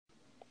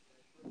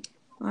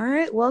All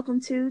right,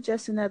 welcome to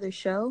Just Another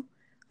Show.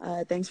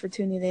 Thanks for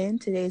tuning in.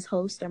 Today's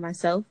hosts are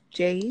myself,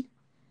 Jade.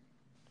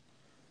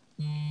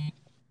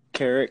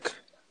 Carrick.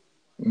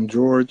 And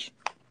George.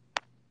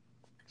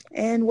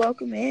 And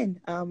welcome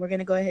in. We're going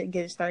to go ahead and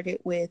get it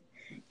started with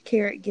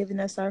Carrot giving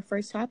us our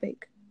first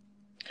topic.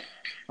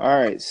 All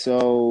right,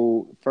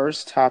 so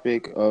first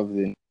topic of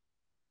the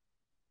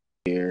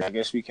year. I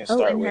guess we can Oh,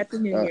 start and with. Happy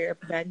New Year,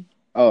 everybody.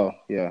 Oh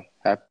yeah,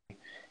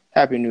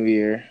 happy New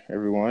Year,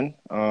 everyone.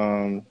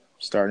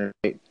 Starting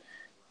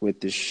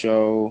with the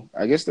show.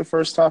 I guess the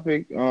first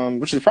topic,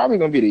 which is probably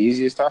going to be the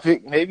easiest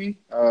topic, maybe.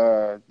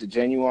 The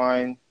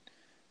Genuine,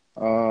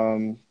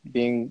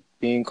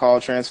 being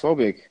called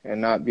transphobic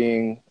and not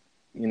being,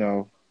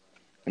 and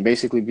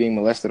basically being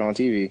molested on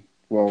TV.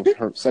 Well,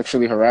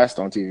 sexually harassed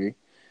on TV.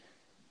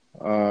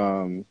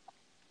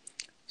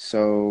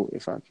 So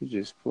if I could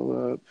just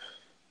pull up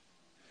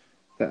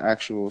the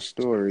actual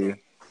story.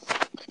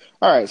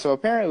 All right, so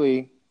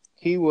apparently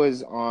he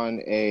was on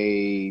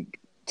a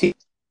TV,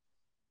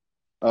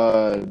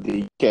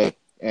 the UK,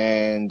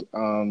 and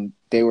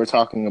they were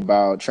talking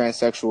about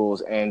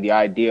transsexuals and the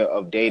idea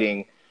of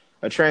dating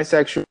a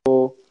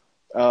transsexual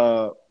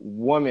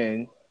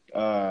woman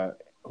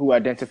who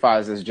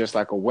identifies as just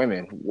like a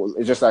woman,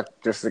 just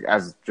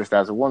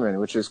as a woman,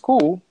 which is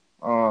cool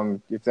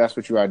if that's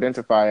what you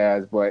identify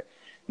as. But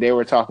they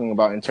were talking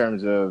about in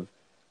terms of,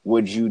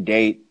 would you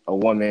date a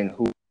woman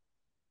who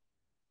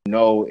you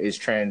know is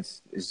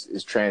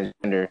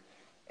transgender?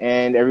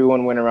 And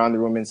everyone went around the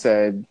room and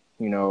said,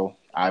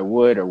 I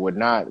would or would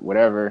not,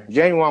 whatever.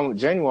 Genuine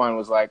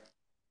was like,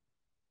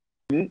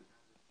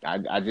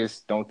 I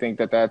just don't think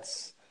that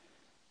that's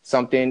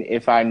something.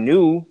 If I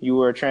knew you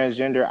were a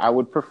transgender, I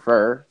would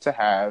prefer to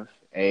have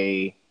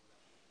a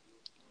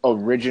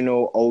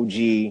original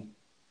OG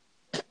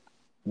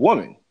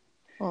woman.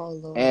 Oh,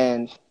 Lord.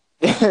 And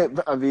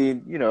I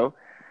mean,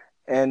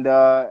 and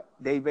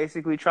they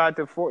basically tried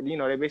to,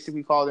 they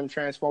basically called him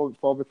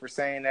transphobic for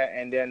saying that.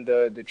 And then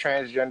the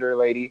transgender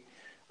lady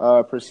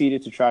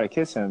proceeded to try to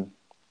kiss him.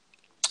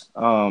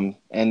 And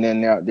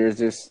then there's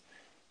this,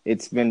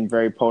 it's been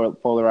very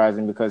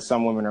polarizing because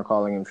some women are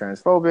calling him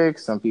transphobic.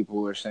 Some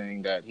people are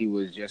saying that he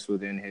was just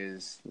within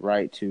his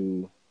right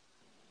to,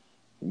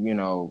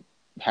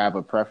 have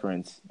a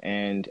preference.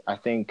 And I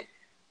think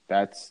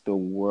that's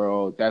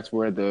where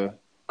the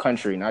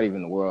country, not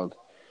even the world,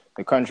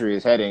 the country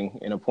is heading,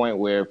 in a point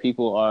where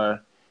people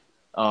are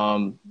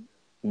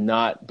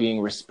not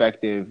being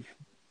respective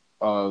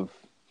of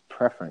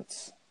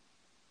preference.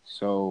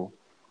 So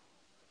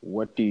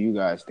what do you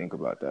guys think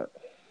about that?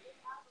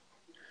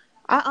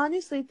 I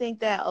honestly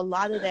think that a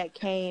lot of that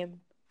came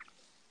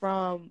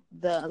from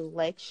the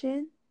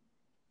election.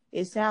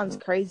 It sounds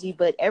crazy,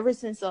 but ever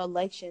since the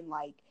election,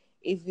 like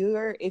if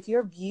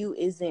your view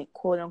isn't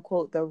quote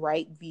unquote the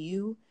right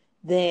view,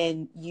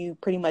 then you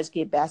pretty much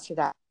get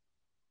bastardized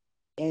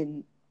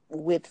and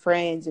with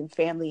friends and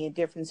family in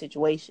different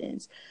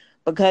situations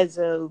because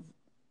of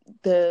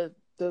the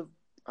the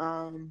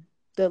um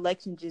the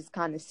election just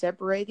kind of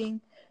separating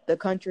the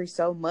country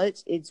so much.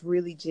 It's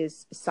really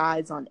just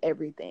sides on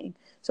everything.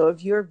 So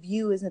if your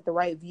view isn't the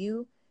right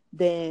view,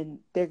 then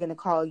they're going to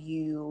call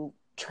you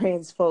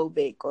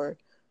transphobic, or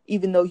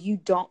even though you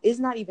don't, it's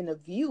not even a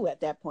view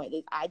at that point.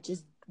 I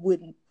just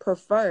wouldn't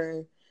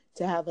prefer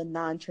to have a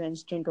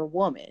non-transgender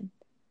woman.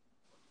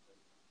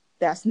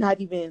 That's not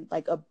even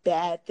like a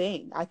bad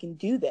thing. I can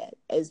do that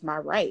as my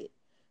right.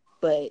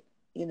 But,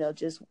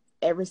 just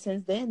ever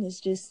since then, it's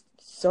just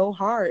so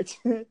hard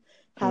to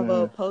have a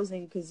Mm.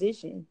 opposing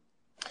position.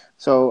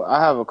 So I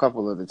have a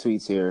couple of the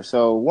tweets here.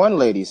 So one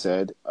lady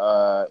said,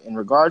 in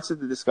regards to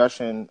the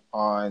discussion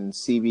on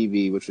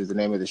CBB, which is the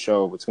name of the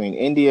show, between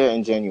India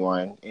and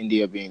Genuine,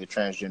 India being the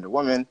transgender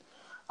woman,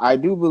 I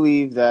do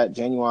believe that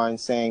Genuine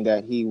saying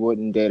that he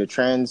wouldn't date a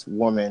trans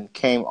woman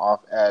came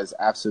off as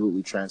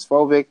absolutely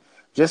transphobic,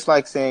 just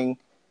like saying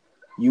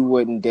you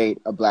wouldn't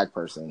date a black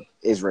person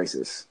is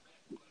racist.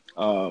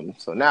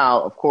 So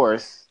now, of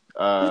course,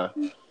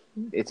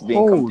 it's being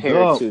Hold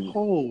compared up. to.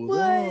 Hold What?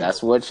 up.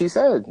 That's what she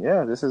said.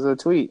 Yeah, this is a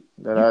tweet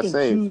that You I can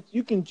saved.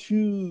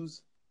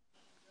 choose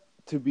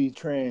to be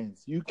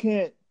trans. You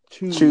can't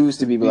choose Choose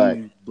to to be black.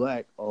 be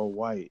black or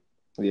white.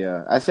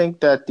 Yeah, I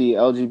think that the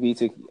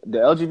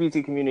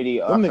LGBT community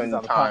Them niggas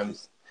out of pocket.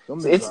 oftentimes, Them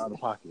so niggas it's are out of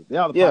pocket. They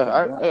out of yeah,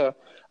 pocket.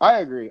 I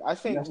agree. I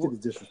think That shit is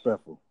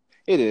disrespectful.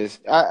 it is.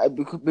 I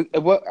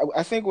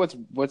think what's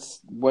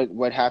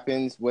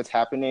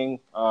happening,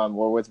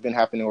 or what's been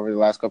happening over the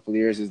last couple of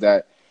years is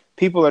that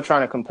people are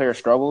trying to compare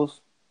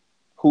struggles.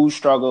 Whose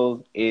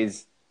struggle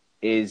is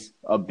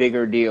a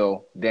bigger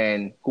deal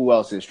than who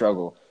else's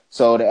struggle.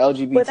 So the But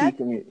LGBT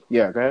community,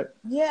 yeah, go ahead.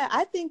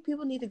 I think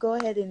people need to go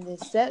ahead and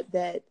accept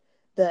that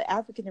the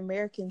African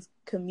American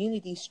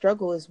community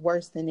struggle is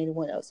worse than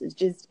anyone else's.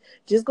 Just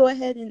go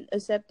ahead and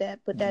accept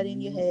that. Put that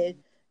in your head.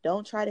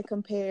 Don't try to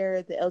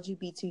compare the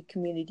LGBT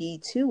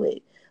community to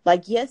it.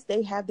 Like, yes,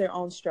 they have their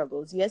own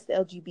struggles. Yes, the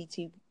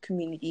LGBT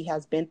community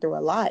has been through a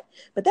lot,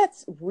 but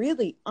that's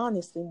really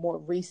honestly more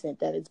recent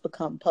that it's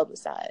become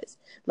publicized.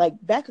 Like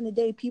back in the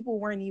day, people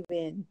weren't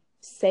even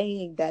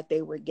saying that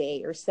they were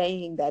gay or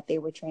saying that they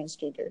were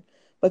transgender,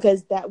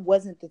 because that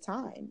wasn't the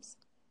times.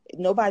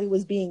 Nobody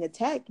was being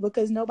attacked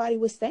because nobody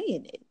was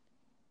saying it.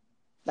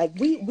 Like,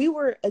 we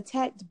were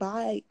attacked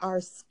by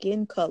our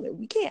skin color.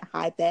 We can't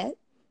hide that.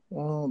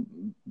 Well,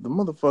 the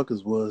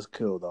motherfuckers was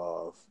killed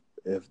off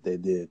if they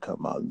did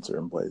come out in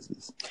certain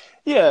places.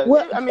 Yeah,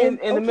 Well, I mean, and,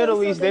 in the okay, Middle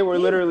so East, they were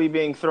did. literally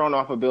being thrown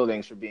off of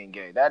buildings for being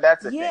gay.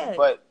 That's a Yeah, thing.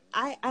 But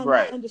I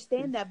right,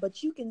 understand that,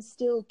 but you can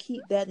still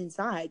keep that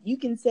inside. You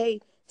can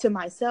say to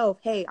myself,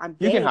 hey, I'm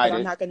you can gay, but hide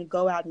I'm it. not going to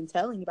go out and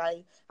tell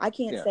anybody. I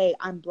can't Yeah. say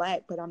I'm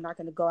black, but I'm not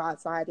going to go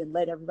outside and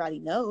let everybody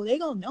know. They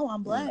going to know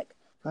I'm black.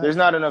 There's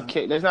not enough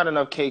cake. There's not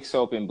enough cake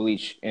soap and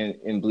bleach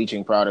in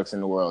bleaching products in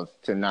the world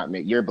to not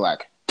make you're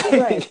black.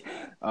 Right.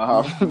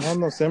 Well,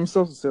 no, Sammy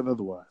Sosa said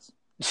otherwise.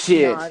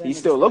 Shit, No, I don't he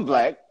still look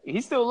understand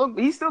black.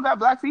 He still got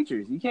black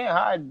features. You can't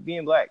hide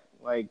being black.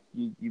 Like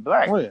you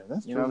black. Oh yeah,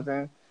 that's You true. know what I'm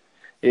saying?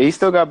 Yeah, he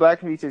still got black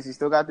features. He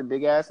still got the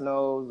big ass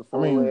nose, the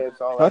full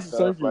lips, all that plastic stuff.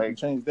 surgery can Like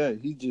change that.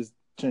 He just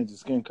changed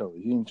his skin color.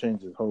 He didn't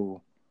change his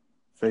whole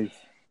face.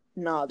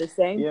 No, the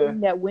same Yeah.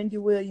 thing that Wendy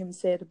Williams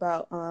said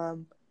about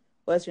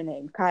what's her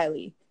name,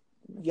 Kylie.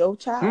 Your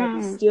child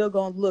is still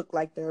gonna look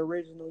like the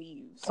original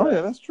you. So. Oh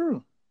yeah, that's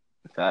true.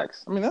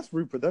 facts. I mean, that's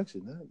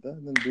reproduction. That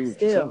doesn't do it.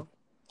 Still,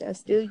 that's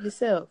still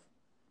yourself.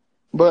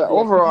 But Yeah,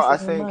 overall, I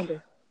peace and think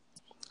reminder.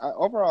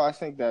 I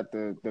think that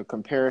the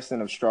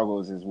comparison of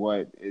struggles is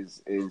what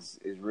is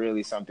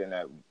really something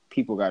that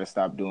people got to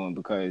stop doing,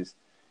 because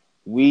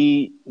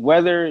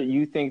whether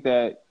you think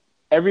that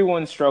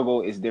everyone's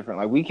struggle is different.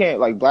 Like we can't,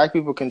 like black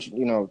people can,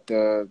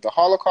 the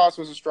Holocaust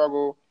was a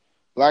struggle.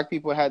 Black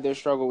people had their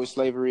struggle with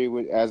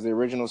slavery as the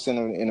original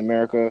sin in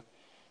America.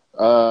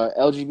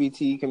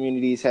 LGBT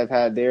communities have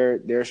had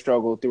their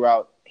struggle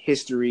throughout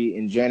history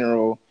in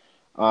general.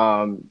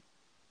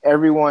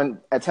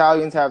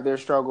 Italians have their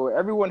struggle.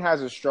 Everyone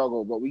has a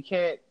struggle, but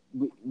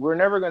we're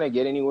never going to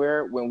get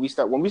anywhere when we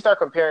start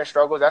comparing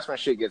struggles. That's when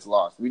shit gets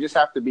lost. We just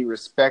have to be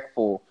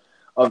respectful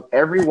of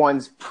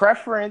everyone's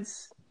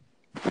preference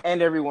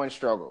and everyone's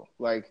struggle.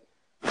 Like,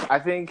 I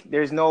think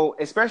there's no,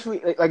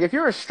 especially like if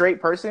you're a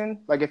straight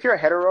person, like if you're a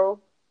hetero,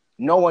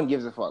 no one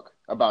gives a fuck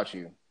about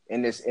you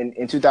in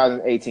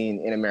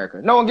 2018 in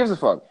America. No one gives a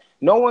fuck.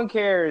 No one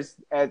cares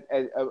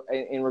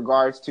in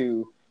regards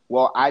to,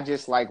 well, I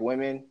just like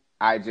women.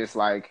 I just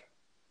like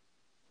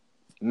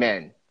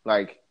men.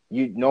 Like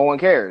no one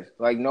cares.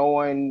 Like no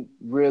one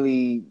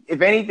really,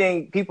 if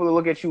anything, people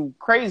look at you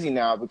crazy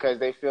now because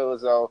they feel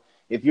as though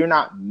if you're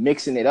not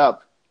mixing it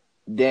up,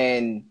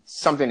 then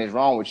something is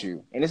wrong with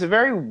you. And it's a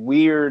very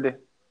weird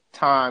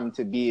time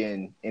to be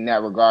in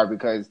that regard,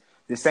 because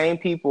the same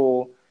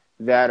people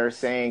that are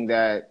saying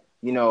that,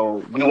 we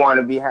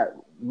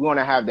want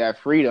to have that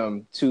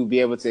freedom to be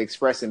able to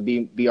express and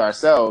be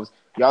ourselves,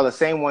 y'all the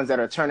same ones that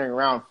are turning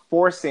around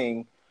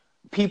forcing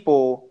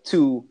people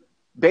to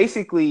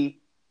basically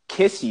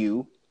kiss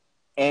you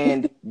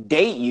and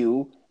date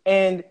you.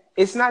 And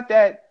it's not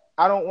that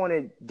I don't want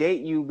to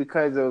date you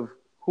because of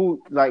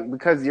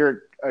because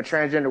you're a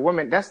transgender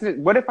woman.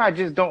 What if I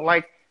just don't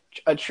like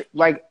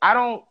I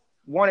don't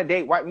want to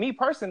date me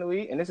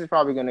personally, and this is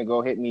probably going to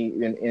go hit me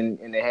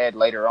in the head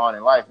later on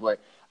in life, but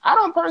I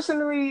don't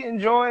personally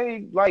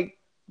enjoy like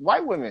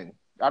white women.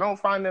 I don't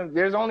find them.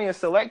 There's only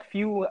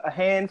a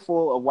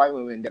handful of white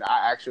women that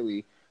I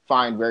actually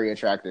find very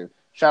attractive.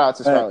 Shout out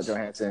to Scarlett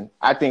Johansson.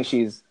 I think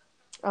she's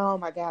oh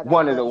my god,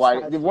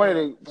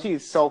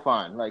 she's so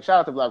fun. Like, shout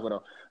out to Black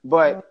Widow.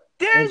 But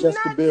there's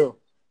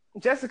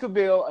Jessica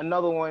Biel,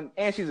 another one,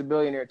 and she's a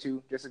billionaire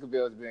too. Jessica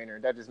Biel is a billionaire.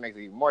 That just makes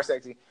it even more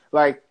sexy.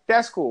 Like,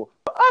 that's cool.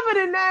 But other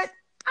than that,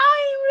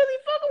 I ain't really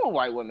fucking with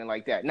white women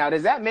like that. Now,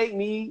 does that make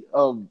me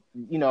a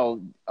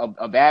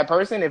bad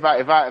person if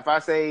I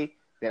say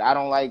that I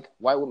don't like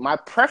white women? My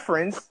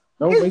preference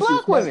is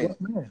black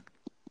women.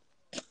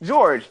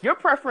 George, isn't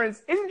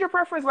your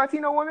preference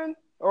Latino women,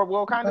 or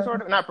well, kind of,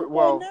 sort of, not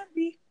well.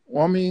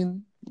 Well, I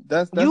mean,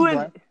 that's you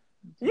black.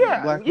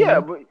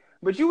 Black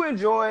but you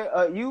enjoy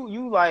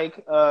you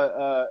like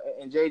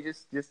and Jay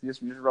just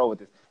roll with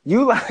this.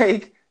 You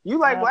like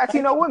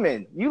Latino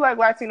women. You like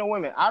Latino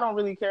women. I don't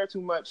really care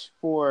too much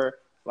for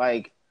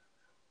like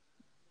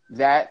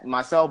that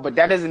myself, but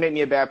that doesn't make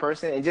me a bad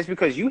person. And just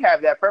because you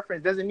have that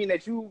preference doesn't mean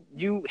that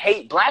you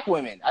hate black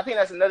women. I think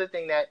that's another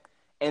thing that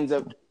ends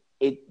up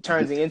it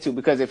turns into,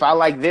 because if I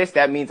like this,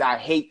 that means I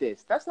hate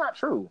this. That's not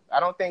true.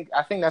 I think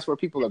that's where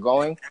people are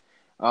going.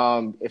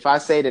 If I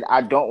say that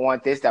I don't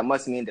want this, that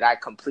must mean that I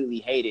completely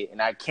hate it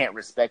and I can't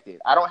respect it.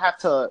 I don't have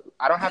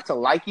to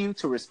like you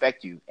to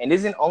respect you. And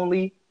isn't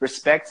only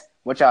respect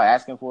what y'all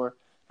asking for?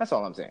 That's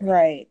all I'm saying.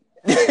 Right.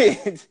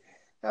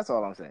 That's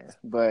all I'm saying.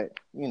 But,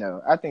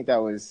 I think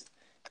that was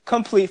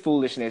complete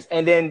foolishness.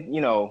 And then,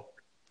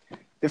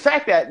 the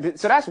fact that,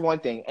 so that's one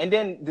thing. And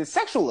then the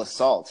sexual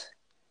assault.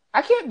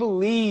 I can't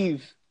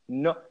believe,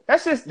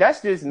 that's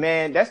just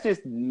men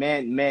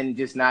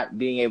just not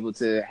being able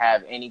to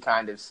have any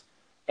kind of,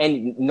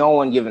 and no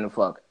one giving a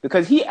fuck,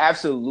 because he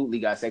absolutely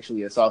got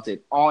sexually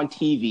assaulted on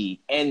TV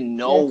and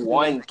no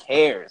one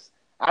cares.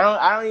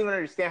 I don't even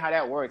understand how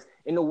that works.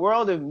 In the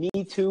world of Me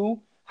Too,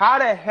 how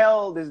the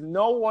hell does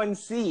no one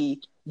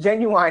see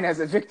Genuine as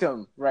a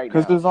victim right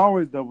Because now? there's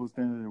always double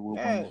standard with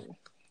Eh, women.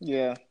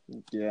 yeah.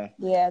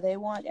 Yeah, they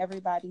want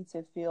everybody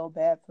to feel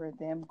bad for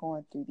them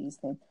going through these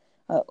things.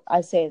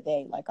 I say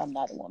they, like I'm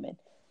not a woman.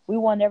 We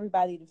want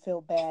everybody to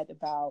feel bad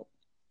about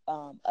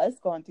us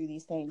going through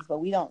these things, but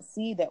we don't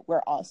see that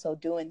we're also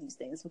doing these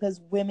things because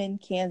women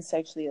can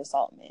sexually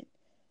assault men.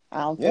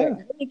 I don't care. Yeah.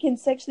 Women can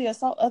sexually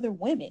assault other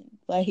women.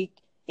 Like,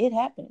 it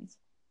happens.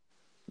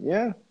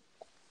 Yeah,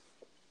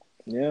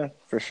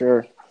 for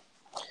sure.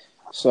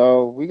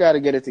 So we got to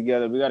get it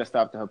together. We got to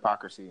stop the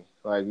hypocrisy.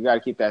 Like, you got to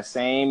keep that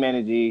same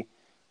energy.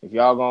 If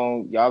y'all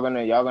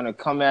gonna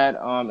come at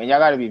and y'all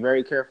got to be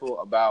very careful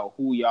about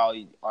who y'all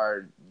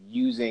are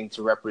using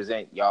to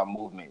represent y'all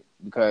movement,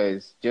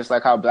 because just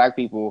like how black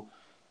people,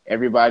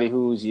 everybody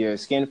who's your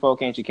skin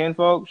folk ain't your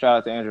kinfolk. Shout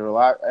out to Angela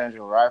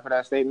Rye for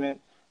that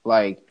statement.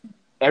 Like,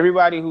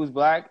 everybody who's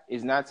black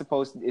is not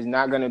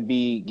gonna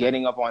be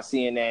getting up on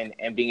CNN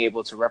and being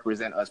able to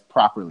represent us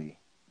properly.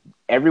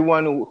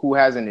 Everyone who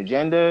has an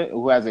agenda,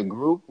 who has a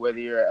group, whether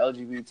you're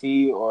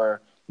LGBT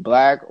or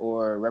black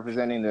or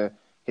representing the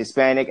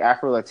Hispanic,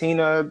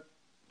 Afro-Latina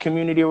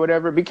community or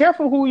whatever, be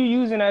careful who you're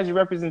using as your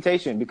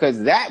representation,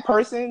 because that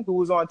person who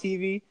was on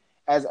TV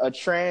as a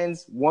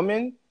trans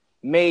woman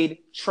made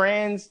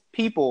trans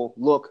people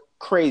look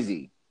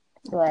crazy.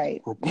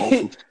 Right.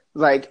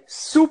 Like,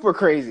 super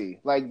crazy.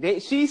 Like,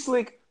 she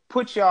slick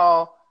put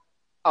y'all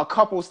a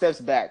couple steps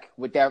back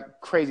with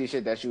that crazy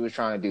shit that she was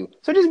trying to do.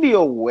 So just be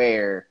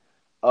aware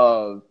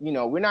of,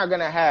 we're not going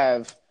to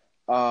have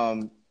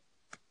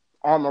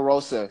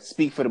Omarosa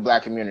speak for the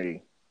black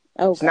community.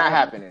 Oh, it's not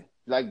happening.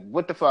 Like,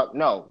 what the fuck?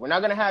 No, we're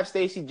not going to have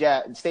Stacey.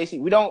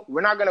 We're not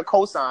going to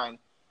co-sign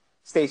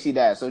Stacey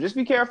Dash. So just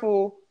be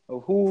careful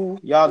of who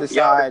y'all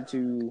decide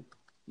to,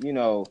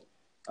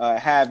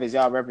 have as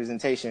y'all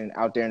representation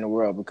out there in the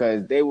world,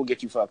 because they will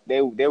get you fucked.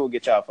 They will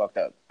get y'all fucked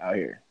up out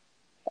here.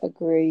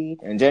 Agreed.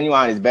 And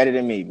Genuine is better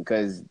than me,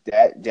 because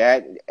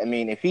that I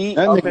mean, if he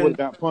that nigga would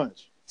have got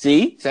punched.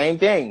 See, same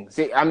thing.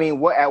 See, I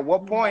mean, at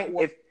what point,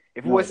 if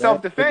it was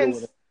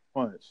self-defense,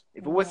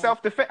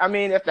 I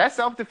mean, if that's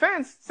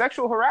self-defense,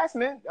 sexual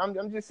harassment,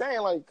 I'm just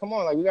saying, like, come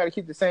on, like, we got to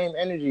keep the same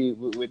energy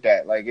with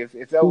that. Like,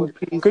 if that was,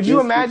 could you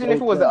imagine if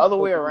it was the other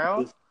way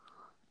around?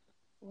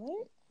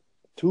 What?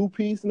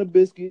 2-piece and a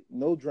biscuit,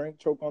 no drink,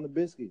 choke on the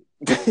biscuit.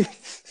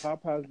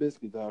 Popeye's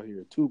biscuits out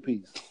here,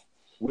 2-piece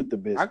with the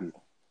biscuit.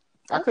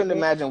 I couldn't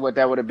imagine what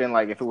that would have been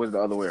like if it was the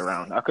other way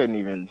around. I couldn't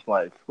even,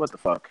 like, what the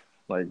fuck?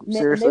 Like,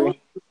 seriously? They would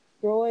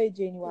destroy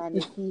Genuine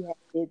if he had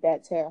did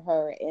that to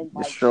her and,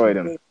 like, destroyed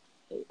him.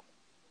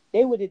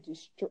 They would have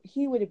destroyed.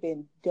 He would have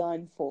been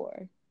done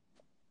for.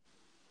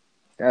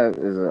 That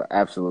is an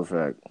absolute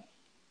fact.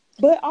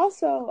 But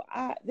also,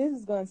 this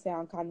is gonna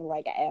sound kind of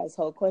like an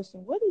asshole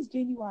question. What is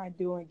Genuine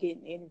doing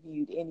getting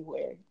interviewed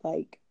anywhere?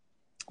 Like,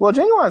 well,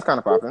 Genuine's kind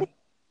of popping.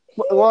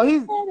 Well,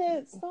 he's had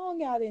a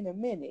song out in a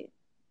minute.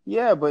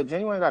 Yeah, but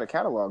Genuine got a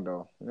catalog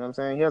though. You know what I'm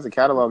saying? He has a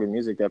catalog of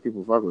music that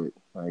people fuck with.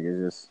 Like, it's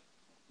just.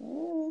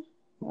 All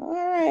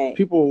right.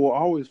 People will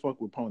always fuck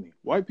with Pony.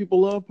 White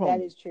people love Pony.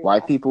 That is true.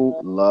 White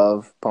people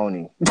love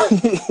Pony.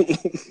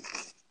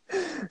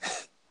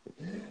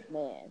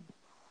 Man.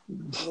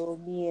 Little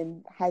me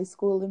in high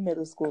school and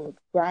middle school,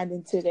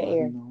 grinding to the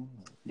air.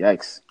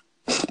 Yikes.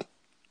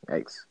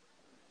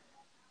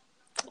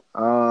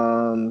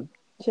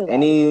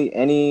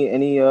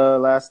 Any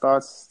last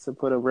thoughts to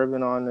put a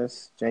ribbon on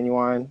this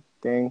Genuine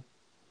thing?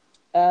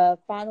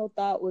 Final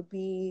thought would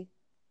be,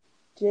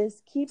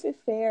 just keep it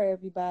fair,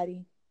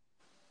 everybody.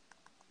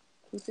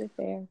 Keep it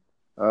fair.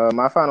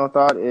 My final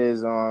thought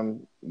is, I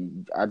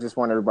just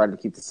want everybody to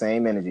keep the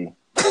same energy.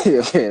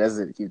 Okay, that's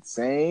it. Keep the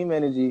same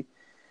energy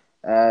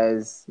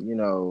as,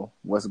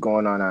 what's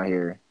going on out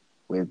here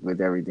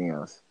with everything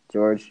else.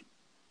 George?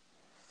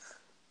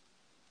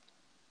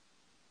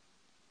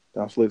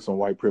 That's like some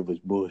white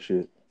privilege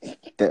bullshit.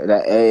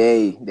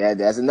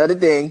 That's another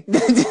thing.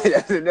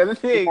 That's another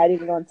thing. I'm not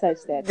even gonna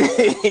touch that.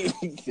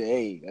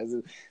 Hey, that's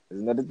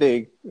another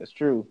thing. That's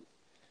true.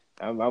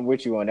 I'm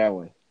with you on that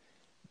one.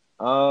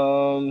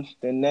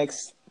 The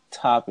next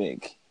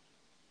topic.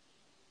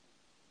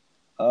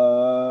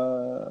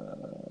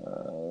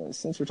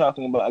 Since we're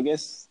talking about, I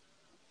guess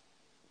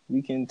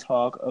we can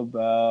talk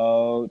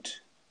about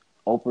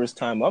Oprah's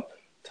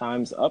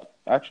Time's Up,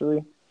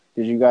 actually.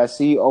 Did you guys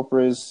see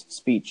Oprah's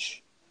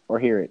speech, or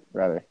hear it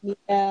rather?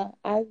 Yeah,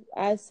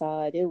 I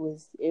saw it. It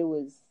was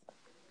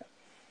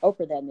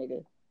Oprah, that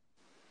nigga.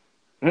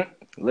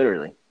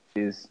 Literally,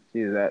 she's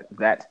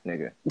that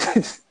nigga.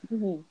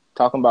 Mm-hmm.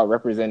 Talking about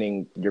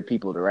representing your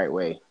people the right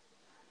way.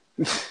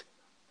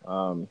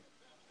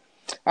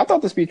 I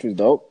thought the speech was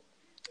dope.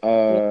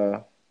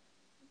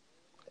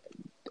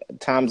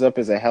 Time's Up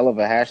is a hell of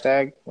a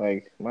hashtag.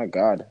 Like, my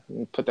God,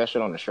 you put that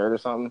shit on a shirt or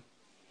something.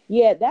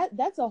 Yeah,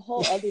 that's a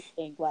whole other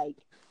thing. Like,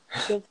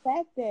 the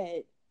fact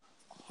that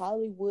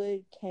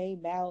Hollywood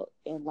came out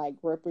and like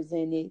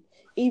represented,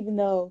 even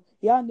though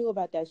y'all knew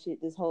about that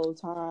shit this whole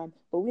time,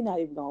 but we're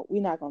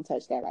not gonna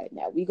touch that right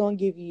now. We're gonna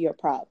give you your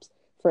props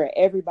for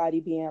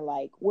everybody being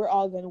like, we're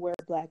all gonna wear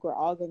black, we're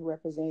all gonna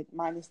represent,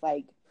 minus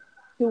like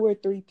 2 or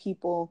 3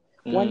 people,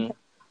 one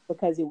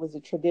because it was a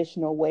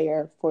traditional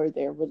wear for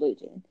their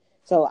religion.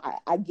 So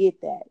I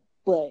get that,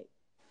 but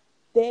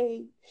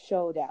they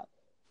showed out.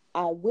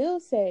 I will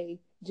say,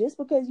 just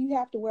because you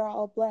have to wear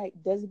all black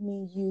doesn't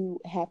mean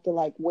you have to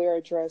like wear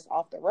a dress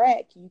off the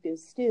rack. You can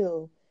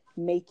still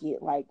make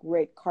it like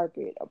red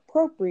carpet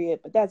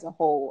appropriate, but that's a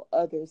whole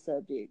other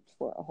subject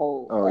for a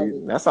whole other.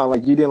 That sounds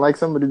like you didn't like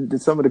some of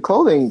the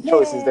clothing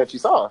choices that you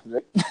saw.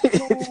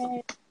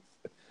 Man,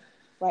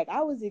 like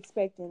I was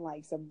expecting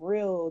like some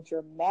real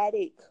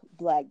dramatic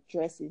black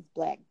dresses,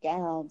 black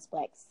gowns,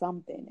 black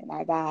something, and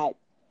I got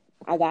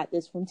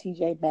this from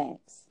TJ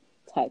Maxx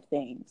type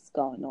things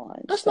going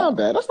on. That's not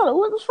bad. What's wrong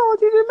with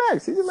TJ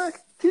Maxx?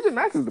 TJ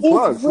Maxx is the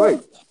plug. It's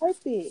red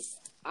carpet.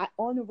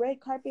 On the red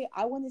carpet,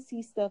 I want to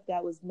see stuff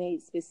that was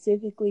made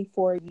specifically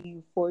for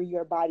you, for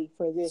your body,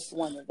 for this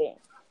one event,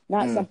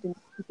 not something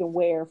you can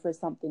wear for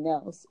something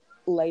else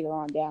later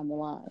on down the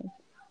line.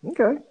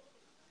 Okay.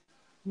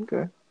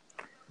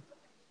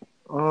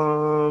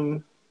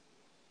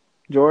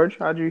 George,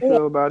 how do you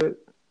feel about it?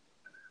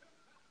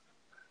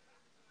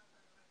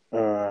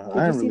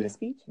 Did you see the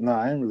speech? No,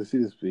 I didn't really see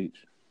the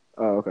speech.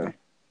 Oh, okay.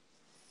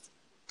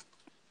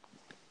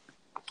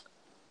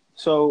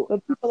 So,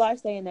 but people are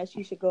saying that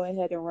she should go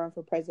ahead and run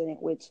for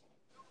president, which,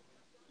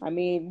 I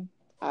mean,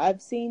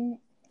 I've seen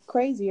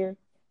crazier.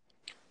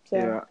 So.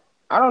 Yeah,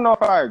 I don't know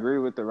if I agree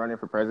with the running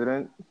for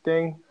president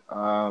thing.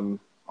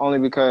 Only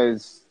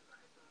because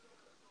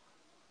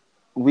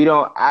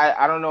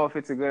I don't know if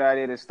it's a good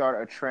idea to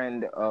start a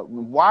trend of,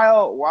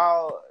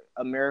 while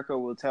America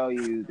will tell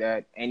you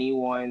that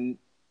anyone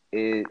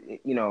is,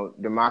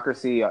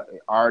 democracy,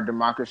 our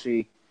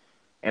democracy,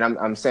 and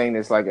I'm saying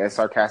this like as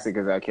sarcastic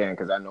as I can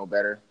because I know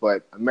better,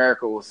 but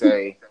America will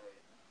say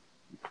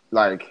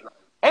like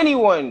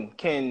anyone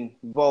can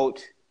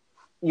vote,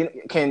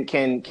 can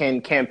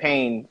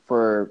campaign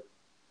for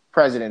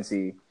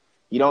presidency.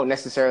 You don't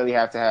necessarily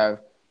have to have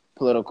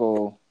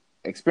political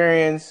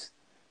experience.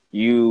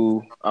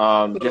 You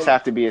just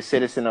have to be a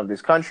citizen of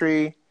this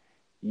country.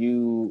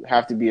 You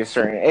have to be a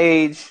certain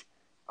age,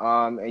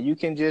 and you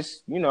can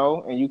just,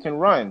 and you can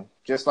run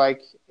just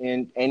like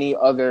in any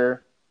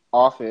other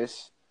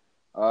office,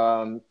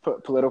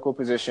 political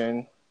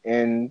position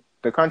in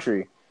the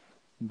country.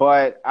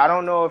 But I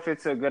don't know if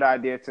it's a good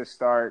idea to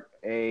start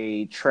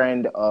a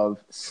trend of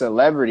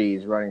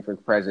celebrities running for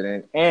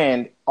president.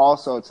 And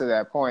also to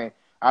that point,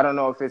 I don't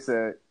know if it's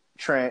a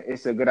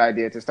good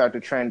idea to start the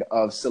trend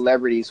of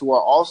celebrities who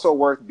are also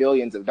worth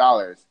billions of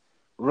dollars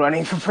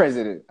running for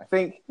president. I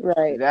think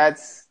that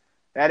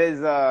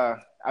is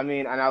I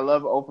mean, and I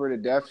love Oprah to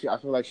death. I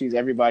feel like she's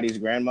everybody's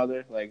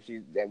grandmother,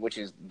 which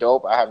is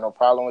dope. I have no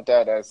problem with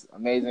that. That's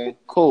amazing.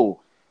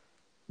 Cool.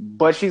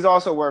 But she's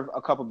also worth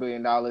a couple $1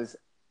 billion.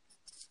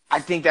 I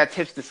think that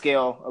tips the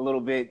scale a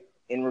little bit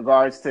in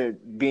regards to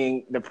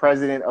being the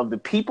president of the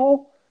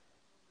people.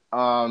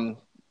 Even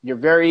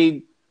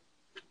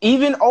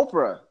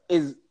Oprah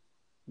is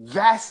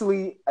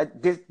vastly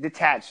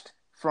detached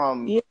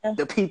from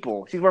the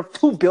people. She's worth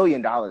 $2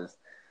 billion.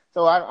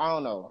 So I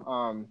don't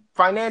know.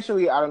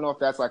 Financially, I don't know if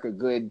that's like a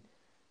good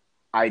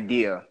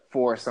idea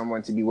for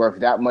someone to be worth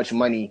that much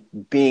money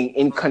being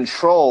in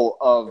control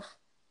of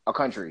a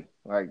country.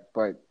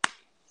 But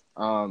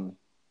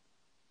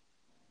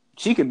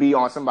she could be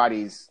on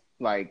somebody's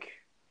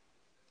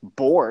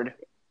board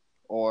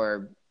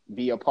or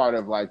be a part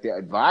of the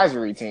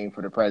advisory team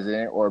for the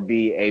president or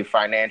be a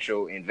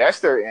financial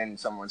investor in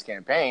someone's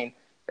campaign.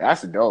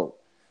 That's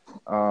dope.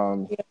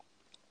 I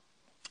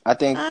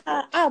think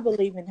I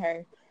believe in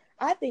her.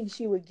 I think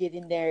she would get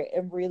in there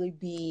and really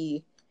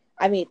be,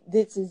 I mean,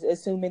 this is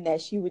assuming that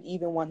she would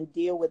even want to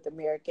deal with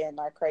America and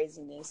our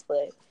craziness,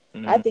 but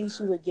I think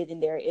she would get in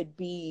there and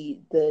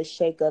be the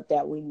shakeup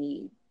that we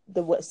need.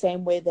 The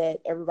same way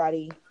that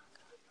everybody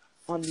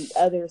on the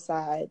other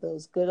side,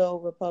 those good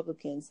old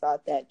Republicans,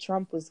 thought that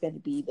Trump was going to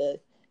be the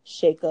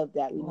shakeup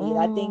that we need.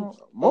 I think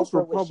most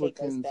Oprah Republicans would shake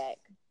us back.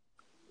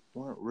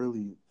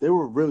 They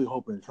were really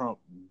hoping Trump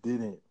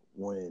didn't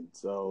win.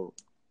 So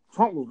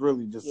Trump was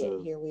really just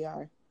here we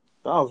are.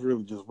 That was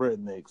really just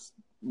rednecks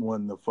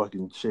wanting to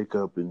fucking shake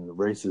up and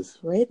racist.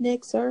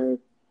 Rednecks are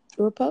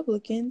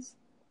Republicans.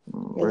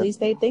 At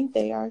least they think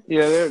they are.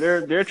 Yeah,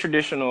 they're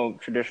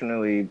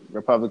traditionally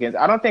Republicans.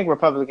 I don't think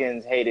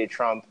Republicans hated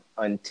Trump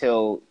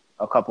until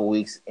a couple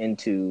weeks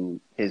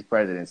into his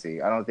presidency.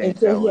 I don't think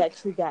until he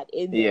actually got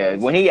in there. Yeah,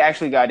 when he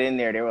actually got in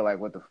there, they were like,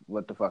 "What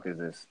the fuck is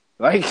this?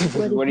 What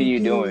are you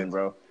doing,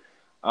 bro?"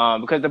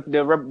 Because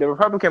the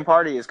Republican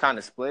Party is kind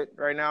of split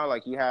right now.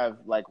 You have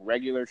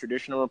regular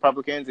traditional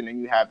Republicans, and then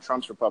you have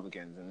Trump's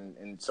Republicans,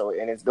 and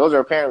those are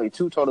apparently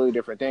two totally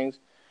different things.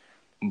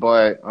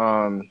 But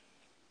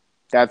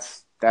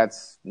that's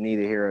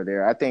neither here or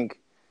there. I think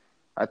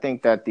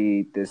that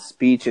the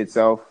speech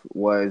itself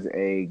was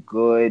a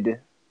good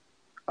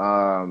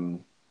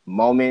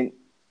moment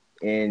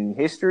in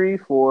history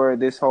for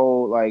this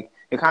whole, like,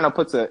 it kind of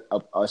puts a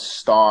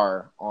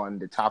star on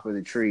the top of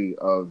the tree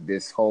of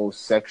this whole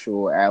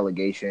sexual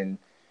allegation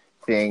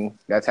thing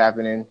that's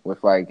happening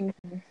with, like,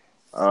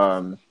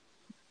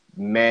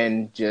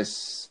 men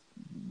just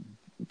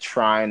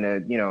trying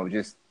to,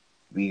 just,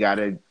 we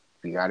gotta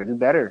do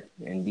better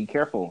and be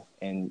careful.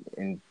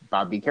 And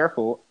by be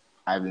careful,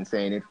 I've been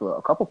saying it for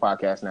a couple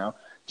podcasts now.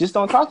 Just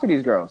don't talk to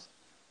these girls.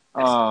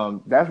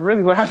 That's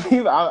really what I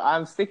mean.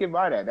 I'm sticking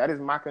by that. That is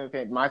my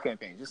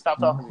campaign. Just stop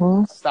talking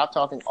to me. Stop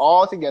talking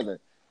altogether.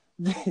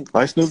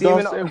 Like Snoop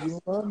Dogg said,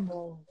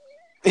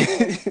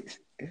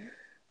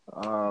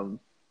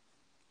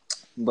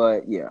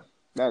 but yeah,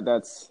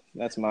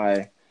 that's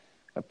my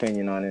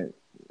opinion on it.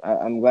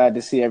 I'm glad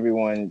to see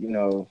everyone.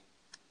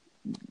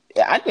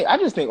 I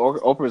just think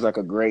Oprah's like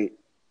a great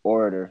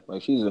orator.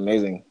 Like, she's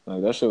amazing.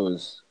 Like, that show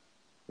was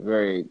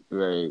very,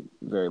 very,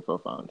 very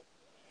profound.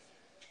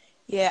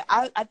 Yeah,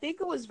 I think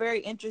it was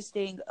very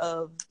interesting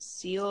of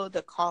Seal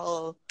to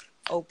call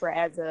Oprah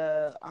as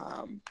a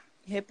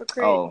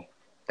hypocrite. Oh,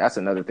 that's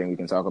another thing we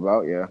can talk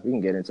about. Yeah, we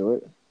can get into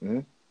it. Mm-hmm.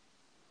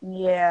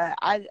 Yeah,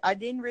 I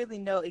didn't really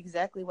know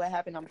exactly what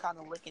happened. I'm kind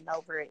of looking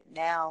over it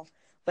now.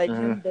 But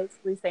him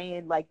basically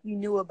saying, like, you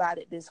knew about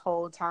it this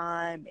whole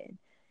time, and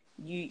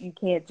you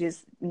can't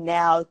just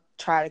now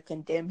try to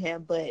condemn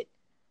him. But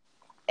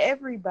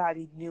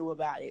everybody knew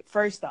about it,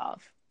 first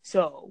off.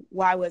 So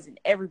why wasn't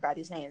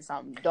everybody saying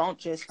something? Don't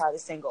just try to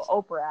single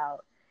Oprah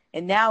out.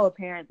 And now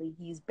apparently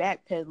he's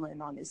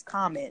backpedaling on his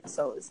comments.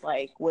 So it's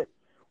like, what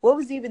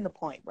was even the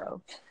point, bro?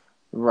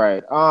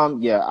 Right.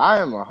 Yeah, I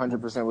am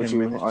 100% with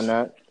you on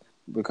that,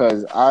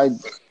 because I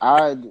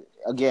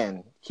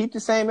again, keep the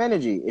same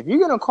energy. If you're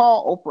gonna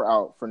call Oprah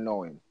out for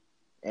knowing,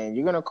 and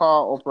you're gonna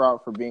call Oprah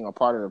out for being a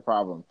part of the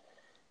problem,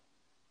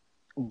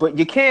 but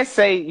you can't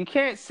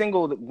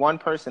single one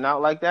person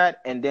out like that,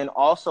 and then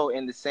also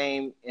in the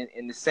same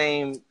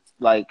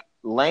like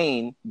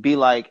lane be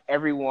like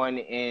everyone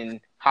in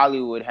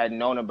Hollywood had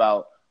known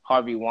about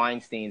Harvey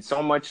Weinstein,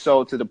 so much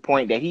so to the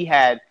point that he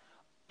had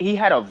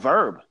a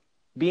verb.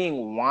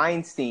 Being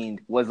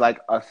Weinstein was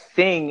like a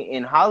thing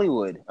in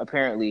Hollywood,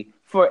 apparently,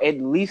 for at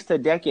least a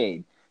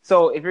decade.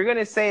 So if you're going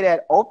to say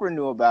that Oprah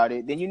knew about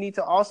it, then you need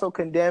to also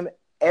condemn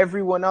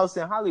everyone else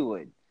in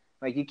Hollywood.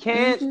 Like, you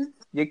can't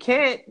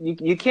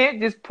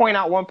just point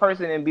out one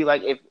person and be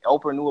like, if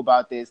Oprah knew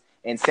about this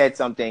and said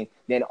something,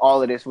 then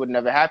all of this would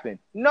never happen.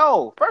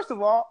 No, first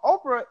of all,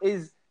 Oprah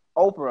is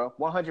Oprah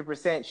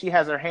 100%. She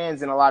has her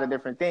hands in a lot of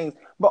different things,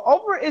 but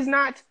Oprah is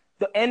not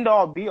the end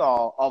all be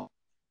all of,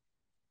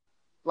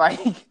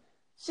 like,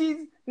 she's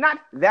not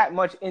that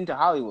much into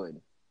Hollywood.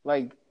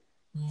 Like,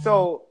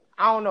 so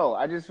I don't know.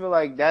 I just feel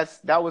like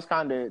that was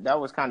kind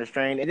of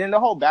strange. And then the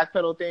whole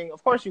backpedal thing.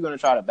 Of course, you're gonna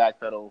try to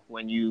backpedal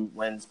when you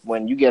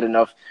get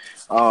enough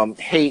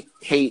hate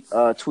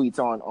tweets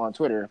on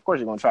Twitter. Of course,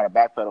 you're gonna try to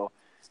backpedal.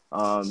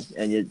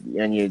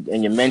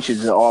 And your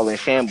mentions are all in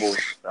shambles.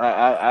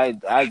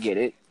 I get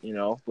it,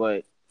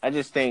 but I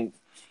just think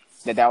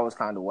that was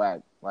kind of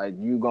whack. Like,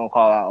 you gonna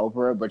call out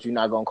Oprah, but you're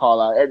not gonna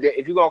call out.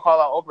 If you're gonna call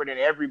out Oprah, then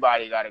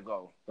everybody gotta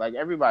go. Like,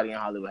 everybody in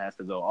Hollywood has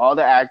to go. All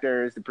the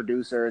actors, the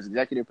producers,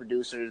 executive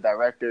producers,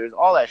 directors,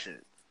 all that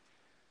shit.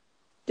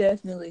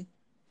 Definitely.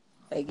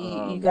 Like,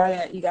 you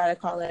gotta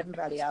call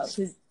everybody out,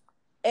 because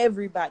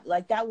everybody,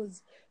 like, that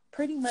was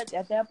pretty much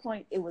at that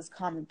point, it was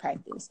common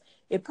practice.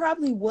 It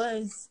probably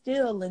was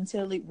still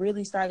until it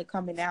really started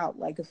coming out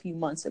like a few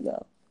months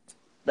ago.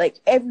 Like,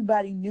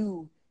 everybody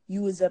knew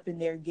you was up in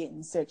there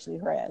getting sexually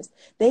harassed.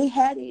 They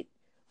had it,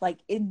 like,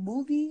 in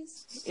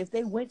movies. If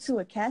they went to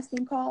a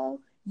casting call,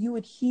 you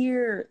would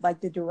hear, like,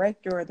 the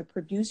director or the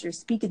producer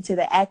speaking to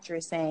the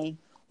actress saying,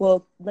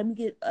 well, let me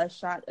get a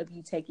shot of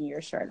you taking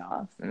your shirt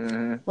off.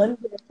 Mm-hmm. Let me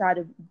get a shot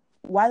of,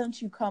 why don't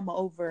you come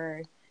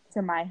over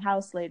to my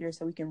house later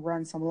so we can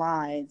run some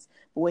lines?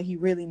 But what he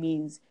really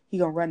means, he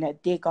gonna run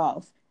that dick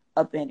off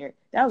up in there.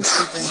 That was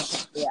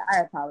super. Yeah, I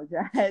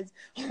apologize,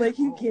 but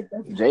you get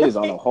that. Jay is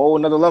on a whole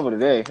nother level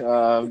today.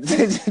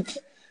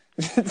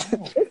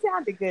 It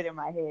sounded good in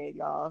my head,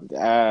 y'all.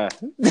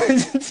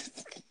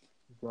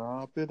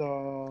 Drop it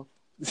off.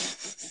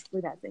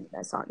 We're not singing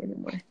that song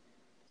anymore.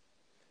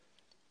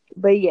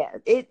 But yeah,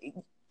 it,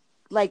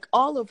 like,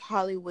 all of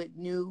Hollywood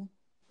knew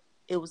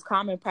it was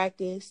common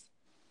practice.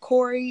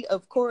 Corey,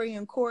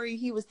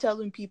 he was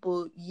telling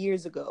people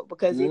years ago,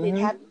 because it didn't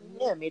happen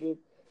to him.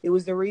 It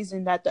was the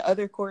reason that the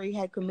other Corey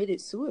had committed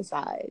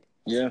suicide.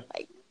 Yeah.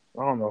 Like,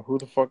 I don't know who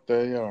the fuck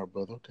they are,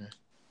 but okay.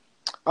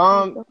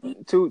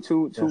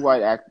 Two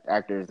white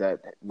actors that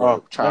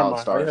child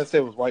stars. I didn't say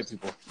it was white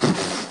people.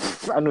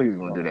 I knew you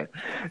were gonna do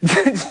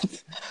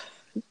that.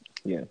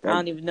 Yeah. I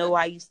don't even know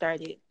why you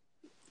started.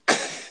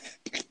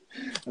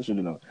 I should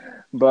have known.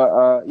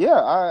 But yeah,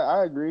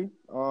 I agree.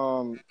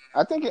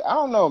 I think I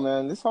don't know,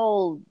 man. This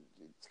whole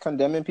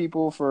condemning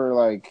people for,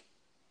 like,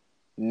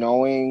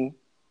 knowing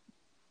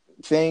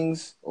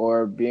things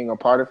or being a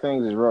part of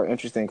things is real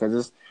interesting,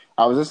 because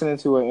I was listening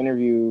to an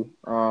interview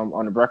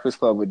on the Breakfast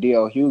Club with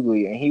D.L.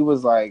 Hughley, and he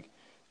was like,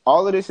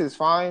 all of this is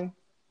fine,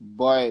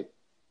 but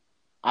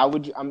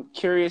I'm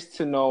curious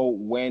to know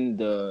when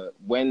the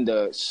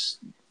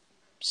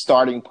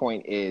starting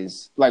point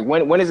is. Like,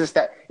 when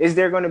is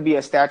there going to be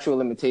a statute of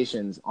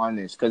limitations on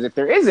this? Because if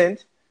there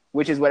isn't,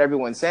 which is what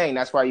everyone's saying,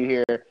 that's why you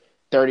hear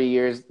 30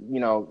 years.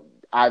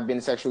 I've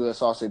been sexually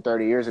assaulted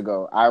 30 years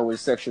ago. I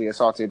was sexually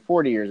assaulted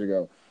 40 years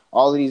ago.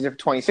 All of these are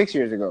 26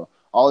 years ago.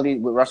 All of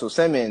these with Russell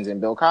Simmons and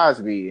Bill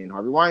Cosby and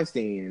Harvey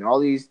Weinstein and all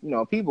these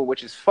people,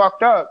 which is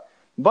fucked up.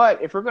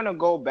 But if we're gonna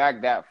go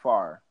back that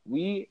far,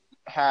 we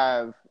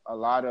have a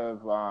lot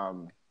of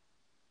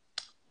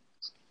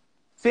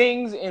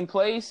things in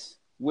place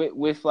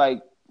with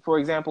like, for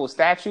example,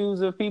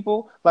 statues of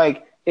people.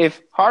 Like,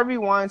 if Harvey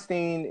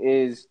Weinstein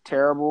is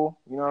terrible,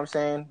 you know what I'm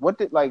saying?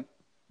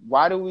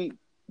 Why do we,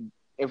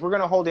 if we're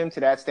going to hold him to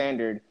that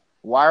standard,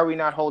 why are we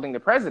not holding the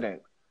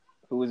president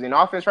who is in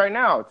office right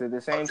now to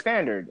the same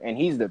standard? And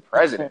he's the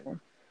president.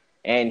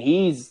 And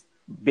he's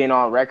been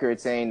on record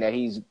saying that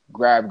he's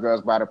grabbed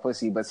girls by the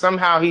pussy, but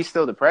somehow he's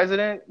still the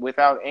president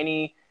without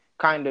any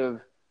kind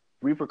of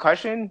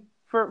repercussion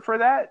for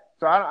that.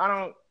 So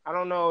I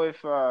don't know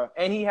if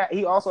and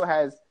he also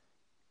has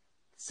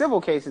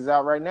civil cases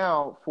out right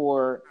now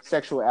for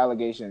sexual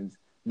allegations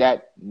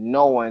that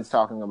no one's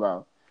talking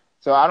about.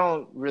 So I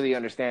don't really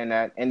understand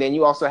that. And then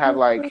you also have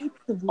like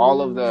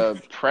all of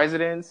the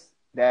presidents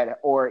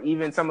or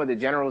even some of the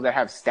generals that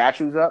have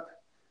statues up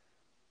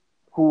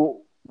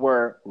who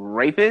were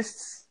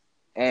rapists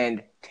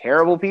and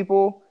terrible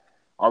people.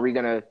 Are we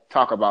going to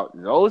talk about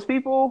those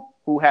people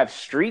who have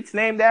streets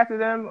named after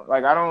them?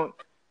 Like, I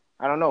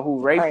don't know,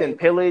 who raped and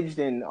pillaged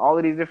and all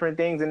of these different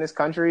things in this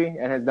country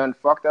and has done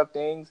fucked up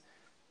things.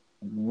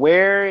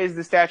 Where is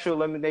the statute of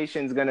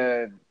limitations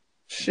gonna?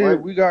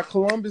 Shit, we got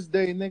Columbus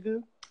Day,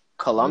 nigga.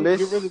 Columbus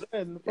get rid of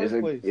that in the first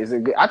place. Is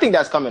it good? I think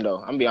that's coming though.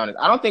 I'm gonna be honest.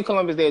 I don't think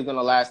Columbus Day is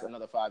gonna last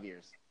another 5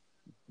 years.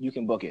 You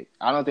can book it.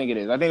 I don't think it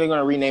is. I think they're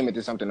gonna rename it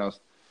to something else.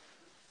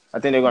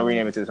 But I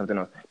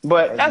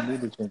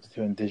need to change it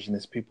to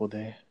Indigenous People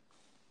Day.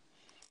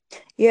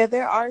 Yeah,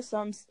 there are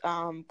some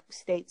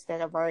states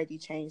that have already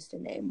changed the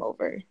name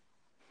over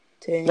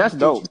to That's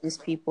Indigenous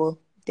dope. People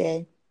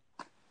Day.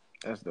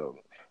 That's dope.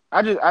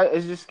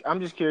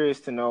 I'm just curious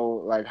to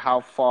know, like, how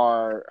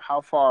far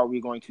are we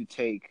going to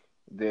take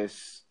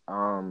this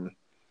take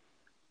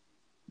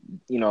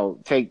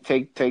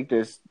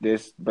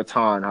this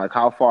baton? Like,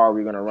 how far are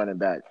we going to run it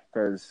back?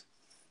 Because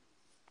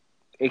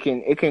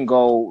it can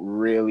go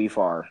really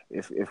far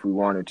if we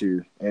wanted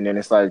to. And then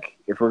it's like,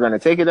 if we're going to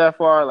take it that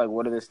far, like,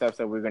 what are the steps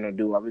that we're going to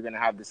do? Are we going to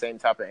have the same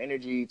type of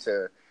energy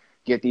to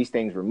get these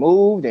things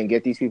removed and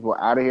get these people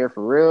out of here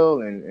for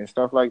real and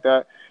stuff like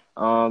that?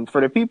 For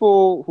the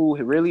people who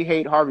really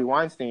hate Harvey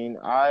Weinstein,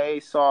 I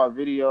saw a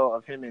video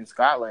of him in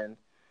Scotland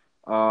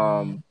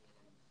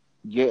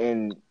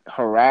getting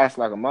harassed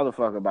like a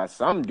motherfucker by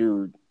some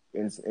dude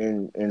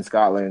in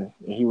Scotland.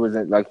 And he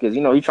wasn't like, because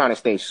he's trying to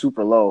stay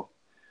super low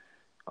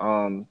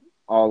all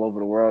over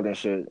the world and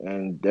shit.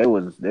 And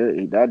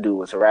that dude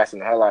was harassing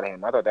the hell out of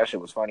him. I thought that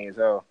shit was funny as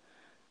hell.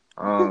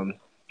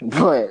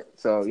 But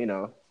so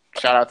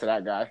shout out to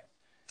that guy.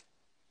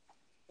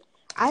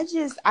 I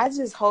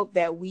just hope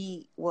that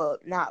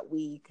not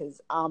we, because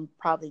I'm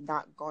probably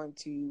not going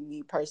to,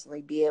 me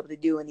personally, be able to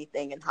do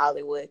anything in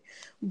Hollywood.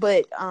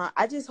 But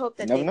I just hope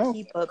that they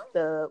keep up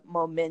the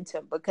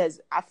momentum, because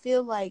I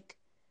feel like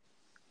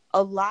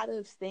a lot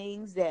of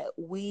things that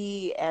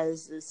we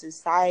as a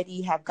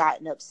society have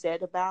gotten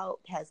upset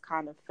about has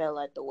kind of fell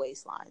at the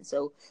waistline.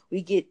 So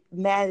we get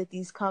mad at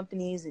these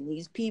companies and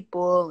these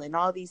people and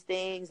all these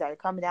things that are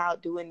coming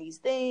out doing these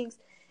things.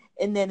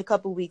 And then a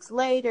couple weeks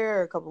later,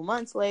 or a couple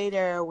months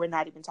later, we're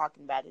not even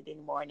talking about it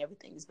anymore, and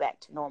everything's back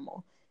to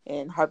normal.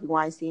 And Harvey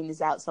Weinstein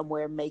is out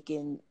somewhere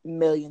making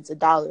millions of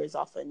dollars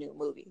off a new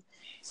movie.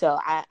 So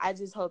I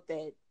just hope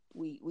that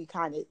we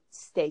kind of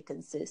stay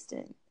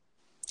consistent.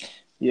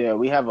 Yeah,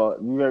 we have a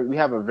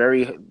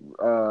very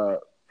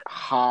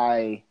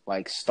high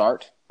like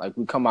start. Like,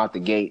 we come out the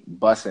gate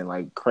busting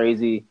like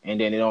crazy,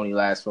 and then it only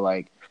lasts for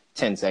like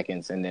 10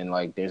 seconds, and then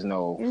like there's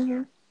no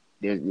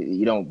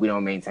we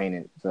don't maintain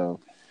it. So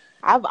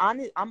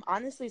I'm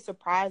honestly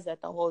surprised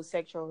that the whole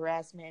sexual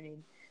harassment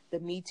and the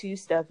Me Too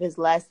stuff has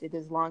lasted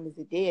as long as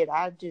it did.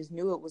 I just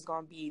knew it was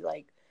going to be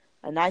like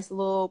a nice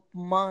little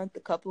month, a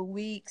couple of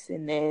weeks,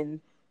 and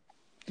then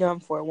done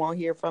for. Won't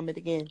hear from it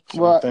again.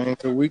 Some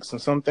things are weeks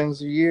and some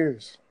things are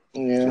years.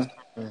 Yeah.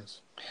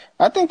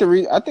 I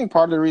think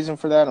part of the reason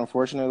for that,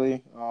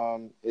 unfortunately,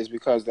 is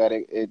because that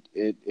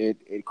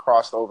it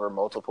crossed over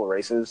multiple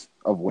races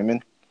of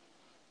women.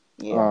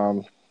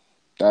 Yeah.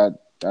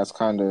 That's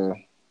kind of,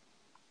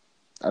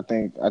 I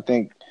think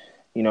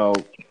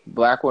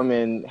Black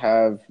women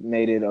have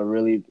made it a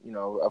really,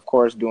 of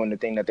course, doing the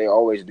thing that they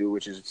always do,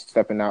 which is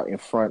stepping out in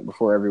front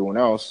before everyone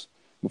else,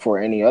 before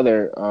any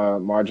other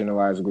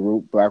marginalized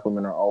group. Black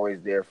women are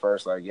always there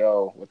first, like,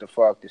 yo, what the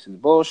fuck? This is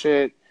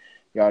bullshit,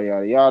 yada,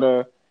 yada,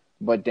 yada.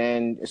 But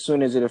then as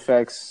soon as it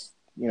affects,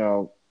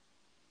 a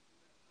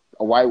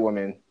white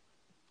woman,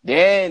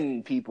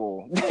 then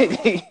people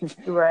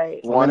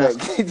right want to.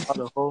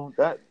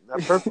 That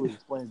perfectly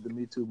explains the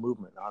Me Too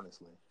movement,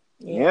 honestly.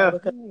 Yeah, Yeah,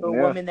 because the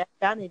yeah, woman that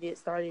founded it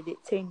started it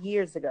 10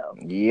 years ago.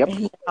 yep,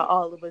 And now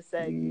all of a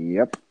sudden,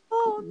 yep.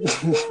 oh, me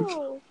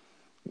too.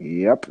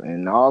 Yep,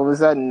 and all of a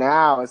sudden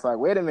now it's like,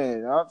 wait a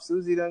minute, oh,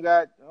 Susie done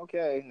got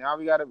okay. Now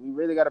we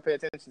really gotta pay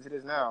attention to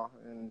this now,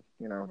 and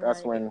that's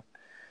Right. when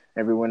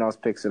everyone else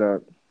picks it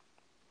up.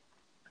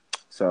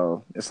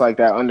 So it's like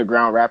that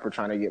underground rapper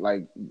trying to get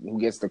like who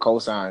gets the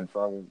cosign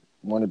from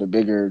one of the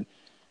bigger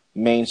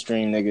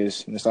mainstream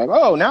niggas. And it's like,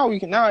 oh, now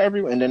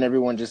everyone, and then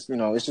everyone just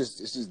it's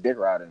just dick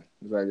riding.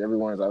 It's like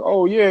everyone's like,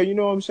 oh yeah, you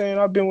know what I'm saying?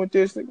 I've been with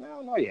this. Like,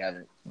 no, you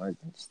haven't. Like,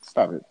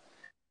 stop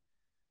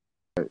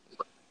it.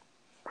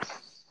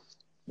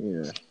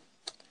 Yeah.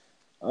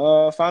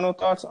 Final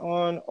thoughts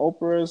on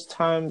Oprah's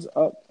Time's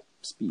Up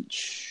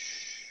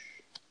speech.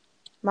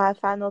 My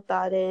final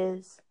thought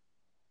is,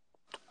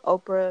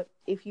 Oprah,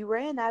 if you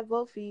ran, I'd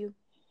vote for you.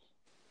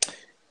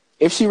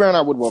 If she ran,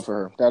 I would vote for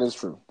her. That is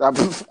true. I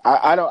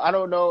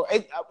don't know.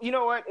 You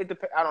know what? It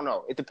depends. I don't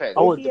know. It depends.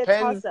 It'd It be a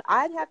depends. toss-up.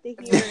 I'd have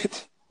to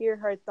hear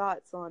her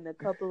thoughts on a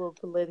couple of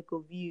political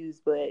views,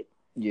 but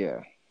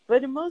Yeah. for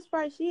the most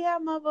part, she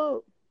had my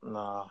vote.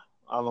 Nah,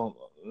 I don't.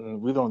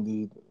 We don't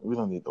need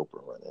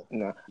Oprah running.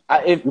 No.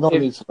 We don't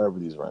need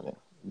celebrities running.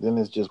 Then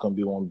it's just gonna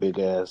be one big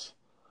ass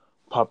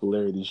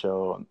popularity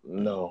show.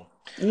 No.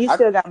 You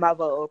still got my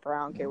vote, Oprah. I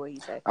don't care what you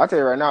say. I'll tell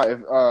you right now,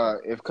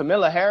 if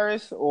Camilla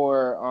Harris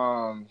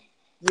or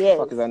Yes,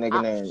 fuck is that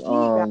nigga name? she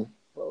got my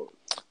vote.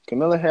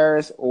 Camilla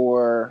Harris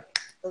or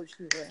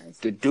She runs.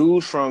 the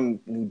dude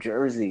from New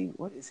Jersey.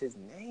 What is his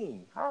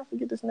name? How do I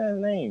forget this man's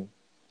name?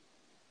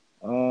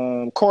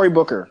 Cory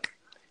Booker.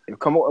 If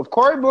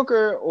Cory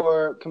Booker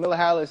or Camilla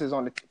Harris is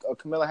on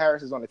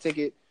the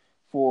ticket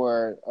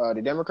for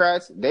the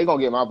Democrats, they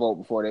gonna get my vote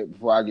before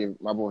I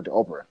give my vote to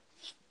Oprah.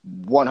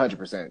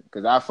 100%,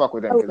 because I fuck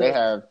with them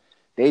because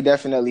they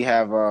definitely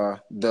have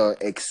the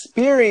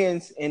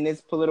experience in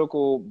this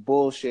political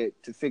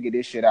bullshit to figure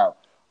this shit out.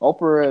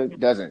 Oprah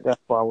doesn't. That's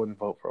why I wouldn't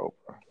vote for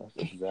Oprah. That's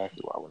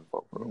exactly why I wouldn't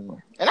vote for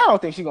Oprah. And I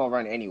don't think she's gonna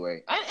run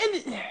anyway.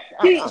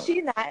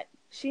 She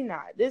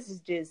not. This is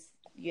just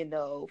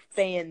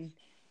fan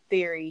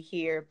theory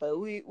here, but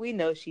we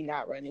know she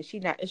not running. She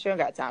don't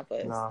got time for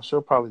us. Nah,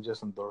 she'll probably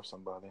just endorse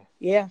somebody.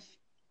 Yeah.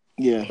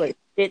 Yeah. But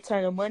shit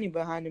ton of money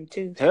behind him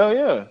too. Hell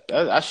yeah.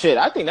 I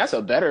think that's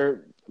a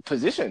better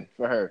position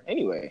for her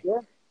anyway.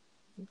 Yeah.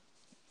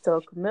 So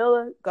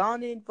Camilla, go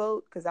on and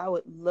vote because I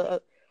would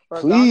love.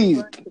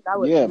 Please.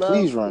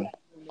 Please run.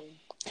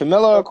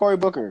 Camilla or Cory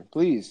Booker,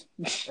 please.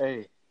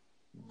 Hey,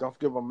 don't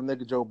forget about my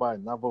nigga Joe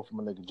Biden. I vote for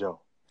my nigga Joe.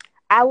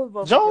 I would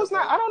vote Joe's for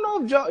not. I don't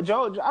know if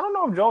Joe. I don't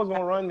know if Joe's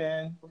gonna run,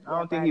 man. I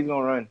don't think he's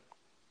gonna run.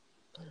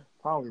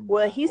 Probably.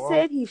 Well, he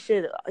said he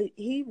should have.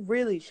 He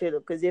really should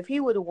have, because if he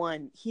would have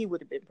won, he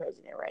would have been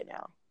president right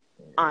now.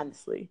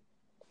 Honestly,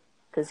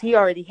 because he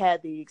already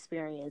had the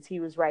experience. He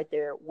was right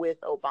there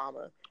with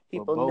Obama.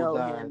 People know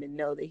him and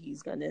know that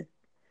he's gonna.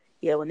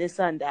 Yeah, when his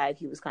son died,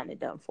 he was kind of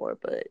done for,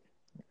 but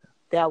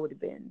that would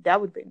have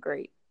been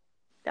great.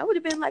 That would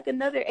have been like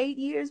another 8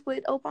 years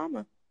with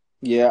Obama.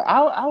 Yeah,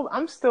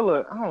 I'm still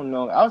I don't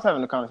know. I was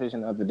having a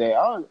conversation the other day.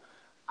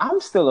 I'm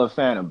still a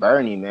fan of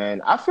Bernie,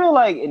 man. I feel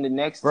like in the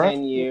next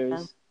 10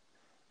 years,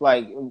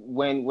 like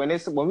when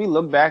we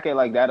look back at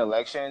like that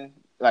election,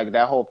 like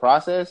that whole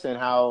process and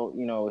how,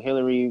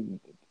 Hillary,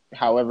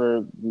 however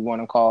we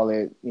want to call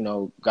it,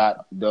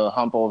 got the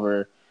hump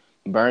over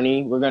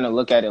Bernie, we're going to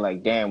look at it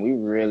like, damn, we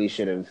really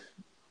should have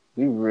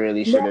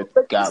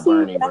got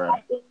Bernie, bro.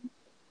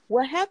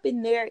 What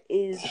happened there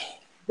is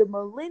the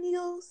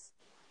millennials,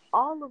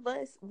 all of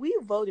us, we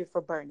voted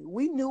for Bernie.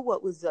 We knew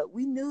what was up.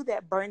 We knew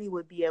that Bernie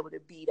would be able to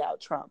beat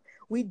out Trump.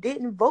 We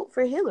didn't vote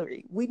for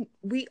Hillary.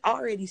 We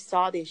already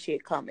saw this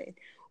shit coming.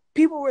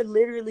 People were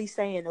literally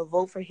saying a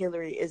vote for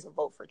Hillary is a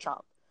vote for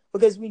Trump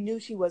because we knew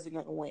she wasn't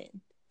going to win.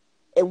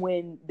 And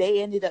when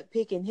they ended up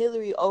picking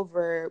Hillary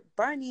over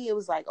Bernie, it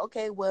was like,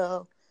 okay,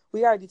 well,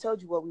 we already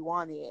told you what we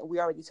wanted and we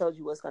already told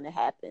you what's going to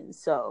happen.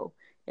 So,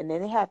 and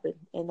then it happened.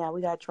 And now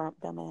we got Trump,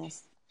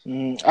 dumbass.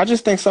 I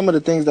just think some of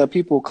the things that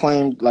people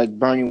claimed like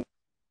Bernie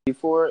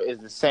for is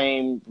the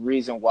same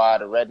reason why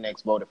the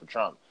rednecks voted for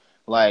Trump.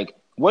 Like,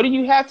 what do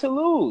you have to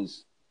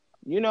lose?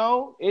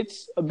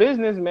 It's a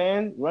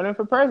businessman running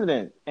for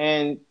president.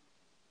 And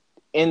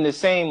in the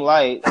same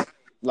light,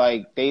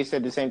 like they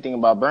said the same thing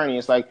about Bernie.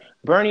 It's like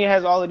Bernie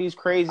has all of these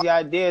crazy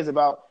ideas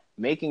about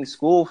making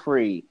school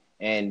free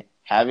and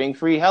having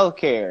free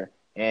healthcare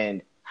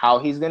and how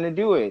he's going to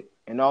do it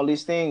and all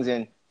these things.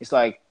 And it's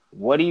like,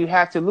 what do you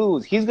have to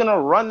lose? He's going to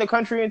run the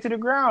country into the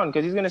ground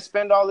because he's going to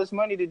spend all this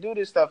money to do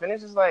this stuff. And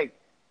it's just like,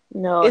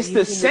 no, it's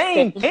the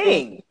same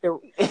thing.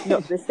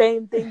 The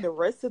same thing the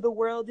rest of the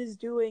world is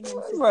doing.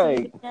 And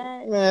like,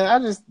 man, I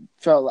just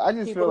feel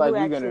like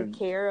we're going to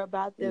care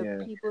about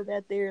the people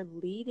that they're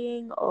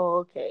leading. Oh,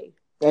 okay.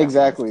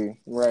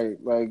 Exactly.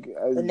 Right. Like,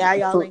 but now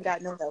y'all ain't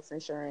got no health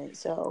insurance.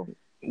 So.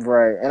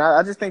 Right. And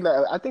I just think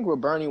that, I think what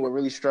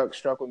really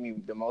struck with me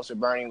the most with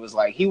Bernie was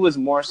like, he was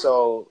more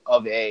so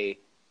of we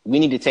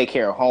need to take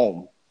care of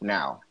home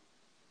now.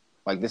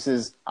 Like, this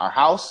is our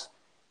house.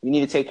 We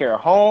need to take care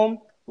of home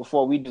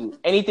before we do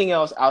anything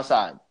else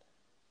outside.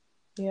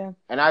 Yeah.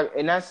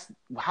 And that's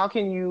how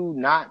can you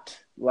not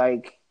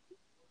like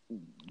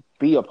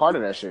be a part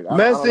of that shit? I don't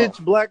know. Message,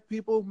 black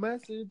people,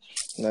 message.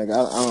 Like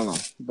I don't know,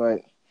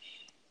 but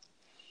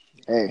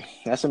hey,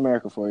 that's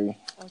America for you.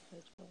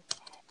 Okay, George.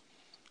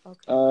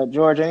 Okay.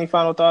 George, any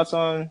final thoughts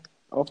on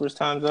Oprah's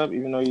time's up?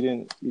 Even though you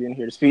didn't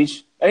hear the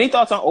speech. Any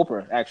thoughts on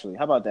Oprah? Actually,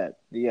 how about that?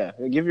 Yeah,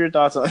 give your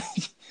thoughts on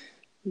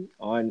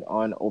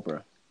on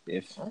Oprah.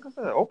 If Like I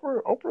said,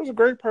 Oprah's a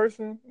great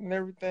person and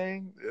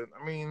everything.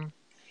 I mean,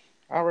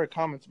 I read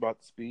comments about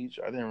the speech.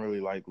 I didn't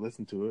really like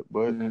listen to it,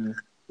 but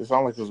it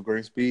sounded like it was a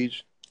great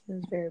speech. It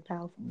was very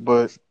powerful.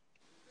 But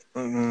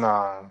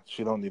nah,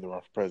 she don't need to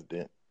run for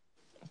president.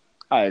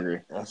 I agree.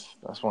 That's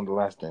one of the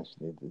last things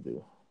she needs to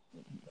do.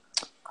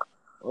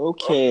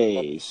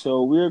 Okay,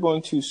 so we're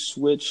going to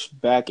switch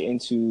back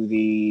into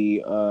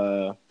the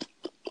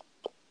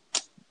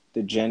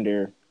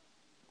gender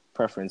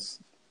preference,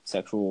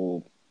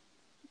 sexual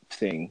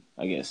thing,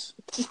 I guess.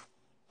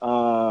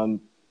 Nipsey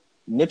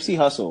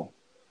Hussle.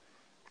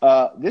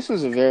 This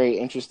was a very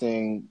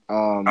interesting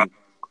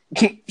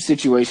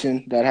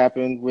situation that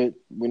happened with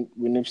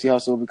Nipsey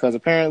Hussle because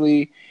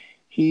apparently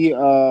he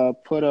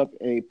put up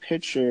a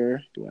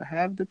picture. Do I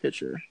have the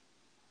picture?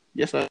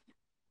 Yes,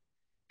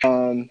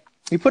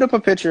 he put up a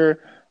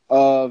picture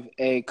of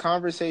a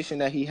conversation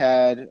that he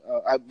had,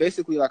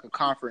 basically like a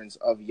conference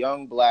of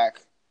young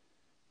black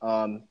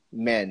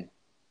men,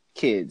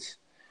 kids,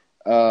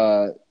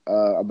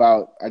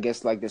 about, I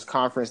guess, like this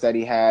conference that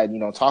he had,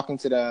 talking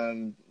to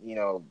them,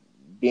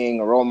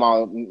 being a role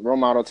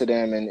model to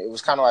them. And it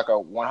was kind of like a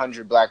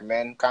 100 black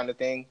men kind of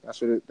thing.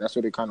 That's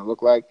what it kind of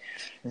looked like.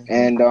 Mm-hmm.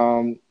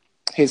 And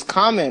his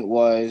comment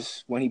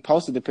was, when he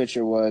posted the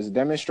picture, was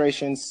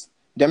demonstration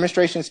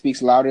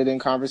speaks louder than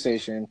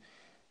conversation.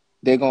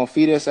 They're gonna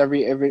feed us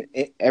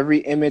every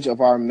image of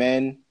our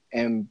men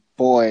and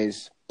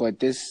boys, but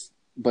this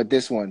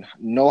one,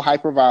 no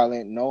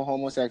hyperviolent, no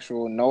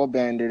homosexual, no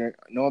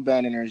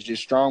abandoners,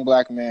 just strong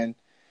black men,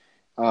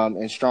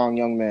 and strong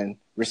young men.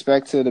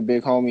 Respect to the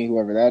big homie,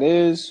 whoever that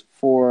is,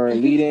 for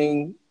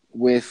leading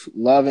with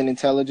love and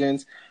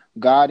intelligence.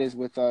 God is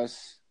with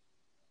us.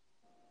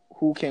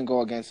 Who can go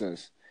against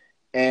us?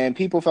 And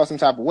people felt some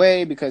type of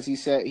way because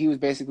he was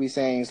basically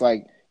saying it's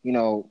like,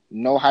 no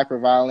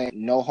hyperviolent,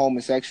 no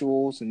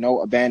homosexuals,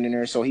 no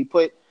abandoners. So he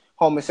put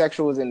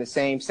homosexuals in the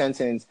same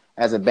sentence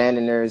as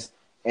abandoners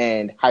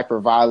and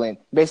hyperviolent,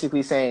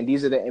 basically saying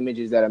these are the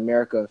images that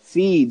America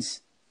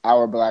feeds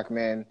our black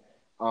men,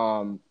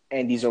 and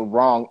these are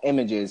wrong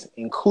images,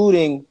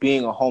 including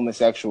being a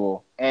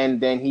homosexual.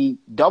 And then he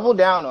doubled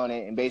down on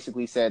it and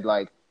basically said,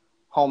 like,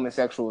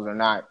 homosexuals are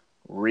not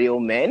real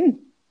men.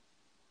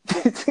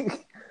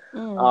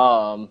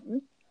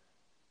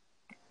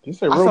 You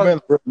say real men,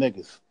 real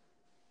niggas.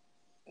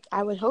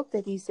 I would hope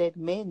that he said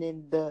men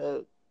in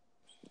the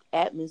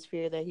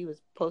atmosphere that he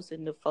was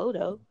posting the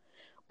photo.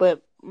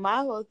 But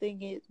my whole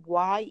thing is,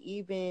 why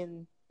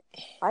even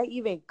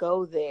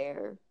go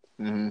there?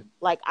 Mm-hmm.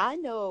 Like,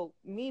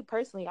 me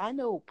personally, I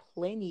know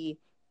plenty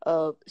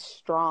of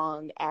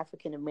strong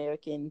African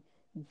American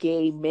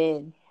gay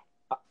men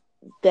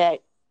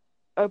that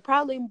are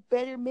probably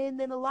better men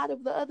than a lot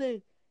of the other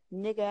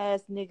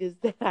nigga-ass niggas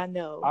that I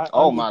know.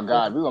 Oh my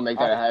God, we're gonna make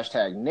that a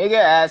hashtag.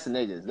 Nigga-ass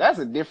niggas. That's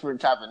a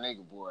different type of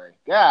nigga, boy.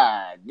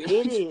 God.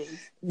 It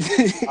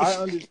is. I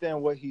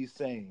understand what he's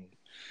saying,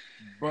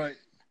 but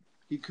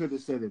he could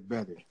have said it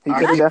better. He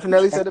could have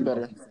definitely said it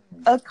better.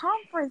 A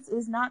conference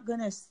is not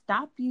gonna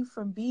stop you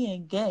from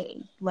being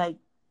gay. Like,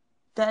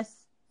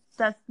 that's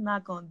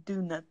not gonna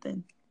do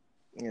nothing.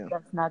 Yeah.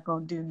 That's not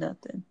gonna do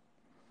nothing.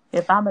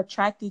 If I'm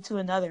attracted to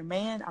another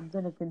man, I'm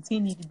gonna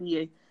continue to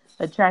be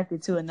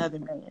attracted to another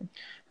man.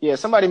 Yeah,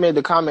 somebody made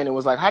the comment and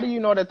was like, how do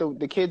you know that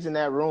the kids in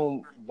that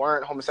room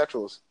weren't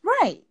homosexuals?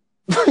 Right.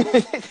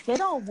 They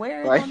don't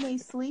wear it on their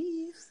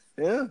sleeves.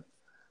 Yeah.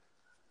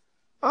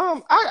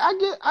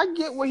 I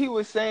get what he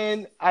was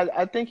saying.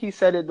 I think he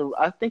said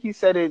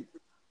it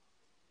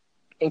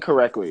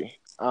incorrectly.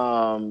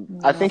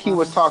 I think he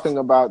was talking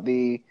about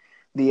the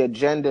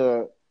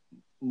agenda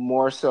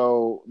more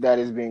so that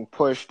is being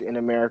pushed in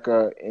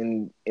America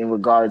in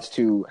regards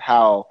to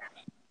how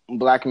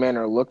black men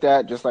are looked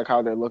at, just like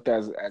how they're looked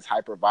as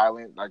hyper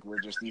violent, like we're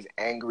just these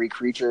angry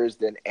creatures,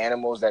 than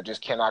animals that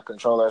just cannot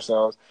control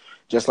ourselves.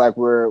 Just like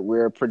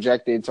we're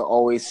projected to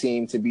always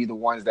seem to be the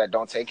ones that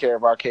don't take care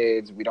of our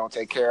kids. We don't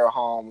take care of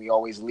home. We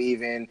always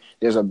leaving.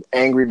 There's an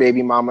angry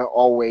baby mama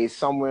always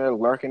somewhere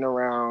lurking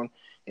around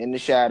in the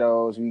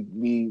shadows.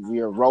 We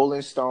are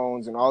rolling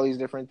stones and all these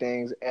different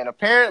things. And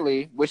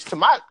apparently, which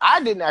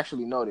I didn't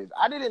actually notice.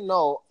 I didn't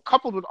know,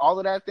 coupled with all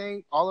of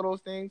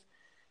those things,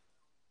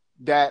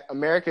 that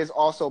America is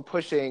also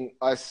pushing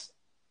us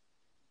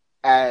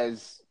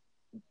as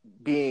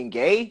being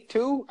gay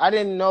too. I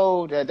didn't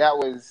know that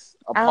was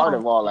a part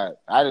of all that.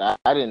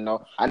 I didn't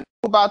know. I knew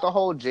about the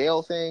whole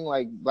jail thing,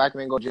 like black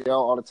men go to jail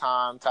all the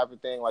time type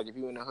of thing. Like if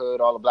you in the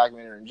hood, all the black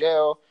men are in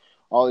jail.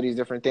 All of these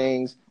different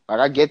things. Like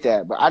I get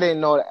that, but I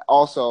didn't know that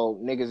also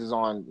niggas is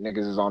on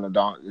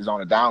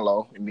the down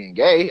low and being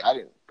gay.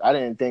 I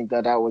didn't think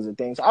that was a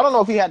thing. So I don't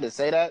know if he had to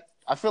say that.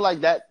 I feel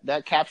like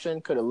that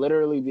caption could have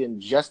literally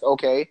been just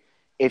okay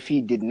if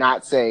he did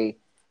not say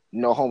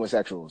no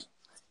homosexuals.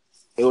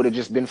 It would have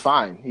just been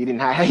fine. He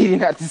didn't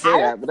have to say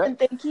I that. don't But even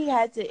think he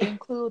had to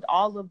include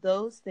all of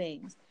those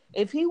things.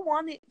 If he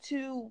wanted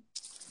to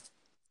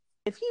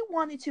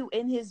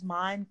in his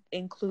mind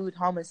include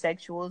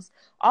homosexuals,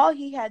 all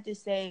he had to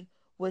say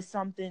was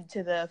something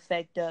to the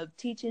effect of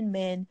teaching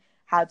men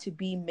how to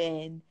be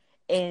men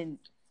and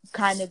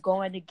kind of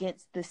going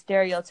against the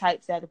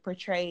stereotypes that are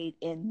portrayed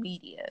in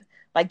media.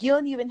 Like, you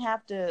don't even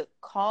have to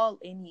call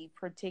any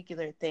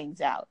particular things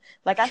out.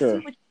 Like, I see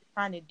sure. what you're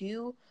trying to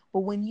do,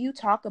 but when you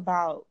talk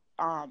about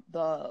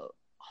the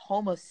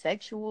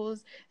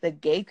homosexuals, the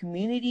gay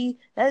community,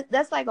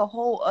 that's like a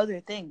whole other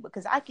thing,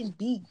 because I can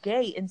be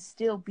gay and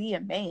still be a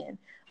man.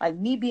 Like,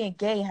 me being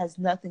gay has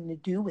nothing to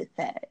do with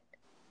that.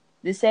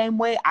 The same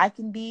way I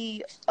can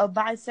be a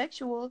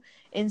bisexual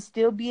and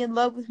still be in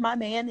love with my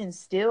man and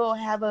still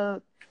have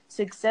a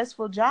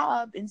successful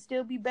job and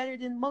still be better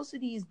than most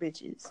of these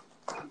bitches.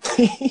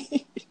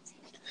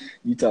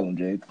 You tell him,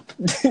 Jade.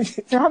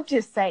 So I'm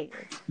just saying.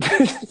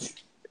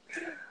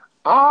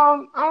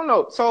 I don't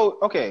know. So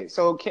okay,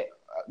 so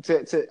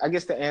to I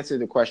guess to answer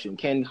the question,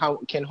 can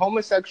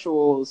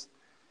homosexual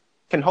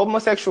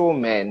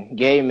men,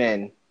 gay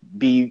men,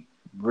 be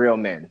real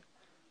men?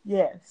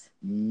 Yes.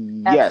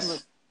 Yes,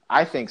 Absolutely.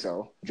 I think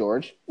so,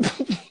 George.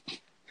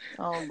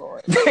 Oh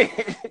Lord.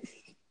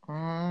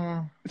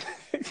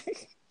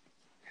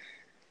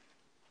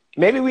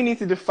 Maybe we need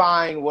to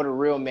define what a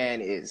real man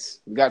is.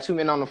 We got 2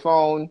 men on the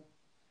phone.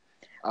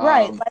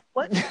 Right. Like,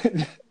 what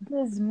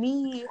does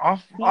me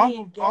off being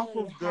of gay off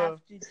of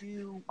have the to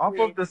do off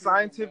with of the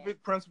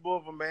scientific principle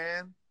of a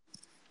man?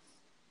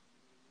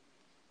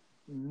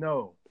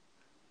 No,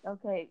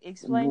 Okay,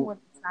 explain what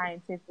the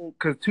scientific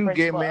because 2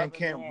 gay principle men of a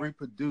can't man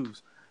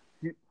reproduce.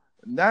 to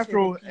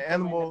Natural the people in the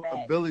animal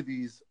back.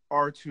 abilities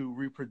are to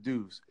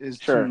reproduce.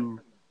 Sure.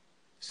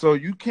 So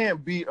you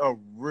can't be a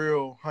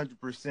real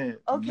 100%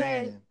 Okay.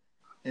 man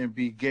and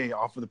be gay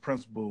off of the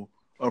principle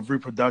of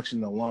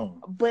reproduction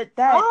alone. But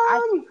that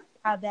I think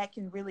how that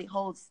can really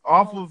hold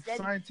steady.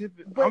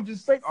 Scientific. But, I'm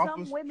just but off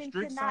some of women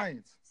strict cannot.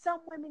 science. Some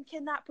women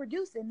cannot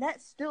produce, and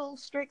that's still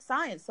strict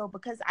science. So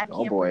because I Oh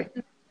can't boy.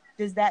 produce,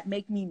 does that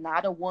make me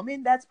not a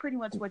woman? That's pretty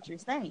much what you're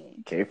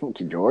saying. Careful,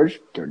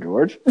 George. You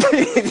better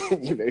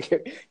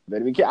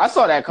be careful. I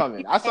saw that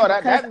coming. I saw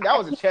that. That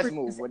was a chess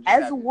move. What just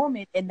as happened. a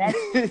woman, and that's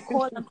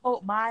quote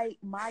unquote my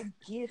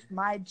gift,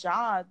 my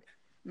job,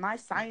 my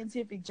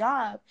scientific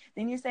job.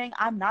 Then you're saying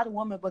I'm not a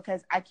woman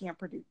because I can't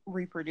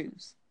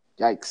reproduce.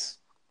 Yikes.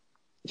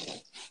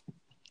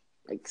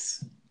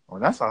 Yikes. Well,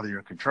 that's out of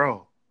your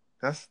control.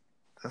 That's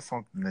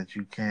something that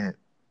you can't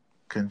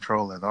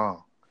control at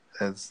all.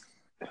 That's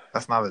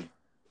not a.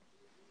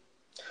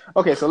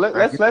 Okay, so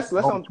let's that's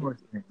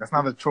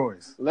not a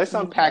choice. Let's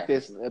unpack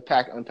this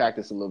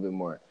a little bit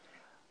more.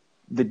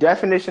 The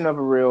definition of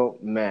a real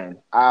man.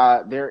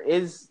 It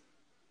is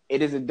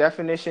a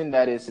definition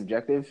that is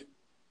subjective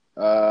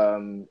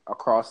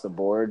across the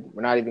board.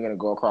 We're not even going to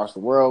go across the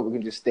world. We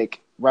can just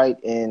stick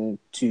right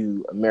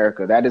into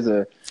America.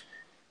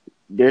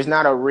 There's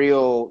not a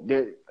real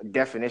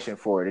definition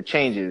for it. It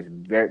changes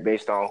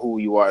based on who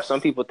you are. Some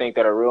people think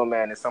that a real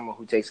man is someone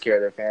who takes care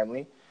of their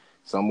family.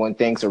 Someone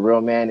thinks a real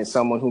man is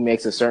someone who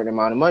makes a certain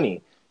amount of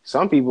money.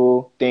 Some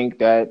people think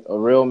that a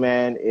real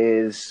man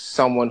is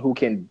someone who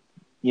can,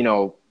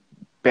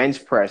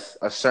 bench press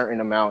a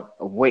certain amount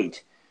of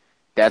weight.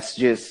 That's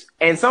just,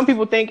 and some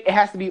people think it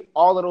has to be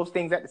all of those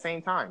things at the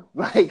same time.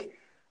 Like,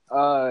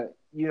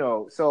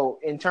 so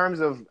in terms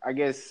of, I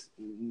guess,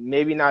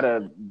 maybe not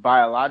a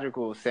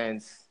biological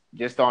sense,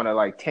 just on a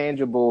like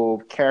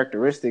tangible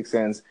characteristic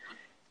sense,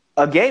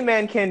 a gay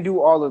man can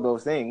do all of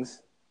those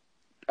things.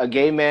 A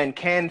gay man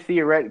can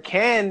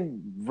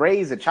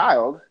raise a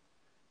child.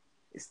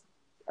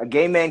 A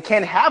gay man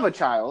can have a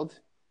child,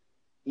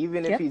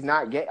 even if he's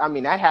not gay. I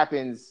mean, that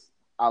happens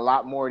a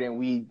lot more than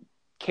we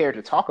care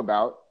to talk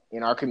about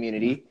in our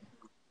community.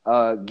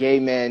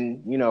 Gay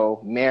men,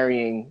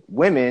 marrying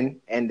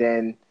women and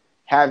then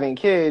having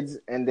kids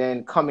and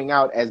then coming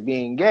out as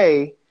being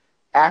gay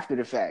after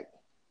the fact.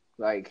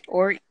 Like,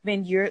 or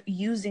even you're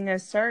using a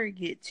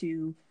surrogate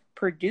to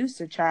produce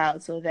a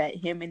child so that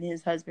him and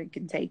his husband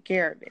can take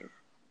care of it.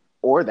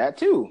 Or that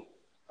too.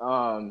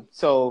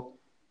 So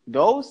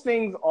those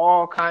things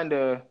all kind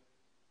of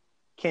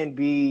can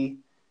be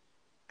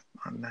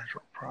a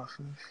natural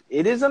process.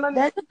 It is a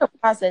natural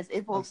process.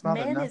 It's not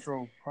a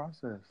natural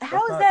process.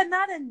 How is that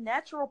not a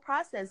natural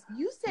process?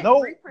 You said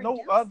no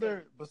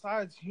other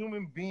besides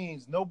human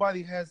beings.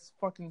 Nobody has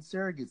fucking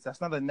surrogates.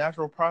 That's not a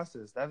natural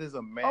process. That is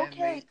a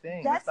man-made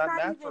thing. That's not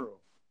natural.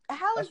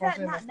 How is that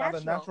not natural?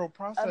 Not a natural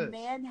process. A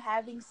man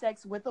having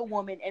sex with a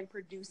woman and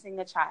producing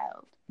a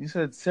child. You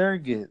said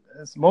surrogate.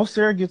 Most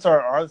surrogates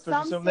are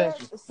artificial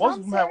insemination. Most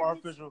of them have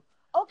artificial.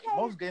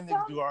 most gay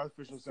niggas do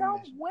artificial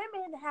insemination. Some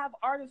women have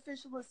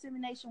artificial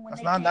insemination when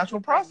That's they not a can't natural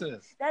get pregnant.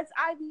 process. That's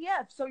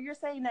IVF. So you're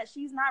saying that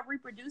she's not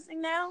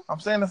reproducing now? I'm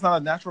saying that's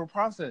not a natural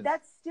process.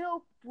 That's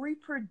still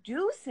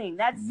reproducing.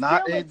 That's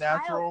not still a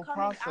natural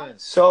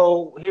process.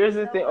 So here's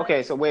the thing.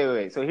 Okay, so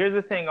wait. So here's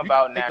the thing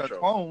about natural. A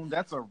clone,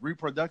 that's a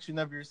reproduction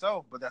of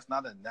yourself, but that's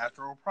not a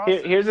natural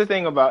process. Here's the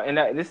thing about, and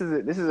this is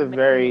a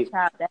very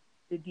child, that's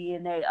the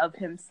DNA of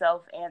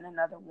himself and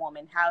another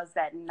woman. How is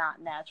that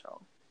not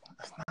natural?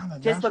 That's not a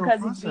just natural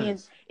because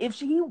process. it's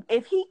being,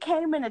 if he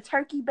came in a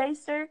turkey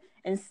baster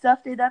and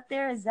stuffed it up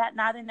there, is that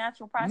not a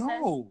natural process?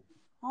 No.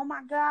 Oh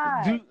my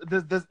God.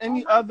 Does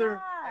any other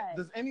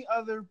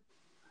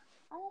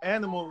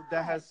animal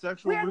that has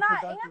sexual reproductive?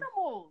 We're not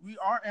animals. We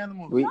are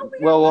animals.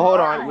 Well, hold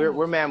on.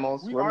 We're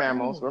mammals. We're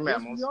mammals. We're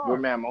mammals. We're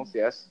mammals.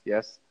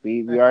 Yes.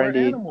 We are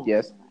indeed. Animals.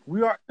 Yes.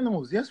 We are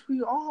animals. Yes,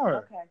 we are.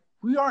 Okay.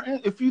 We are.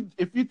 If you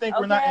think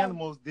we're not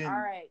animals, then all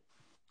right.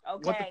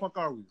 Okay. What the fuck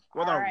are we?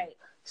 What are we?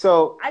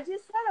 So I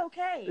just said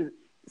okay.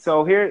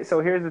 So here's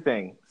the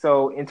thing.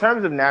 So in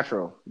terms of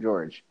natural,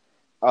 George,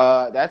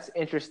 that's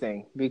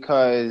interesting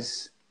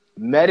because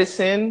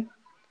medicine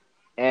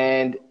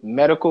and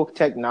medical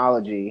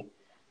technology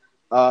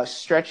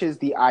stretches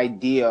the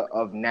idea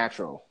of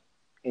natural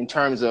in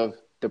terms of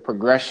the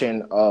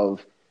progression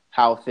of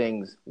how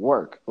things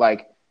work.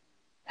 Like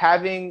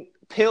having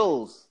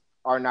pills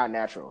are not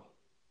natural,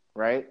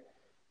 right?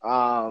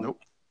 Nope.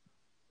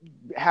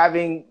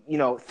 Having,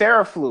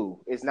 Theraflu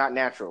is not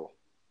natural.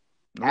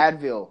 Nope.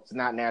 Advil is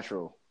not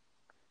natural.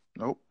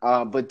 Nope.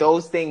 But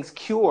those things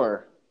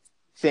cure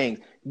things.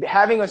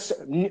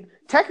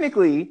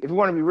 Technically, if you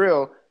want to be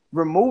real,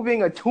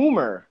 removing a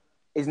tumor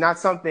is not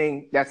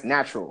something that's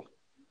natural.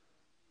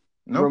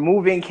 Nope.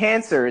 Removing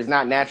cancer is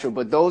not natural,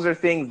 but those are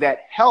things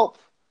that help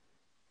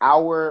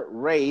our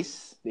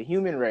race, the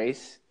human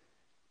race,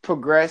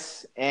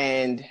 progress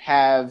and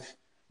have,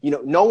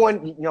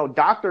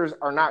 doctors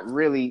are not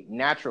really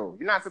natural.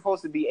 You're not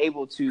supposed to be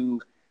able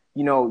to,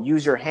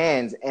 use your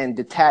hands and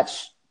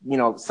detach,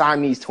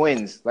 Siamese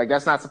twins. Like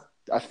that's not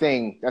a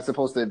thing that's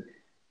supposed to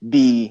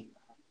be,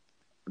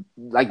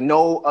 like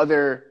no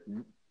other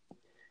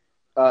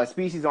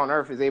species on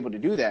Earth is able to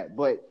do that.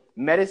 But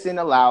medicine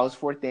allows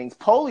for things.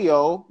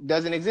 Polio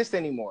doesn't exist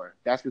anymore.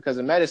 That's because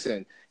of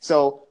medicine.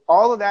 So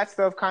all of that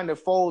stuff kind of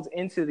folds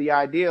into the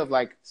idea of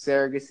like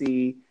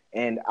surrogacy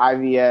and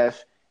IVF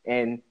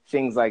and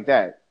things like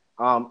that.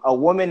 A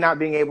woman not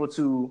being able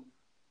to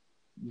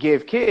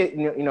give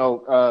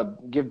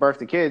give birth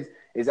to kids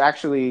is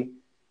actually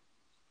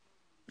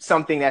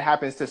something that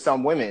happens to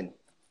some women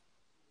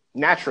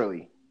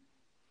naturally.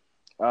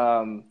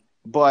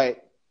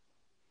 But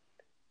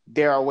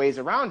there are ways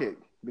around it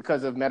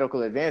because of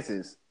medical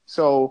advances.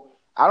 So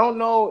I don't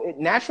know.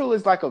 Natural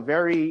is like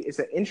it's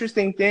an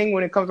interesting thing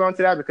when it comes on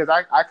to that, because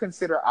I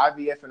consider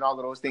IVF and all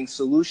of those things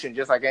solution,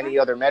 just like any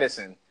other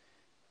medicine.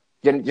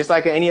 Just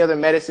like any other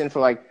medicine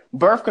for like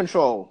birth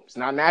control, it's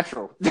not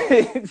natural.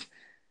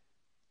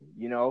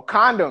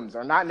 Condoms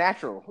are not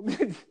natural.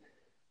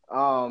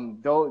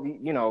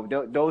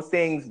 Those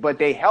things, but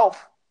they help.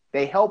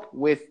 They help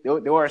with.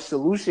 There are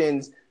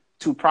solutions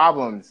to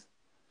problems.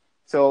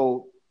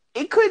 So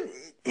it could.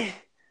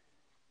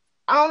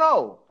 I don't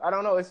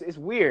know. It's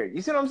weird.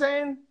 You see what I'm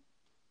saying?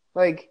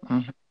 Like,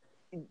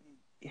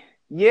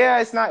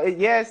 it's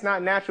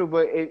not natural.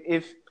 But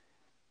if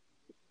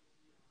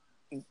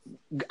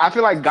I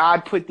feel like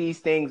God put these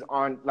things in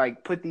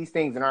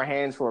our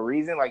hands for a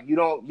reason. Like you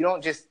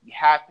don't just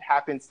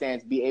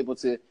happenstance be able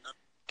to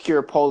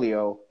cure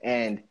polio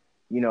and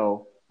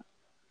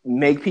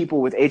make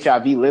people with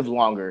HIV live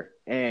longer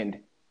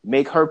and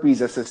make herpes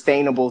a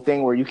sustainable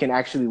thing where you can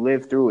actually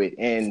live through it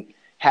and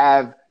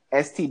have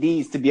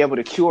STDs to be able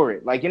to cure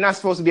it. Like you're not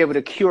supposed to be able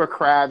to cure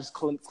crabs,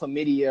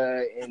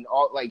 chlamydia, and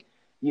all. Like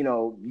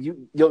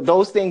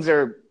those things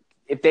are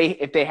if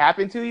they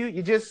happen to you,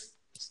 you just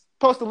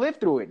supposed to live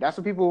through it. That's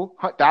what people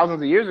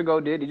thousands of years ago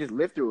did. They just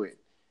lived through it.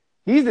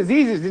 These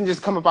diseases didn't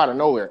just come up out of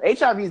nowhere.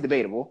 HIV is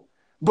debatable,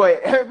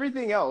 but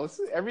everything else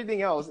is HIV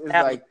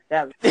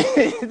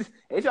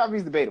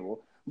is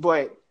debatable,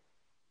 but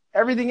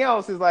everything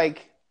else is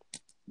like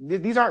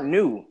these aren't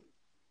new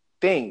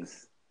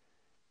things,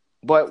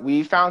 but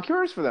we found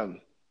cures for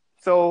them.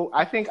 So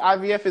I think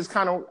IVF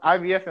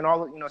and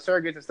all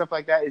surrogates and stuff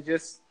like that is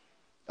just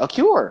a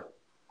cure.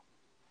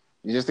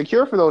 It's just a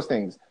cure for those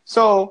things.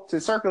 So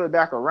to circle it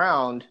back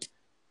around,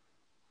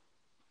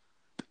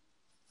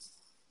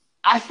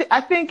 I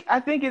think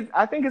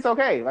it's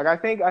okay. Like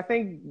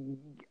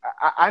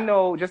I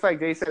know, just like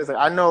Jay says, like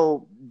I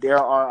know there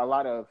are a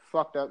lot of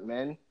fucked up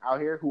men out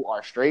here who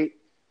are straight,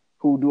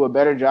 who do a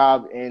better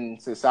job in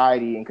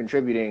society and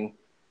contributing,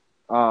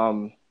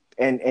 and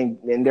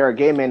there are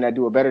gay men that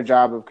do a better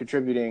job of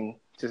contributing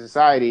to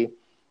society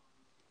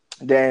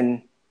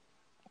than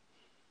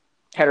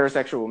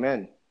heterosexual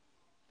men.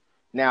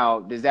 Now,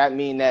 does that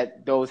mean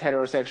that those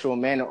heterosexual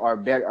men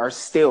are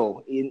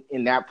still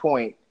in that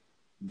point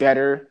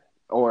better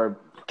or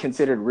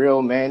considered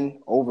real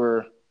men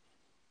over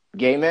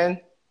gay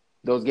men?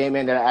 Those gay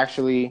men that are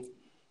actually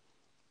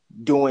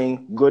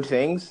doing good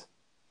things.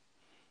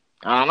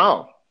 I don't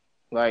know.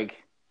 Like,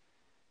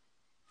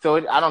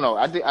 so I don't know.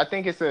 I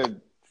think it's a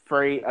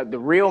phrase. The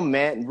real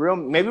man. Real.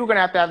 Maybe we're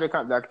gonna have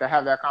to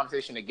have that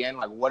conversation again.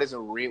 Like, what is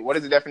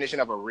the definition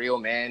of a real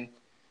man?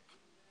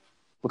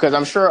 Because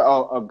I'm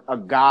sure a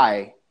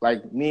guy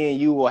like me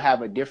and you will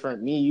have a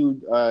different. Me,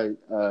 you,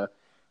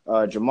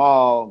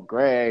 Jamal,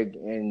 Greg,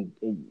 and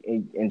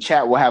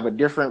Chat will have a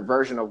different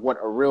version of what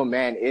a real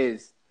man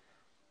is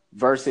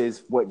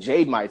versus what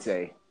Jade might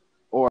say,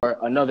 or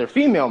another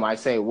female might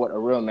say what a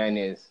real man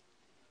is.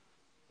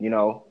 You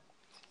know,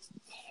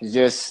 it's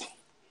just,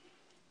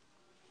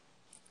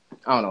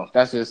 I don't know.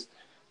 That's just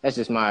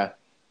my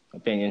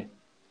opinion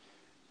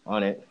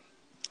on it.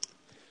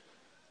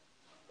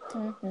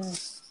 Mm-hmm.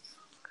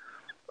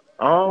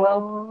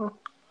 Well,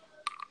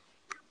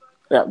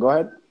 yeah, go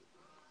ahead.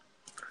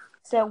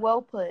 Said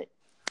well put.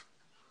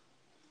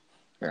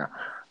 Yeah.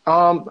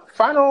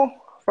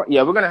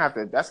 Yeah, we're gonna have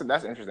to. That's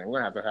interesting.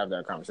 We're gonna have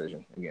that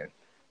conversation again.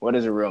 What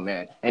is a real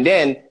man? And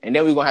then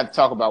we're gonna have to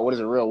talk about what is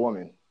a real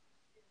woman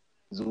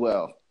as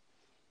well.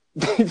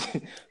 We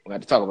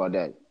have to talk about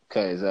that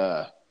because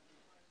I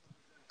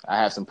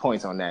have some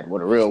points on that.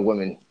 What a real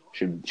woman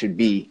should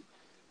be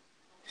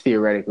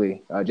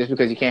theoretically. Just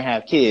because you can't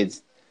have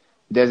kids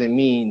doesn't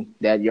mean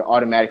that you're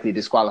automatically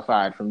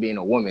disqualified from being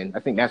a woman. I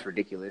think that's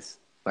ridiculous.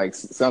 Like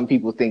some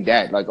people think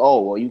that, like,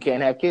 oh, well, you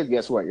can't have kids.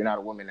 Guess what? You're not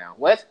a woman now.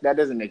 What? That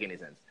doesn't make any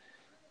sense.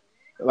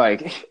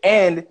 Like,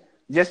 and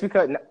just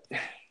because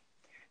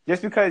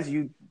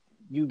you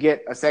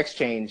get a sex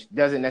change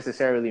doesn't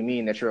necessarily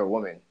mean that you're a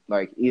woman,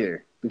 like,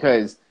 either,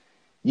 because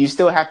you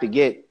still have a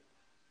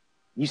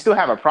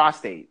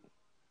prostate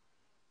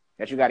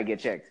that you got to get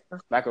checked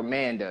like a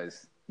man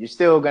does. You're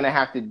still going to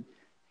have to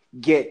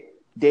get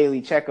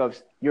daily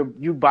checkups.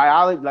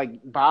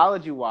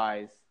 Biology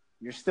wise,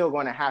 you're still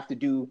going to have to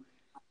do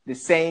the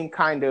same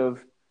kind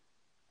of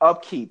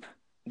upkeep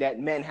that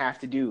men have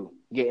to do,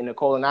 getting a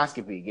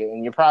colonoscopy,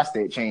 getting your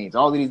prostate changed,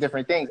 all of these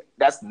different things.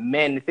 That's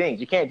men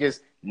things. You can't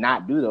just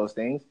not do those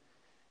things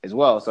as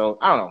well. So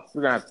I don't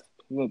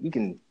know. We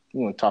can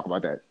talk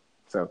about that.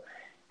 So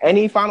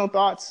any final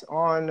thoughts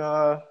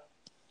on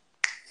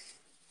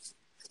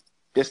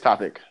this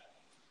topic?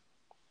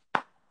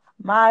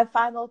 My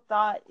final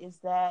thought is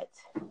that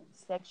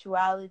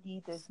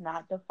sexuality does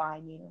not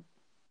define you,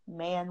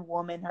 man,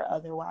 woman, or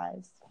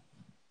otherwise.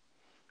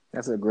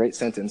 That's a great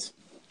sentence.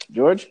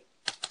 George?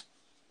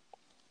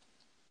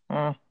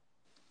 That's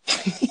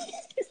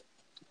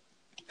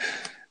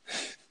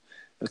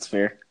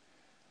fair.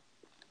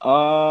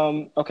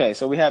 Okay,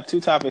 so we have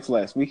two topics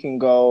left. We can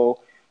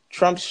go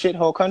Trump's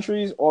shithole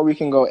countries, or we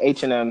can go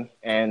H&M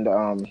and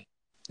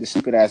the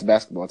stupid ass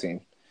basketball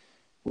team.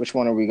 Which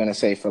one are we gonna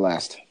say for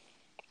last?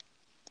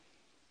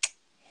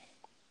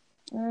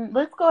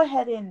 Let's go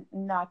ahead and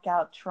knock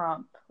out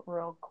Trump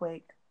real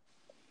quick.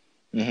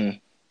 Mm-hmm.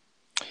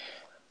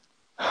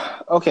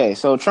 Okay,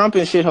 so Trump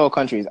and shithole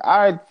countries.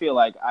 I feel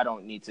like we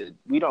don't need to.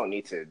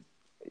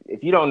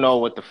 If you don't know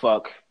what the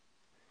fuck,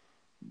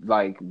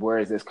 like, where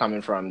is this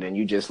coming from, then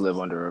you just live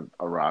under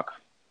a rock.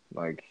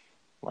 Like,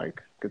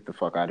 get the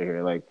fuck out of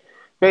here. Like,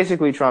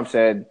 basically, Trump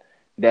said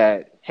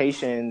that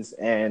Haitians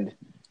and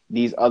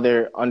these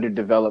other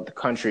underdeveloped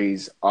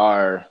countries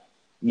are,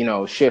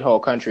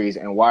 shithole countries,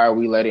 and why are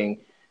we letting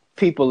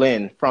people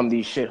in from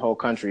these shithole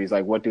countries?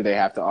 Like, what do they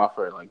have to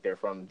offer? Like, they're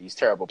from these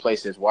terrible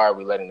places. Why are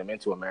we letting them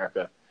into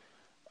America?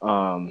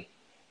 What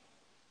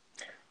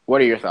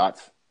are your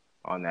thoughts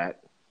on that?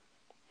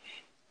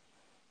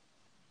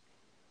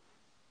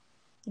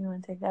 You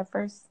want to take that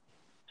first?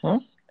 Huh?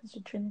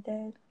 Mr.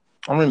 Trinidad?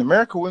 I mean,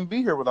 America wouldn't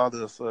be here without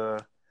us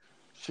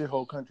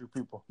shithole country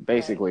people.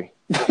 Basically.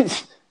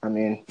 Right. I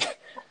mean,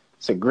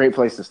 it's a great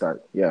place to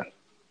start. Yeah.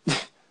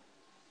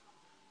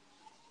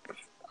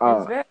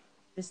 It's very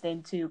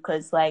interesting, too,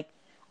 because, like,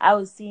 I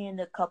was seeing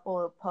a couple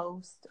of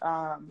posts.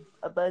 A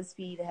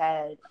BuzzFeed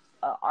had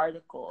an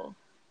article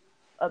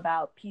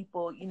about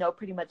people,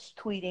 pretty much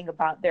tweeting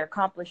about their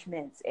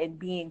accomplishments and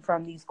being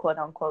from these quote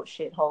unquote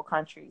shithole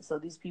countries. So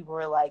these people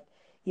were like,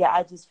 yeah,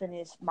 I just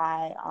finished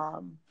my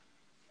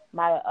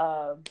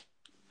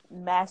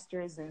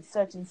master's in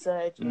such and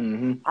such,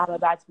 and I'm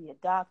about to be a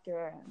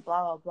doctor, and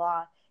blah blah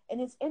blah.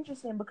 And it's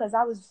interesting because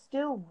I was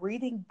still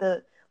reading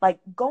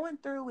going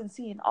through and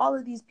seeing all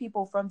of these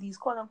people from these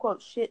quote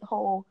unquote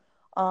shithole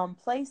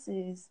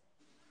places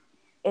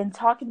and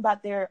talking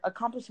about their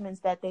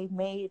accomplishments that they've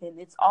made, and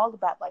it's all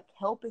about like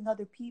helping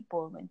other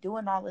people and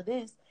doing all of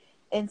this.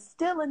 And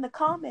still in the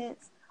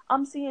comments,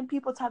 I'm seeing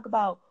people talk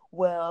about,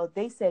 well,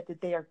 they said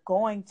that they are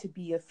going to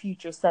be a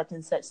future such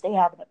and such. They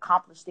haven't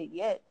accomplished it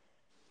yet.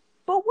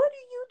 But what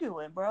are you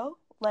doing, bro?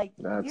 Like,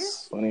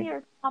 that's you're funny.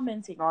 here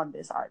commenting on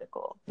this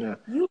article. Yeah.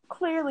 You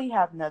clearly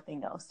have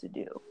nothing else to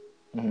do.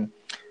 Mm-hmm.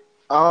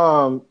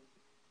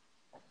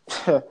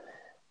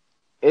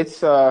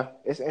 It's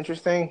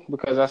interesting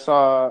because I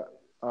saw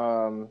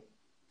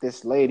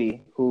this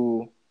lady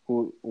who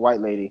white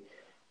lady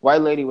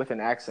with an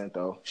accent,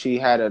 though. She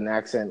had an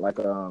accent like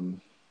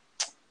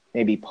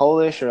maybe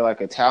Polish or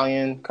like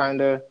Italian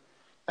kind of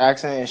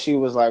accent, and she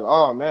was like,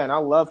 "Oh man, I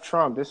love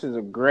Trump. This is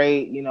a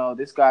great,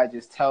 this guy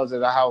just tells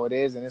it how it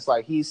is, and it's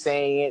like he's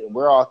saying it, and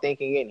we're all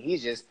thinking it, and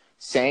he's just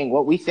saying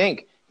what we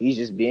think. He's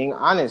just being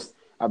honest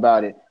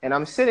about it." And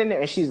I'm sitting there,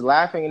 and she's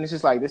laughing, and it's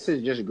just like, this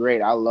is just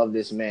great. I love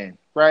this man.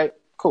 Right?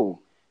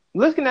 Cool.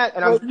 Looking at,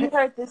 and you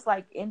heard this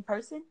like in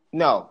person?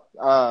 No,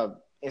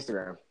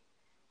 Instagram.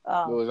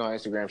 It was on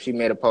Instagram. She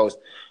made a post.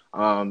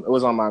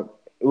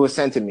 It was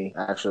sent to me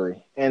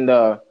actually, and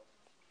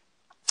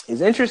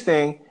it's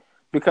interesting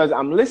because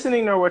I'm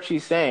listening to what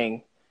she's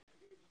saying,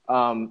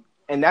 and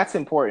that's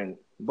important.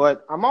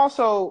 But I'm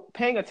also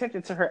paying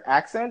attention to her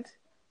accent,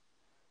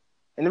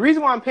 and the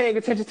reason why I'm paying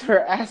attention to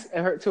her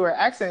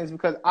accent is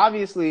because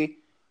obviously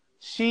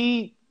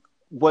she's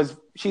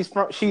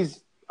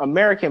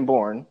American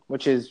born,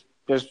 which is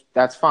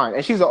that's fine,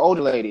 and she's an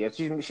older lady.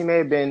 She may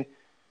have been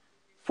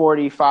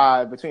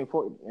 45, between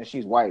 40, and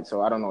she's white,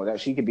 so I don't know,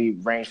 that she could be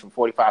ranged from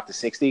 45 to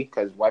 60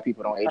 because white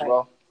people don't age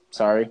well.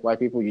 Sorry, white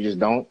people, you just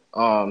don't.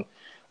 And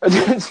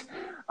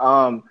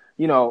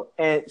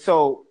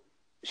so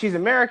she's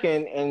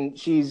American, and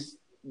she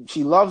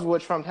loves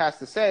what Trump has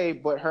to say,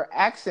 but her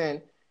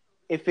accent,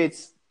 if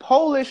it's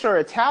Polish or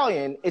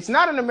Italian, it's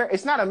not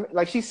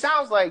like, she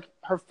sounds like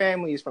her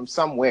family is from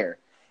somewhere.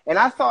 And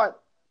I thought,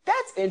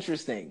 that's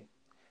interesting,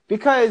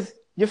 because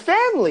your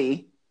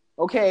family,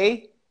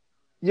 okay,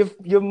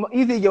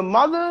 either your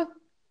mother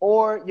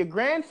or your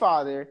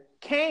grandfather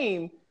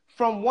came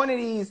from one of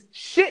these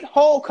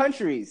shithole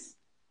countries.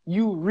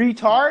 You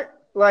retard.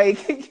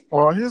 Like,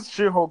 well, his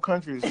shithole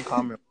countries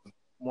comment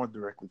more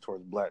directly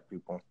towards black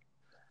people.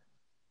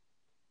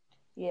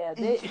 Yeah,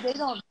 they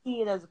don't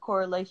see it as a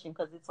correlation,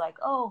 because it's like,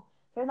 oh,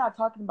 they're not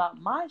talking about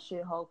my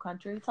shithole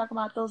country. They're talking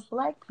about those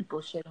black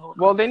people's shithole country.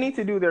 Well, they need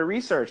to do their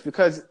research,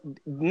 because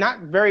not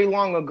very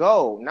long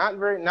ago,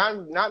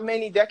 not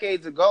many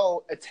decades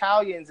ago,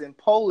 Italians and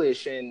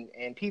Polish and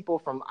people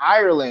from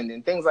Ireland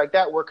and things like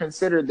that were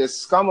considered the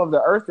scum of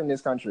the earth in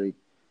this country.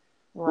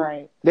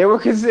 Right. They were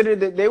considered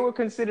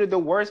the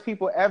worst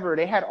people ever.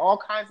 They had all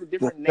kinds of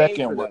different names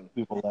for them.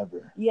 People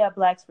ever. Yeah,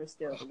 blacks were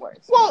still the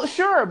worst. Well,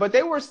 sure, but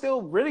they were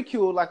still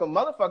ridiculed like a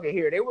motherfucker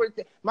here.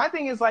 My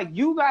thing is, like,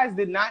 you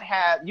did not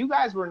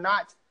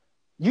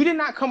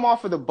come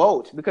off of the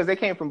boat, because they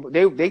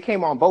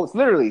came on boats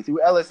literally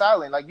through Ellis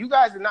Island. Like, you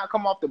guys did not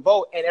come off the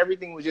boat and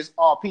everything was just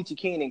all peachy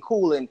keen and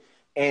cool and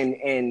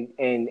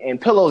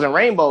pillows and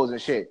rainbows and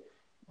shit.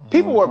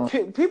 People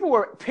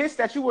were pissed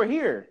that you were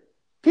here.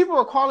 People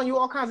were calling you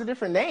all kinds of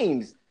different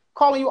names,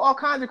 calling you all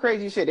kinds of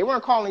crazy shit. They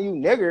weren't calling you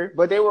nigger,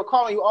 but they were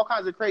calling you all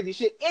kinds of crazy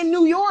shit in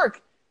New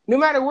York. No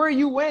matter where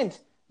you went,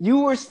 you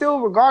were still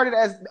regarded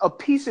as a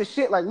piece of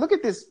shit. Like, look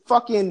at this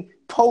fucking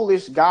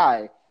Polish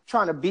guy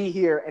trying to be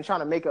here and trying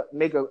to make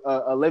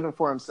a living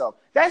for himself.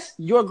 That's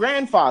your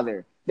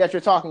grandfather that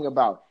you're talking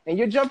about. And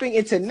you're jumping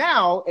into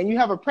now, and you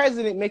have a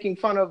president making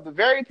fun of the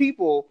very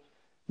people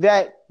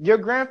that your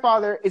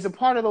grandfather is a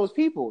part of those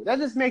people. That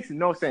just makes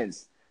no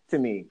sense to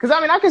me. Because,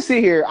 I can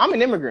sit here. I'm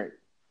an immigrant.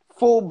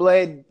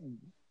 Full-blood,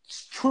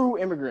 true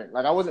immigrant.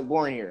 Like, I wasn't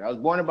born here. I was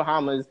born in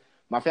Bahamas.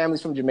 My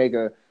family's from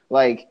Jamaica.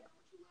 Like,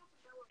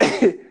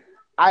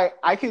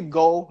 I could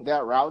go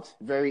that route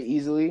very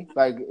easily.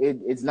 Like,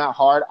 it's not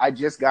hard. I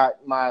just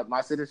got my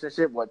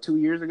citizenship, 2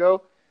 years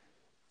ago?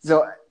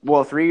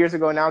 3 years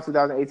ago now,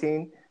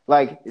 2018.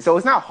 Like, so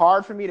it's not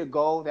hard for me to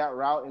go that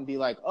route and be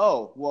like,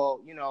 oh,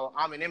 well,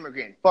 I'm an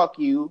immigrant. Fuck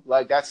you.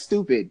 Like, that's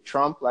stupid,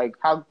 Trump. Like,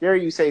 how dare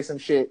you say some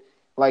shit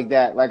like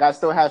that? Like, I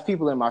still have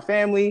people in my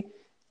family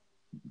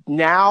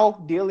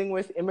now dealing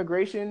with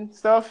immigration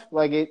stuff.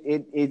 Like,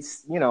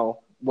 it's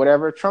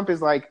whatever. Trump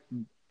is like,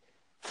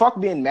 fuck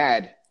being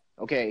mad,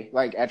 okay?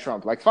 Like, at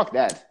Trump. Like, fuck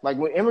that. Like,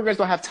 when immigrants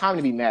don't have time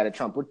to be mad at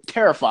Trump, we're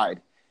terrified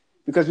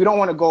because we don't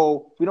want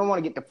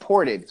to get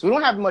deported. So we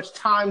don't have much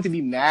time to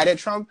be mad at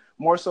Trump,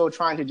 more so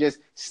trying to just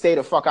stay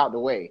the fuck out the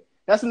way.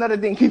 That's another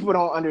thing people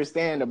don't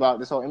understand about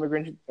this whole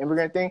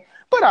immigrant thing.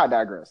 But I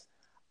digress.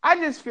 I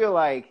just feel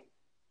like,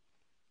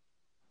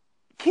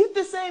 keep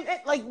the same,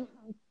 like,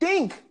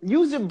 think,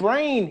 use your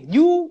brain.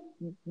 You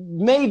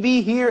may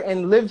be here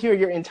and lived here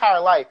your entire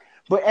life,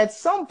 but at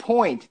some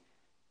point,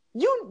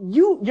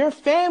 your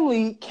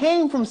family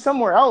came from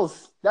somewhere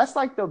else. That's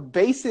like the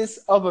basis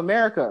of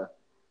America.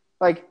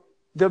 Like,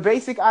 the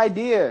basic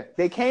idea.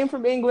 They came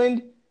from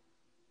England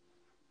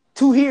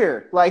to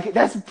here. Like,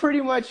 that's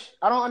pretty much,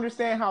 I don't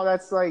understand how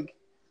that's, like,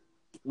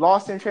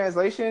 lost in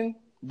translation,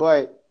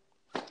 but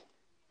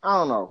I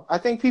don't know. I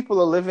think people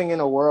are living in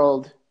a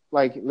world,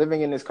 like,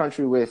 living in this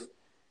country with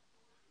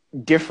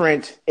in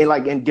different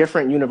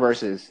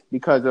universes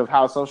because of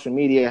how social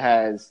media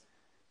has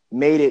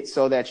made it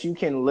so that you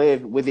can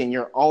live within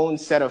your own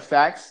set of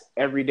facts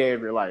every day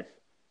of your life.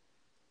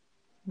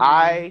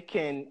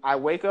 Mm-hmm. I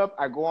wake up,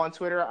 I go on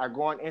Twitter, I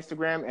go on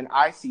Instagram, and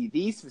I see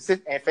these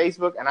specific, and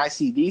Facebook, and I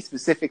see these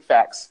specific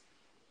facts.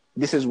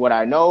 This is what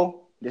I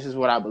know. This is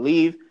what I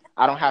believe.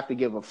 I don't have to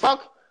give a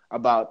fuck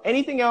about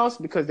anything else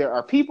because there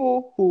are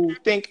people who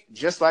think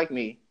just like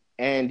me,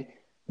 and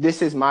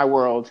this is my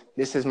world.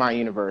 This is my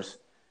universe.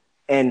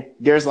 And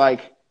there's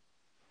like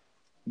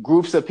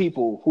groups of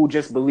people who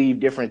just believe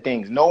different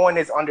things. No one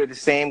is under the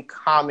same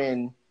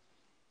common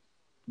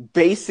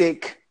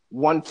basic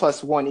 1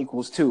 +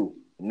 1 = 2.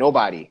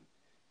 Nobody.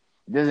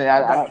 Doesn't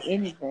about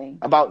anything.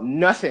 About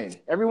nothing.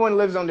 Everyone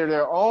lives under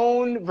their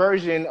own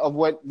version of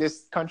what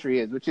this country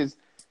is, which is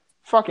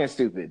fucking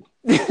stupid.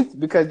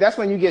 Because that's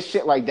when you get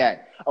shit like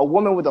that. A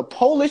woman with a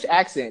Polish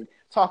accent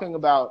talking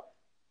about,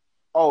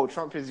 oh,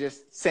 Trump is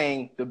just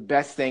saying the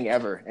best thing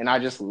ever, and I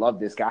just love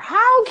this guy.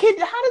 How does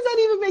that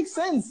even make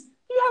sense?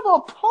 You have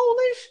a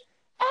Polish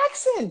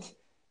accent.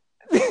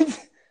 I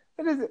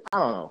don't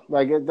know.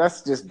 Like,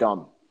 that's just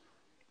dumb.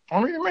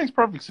 I mean, it makes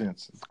perfect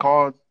sense. It's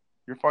called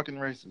you're fucking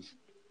racist.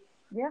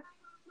 Yeah,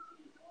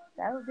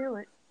 that'll do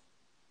it.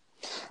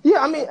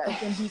 Yeah, I mean, you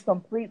can be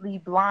completely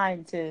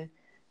blind to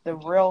the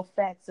real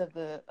facts of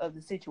the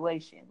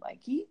situation. Like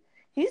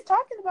he's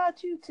talking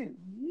about you too.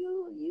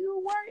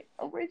 You weren't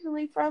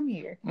originally from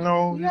here.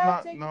 No, he's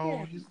not.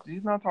 No,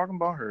 he's not talking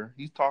about her.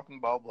 He's talking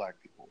about black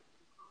people.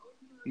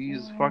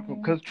 He's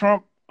fucking because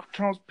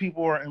Trump's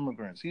people are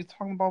immigrants. He's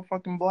talking about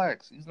fucking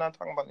blacks. He's not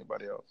talking about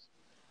anybody else.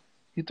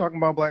 He's talking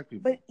about black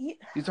people. But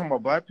he's talking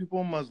about black people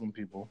and Muslim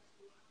people.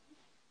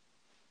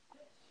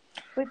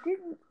 But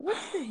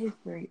what's the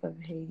history of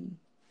Haiti?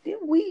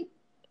 Didn't we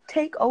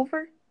take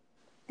over?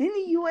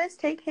 Didn't the U.S.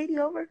 take Haiti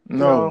over?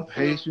 No,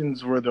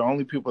 Haitians were the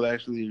only people that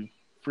actually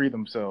freed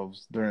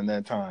themselves during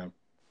that time.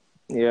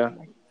 Yeah.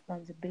 Like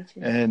sons of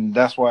bitches. And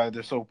that's why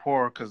they're so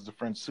poor, because the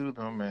French sued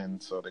them,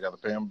 and so they got to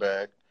pay them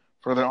back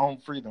for their own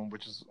freedom,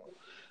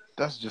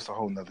 that's just a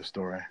whole nother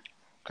story.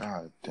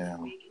 God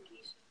damn.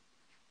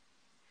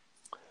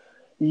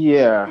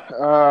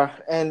 Yeah,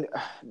 and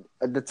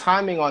the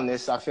timing on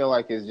this, I feel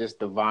like, is just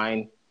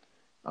divine,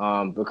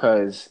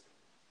 because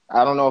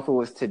I don't know if it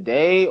was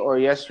today or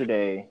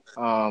yesterday,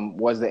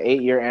 was the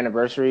 8-year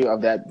anniversary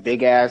of that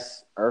big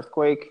ass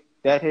earthquake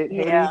that hit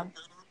Haiti. Yeah,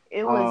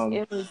 it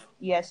was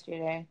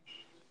yesterday.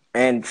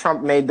 And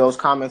Trump made those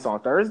comments on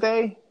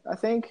Thursday, I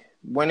think,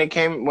 when it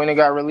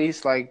got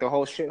released, like the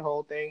whole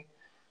shithole thing.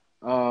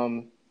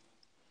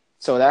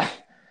 So that.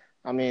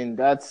 I mean,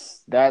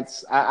 that's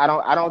I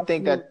don't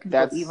think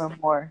that's even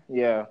more.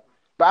 Yeah,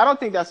 but I don't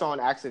think that's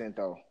on accident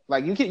though.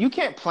 Like you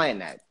can't plan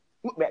that.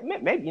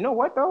 Maybe, you know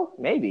what though?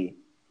 Maybe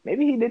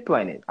he did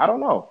plan it. I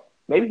don't know.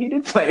 Maybe he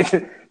did plan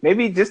it.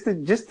 Maybe just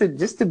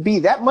to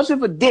be that much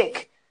of a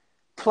dick,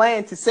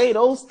 plan to say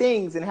those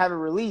things and have it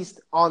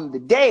released on the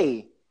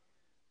day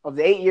of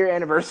the 8-year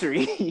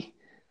anniversary.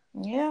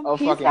 Yeah, of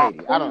fucking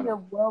Haiti. I don't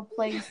know. Well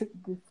placed,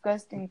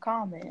 disgusting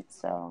comments.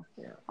 So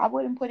yeah. I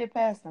wouldn't put it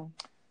past him.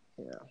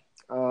 Yeah.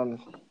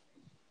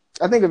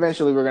 I think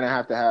eventually we're gonna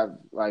have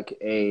like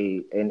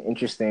an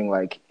interesting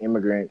like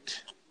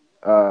immigrant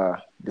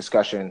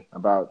discussion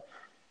about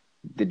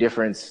the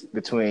difference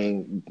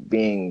between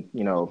being,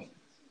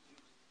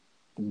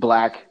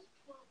 black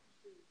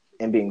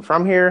and being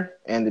from here,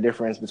 and the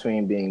difference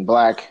between being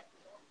black,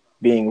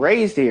 being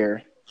raised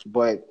here,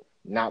 but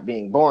not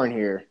being born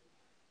here.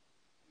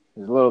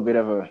 There's a little bit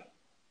of a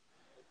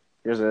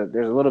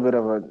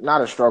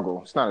not a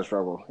struggle. It's not a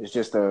struggle. It's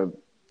just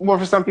well,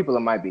 for some people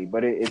it might be,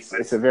 but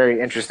it's a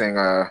very interesting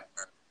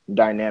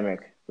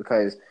dynamic,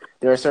 because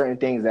there are certain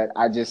things that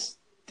I just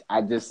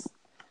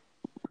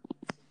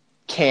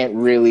can't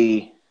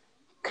really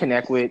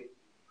connect with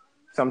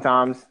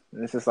sometimes.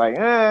 And it's just like,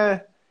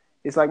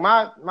 it's like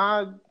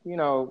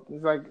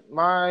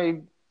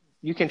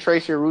you can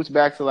trace your roots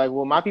back to like,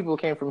 well, my people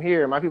came from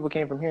here. My people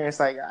came from here. It's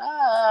like,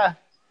 I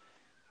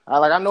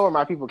know where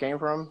my people came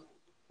from.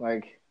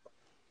 Like,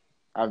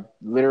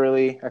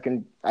 we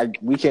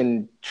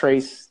can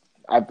trace.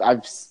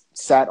 I've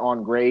sat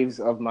on graves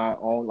of my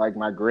own, like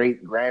my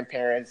great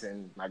grandparents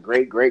and my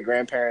great great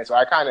grandparents. So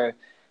I kind of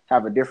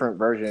have a different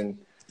version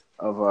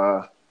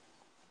of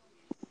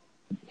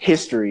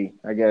history,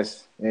 I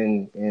guess,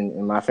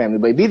 in my family.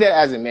 But be that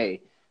as it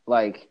may,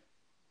 like,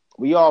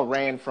 we all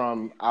ran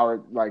from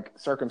our like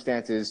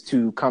circumstances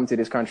to come to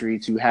this country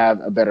to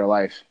have a better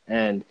life,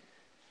 and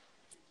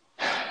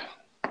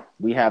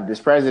we have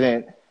this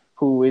president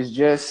who is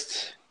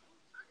just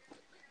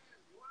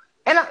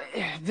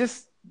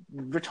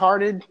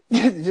retarded,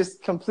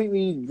 just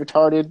completely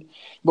retarded.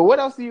 But what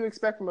else do you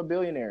expect from a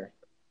billionaire,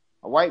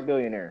 a white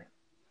billionaire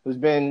who's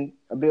been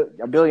a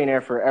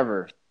billionaire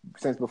forever,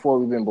 since before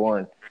we've been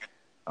born?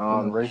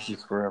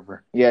 Racist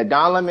forever. Yeah,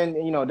 Don Lemon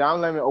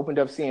opened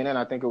up CNN,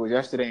 I think it was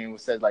yesterday, and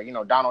said like,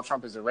 Donald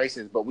Trump is a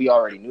racist, but we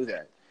already knew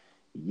that.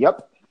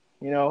 Yep.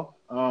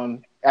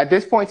 At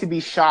this point, to be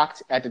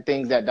shocked at the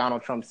things that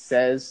Donald Trump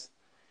says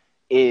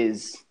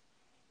is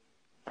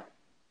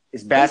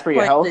bad for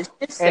your health,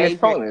 and it's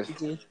pointless.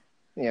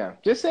 Yeah,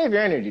 just save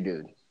your energy,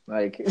 dude.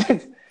 Like,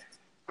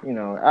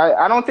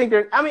 I don't think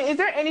there. I mean, is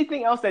there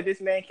anything else that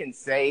this man can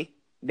say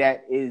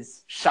that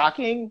is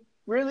shocking,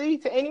 really,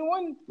 to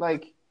anyone?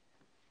 Like,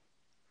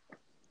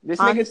 this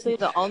honestly,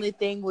 the only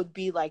thing would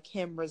be like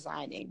him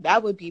resigning.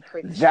 That would be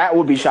pretty. That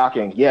would be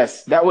shocking.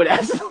 Yes, that would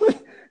absolutely.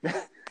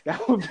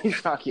 That would be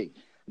shocking.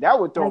 That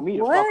would throw me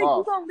the fuck off.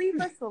 You gonna leave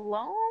us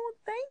alone?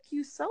 Thank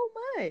you so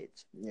much.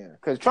 Yeah,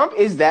 because Trump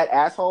is that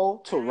asshole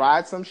to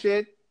ride some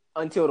shit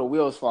until the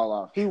wheels fall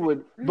off. He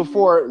would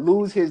before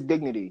lose his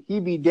dignity.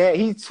 He'd be dead.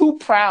 He's too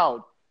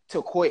proud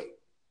to quit.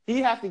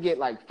 He'd have to get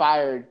like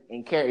fired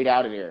and carried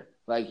out of there.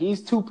 Like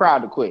he's too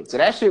proud to quit. So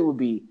that shit would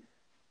be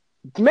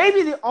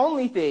maybe the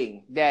only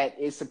thing that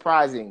is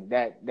surprising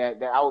that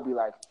I would be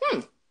like,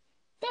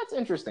 that's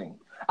interesting.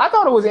 I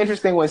thought it was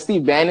interesting when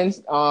Steve Bannon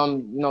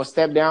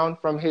stepped down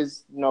from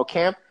his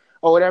camp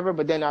or whatever,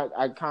 but then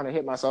I kind of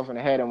hit myself in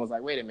the head and was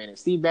like, wait a minute,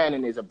 Steve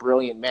Bannon is a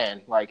brilliant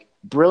man, like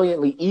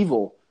brilliantly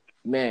evil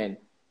man.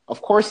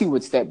 Of course he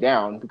would step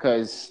down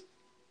because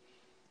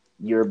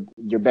you're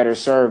better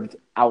served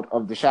out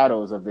of the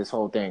shadows of this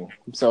whole thing.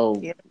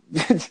 So, yeah.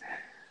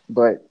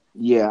 But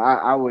yeah,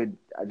 I would,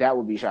 that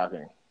would be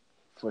shocking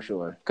for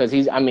sure. Because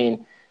he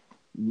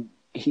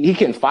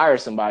can fire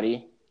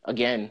somebody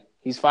again.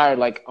 He's fired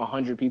like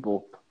 100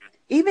 people.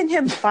 Even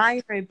him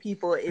firing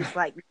people is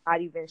like not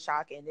even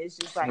shocking. It's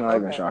just like not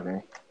even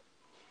shocking.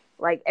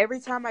 Like every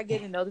time I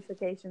get a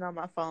notification on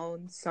my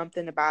phone,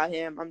 something about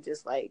him, I'm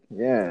just like,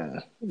 yeah,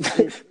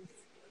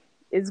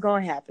 it's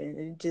gonna happen.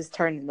 And just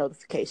turn the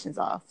notifications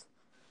off.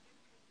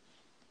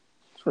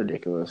 It's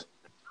ridiculous.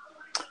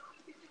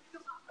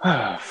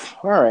 All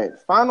right,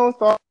 final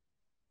thought.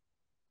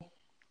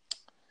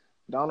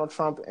 Donald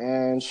Trump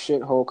and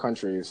shithole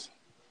countries.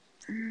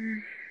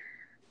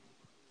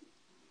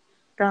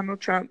 Donald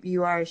Trump,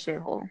 you are a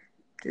shithole.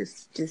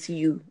 Just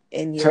you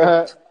and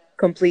your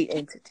complete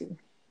entity.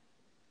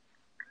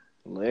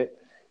 Lit.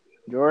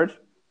 George?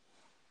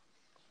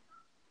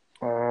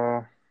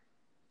 Man,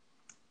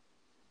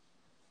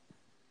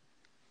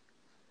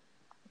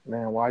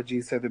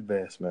 YG said the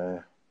best,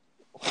 man.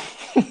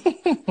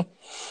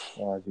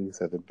 YG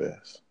said the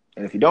best.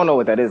 And if you don't know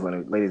what that is,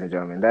 ladies and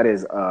gentlemen, that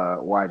is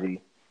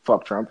YG.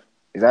 Fuck Trump.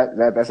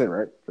 That's it,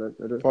 right?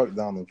 Fuck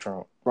Donald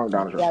Trump. Fuck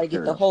Donald Trump. You gotta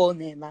get the whole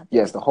name out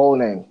there. Yes, the whole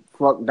name.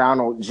 Fuck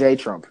Donald J.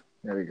 Trump.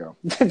 There we go.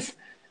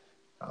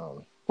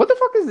 What the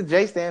fuck does the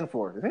J stand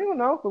for? Does anyone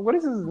know? What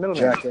is his middle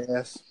name?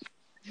 Jackass.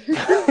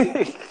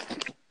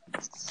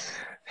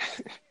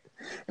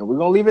 And we're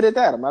gonna leave it at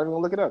that. I'm not even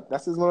gonna look it up.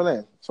 That's his middle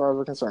name, as far as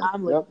we're concerned.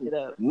 I'm looking it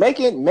up.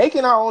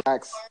 Making our own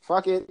facts.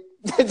 Fuck it.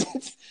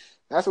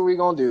 That's what we're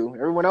gonna do.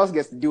 Everyone else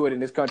gets to do it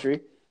in this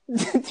country.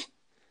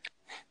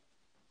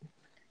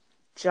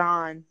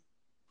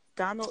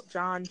 Donald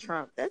John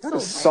Trump. That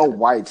is so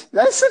white.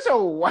 That's such a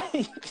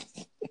white.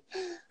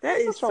 That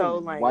is so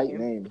lame. White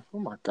name. Oh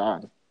my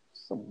god,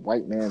 it's a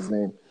white man's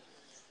name.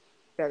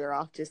 Better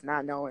off just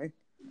not knowing.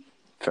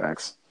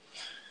 Facts.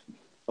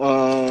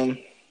 All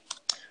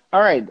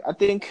right. I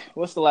think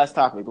what's the last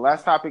topic? The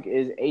last topic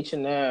is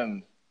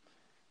H&M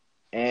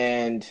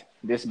and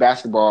this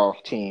basketball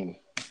team.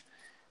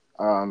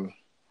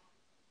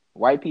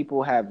 White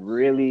people have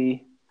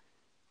really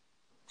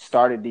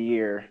started the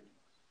year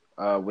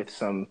with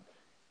some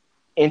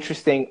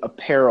interesting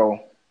apparel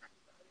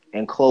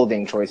and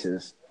clothing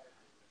choices.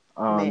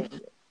 And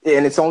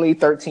it's only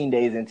 13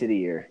 days into the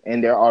year,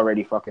 and they're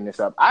already fucking this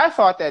up. I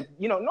thought that,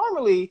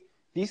 normally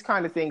these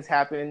kind of things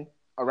happen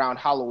around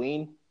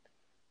Halloween.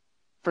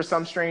 For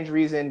some strange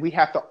reason, we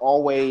have to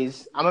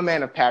always... I'm a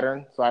man of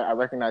pattern, so I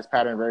recognize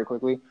pattern very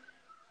quickly.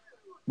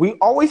 We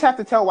always have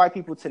to tell white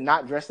people to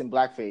not dress in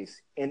blackface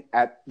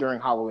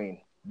during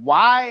Halloween.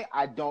 Why?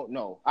 I don't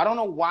know. I don't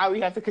know why we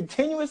have to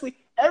continuously...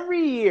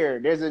 Every year,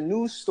 there's a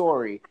new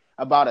story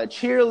about a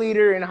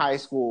cheerleader in high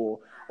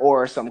school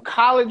or some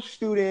college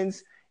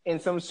students in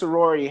some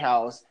sorority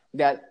house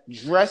that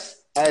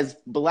dress as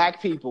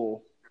black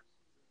people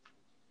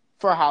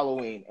for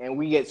Halloween, and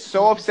we get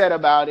so upset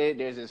about it.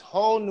 There's this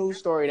whole news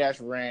story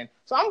that's ran.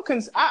 So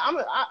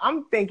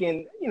I'm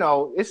thinking,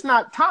 it's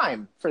not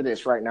time for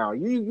this right now.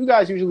 You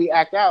guys usually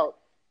act out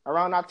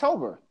around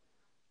October,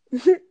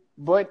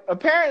 but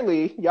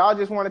apparently y'all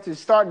just wanted to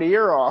start the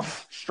year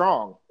off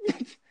strong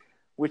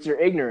with your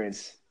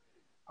ignorance.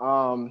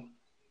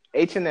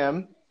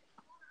 H&M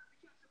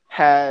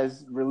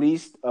has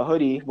released a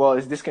hoodie. Well,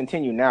 it's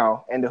discontinued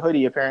now, and the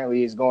hoodie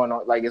apparently is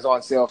is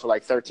on sale for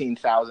like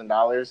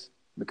 $13,000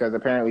 because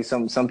apparently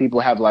some people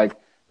have like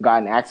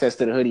gotten access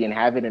to the hoodie and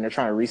have it, and they're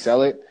trying to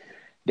resell it.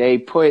 They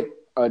put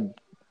a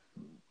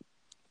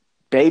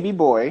baby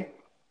boy,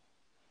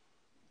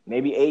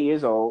 maybe 8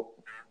 years old,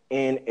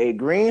 in a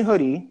green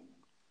hoodie,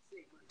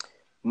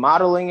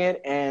 modeling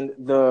it, and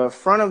the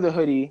front of the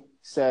hoodie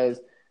says,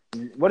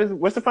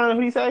 what's the front of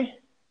the hoodie say?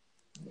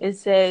 It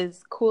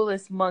says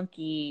 "Coolest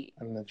monkey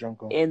in the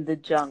jungle."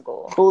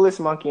 Coolest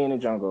monkey in the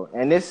jungle.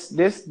 And this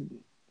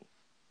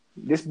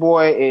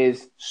boy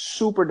is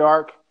super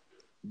dark,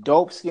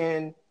 dope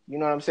skin. You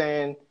know what I'm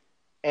saying?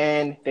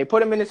 And they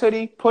put him in this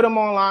hoodie, put him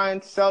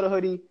online, sell the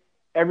hoodie.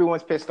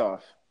 Everyone's pissed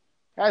off,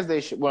 as they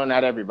should. Well,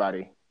 not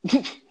everybody.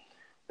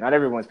 Not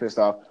everyone's pissed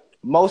off.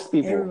 Most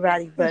people.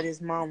 Everybody but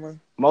his mama.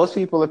 Most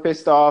people are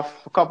pissed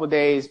off. For a couple of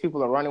days,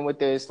 people are running with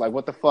this. Like,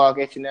 what the fuck,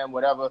 H&M,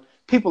 whatever.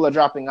 People are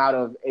dropping out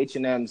of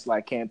H&M's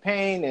like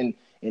campaign and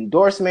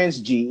endorsements.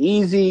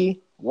 G-Eazy,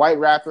 white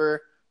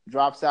rapper,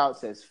 drops out,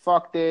 says,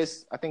 fuck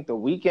this. I think The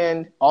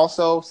Weeknd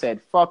also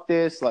said, fuck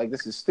this. Like,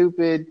 this is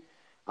stupid.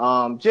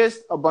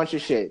 Just a bunch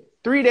of shit.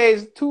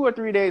 2 or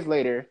 3 days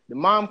later, the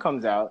mom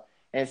comes out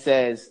and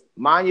says,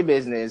 "Mind your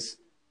business.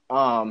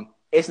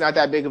 It's not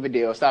that big of a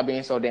deal. Stop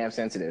being so damn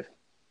sensitive."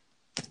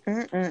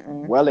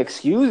 Well,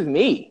 excuse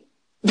me.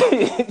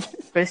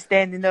 For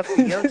standing up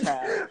for your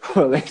child.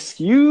 Well,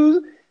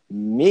 excuse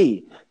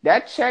me.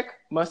 That check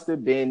must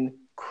have been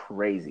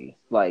crazy.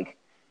 Like,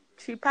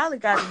 she probably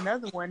got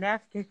another one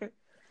after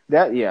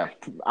that. Yeah,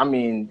 I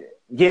mean,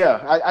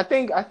 yeah. I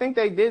think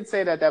they did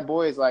say that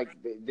boy is like,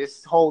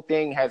 this whole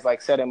thing has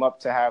like set him up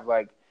to have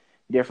like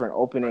different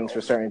openings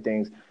for certain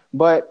things.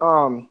 But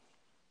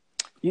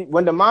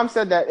when the mom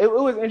said that, it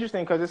was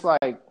interesting because it's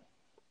like,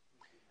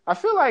 I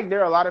feel like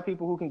there are a lot of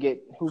people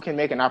who can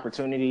make an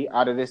opportunity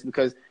out of this,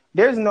 because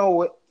there's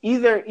no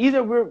either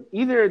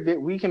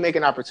we can make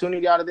an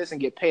opportunity out of this and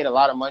get paid a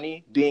lot of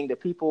money being the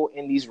people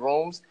in these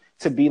rooms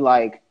to be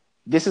like,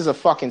 this is a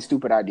fucking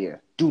stupid idea.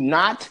 Do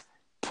not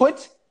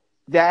put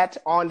that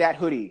on that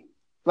hoodie.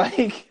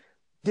 Like,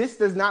 this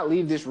does not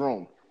leave this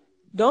room.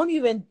 Don't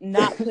even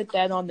not put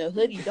that on the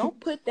hoodie. Don't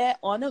put that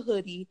on a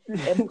hoodie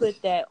and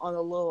put that on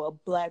a little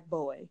black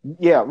boy.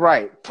 Yeah,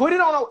 right. Put it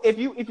on if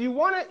you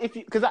want to,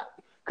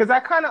 because I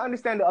kind of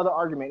understand the other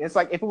argument. It's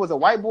like, if it was a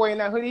white boy in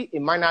that hoodie,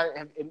 it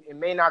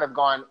may not have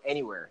gone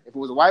anywhere. If it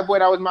was a white boy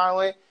that was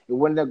modeling, it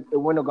wouldn't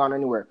have gone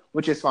anywhere,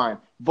 which is fine.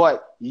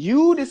 But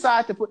you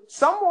decide to put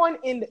someone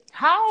in.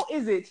 How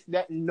is it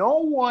that no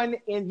one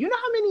in? You know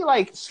how many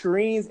like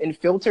screens and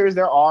filters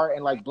there are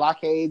and like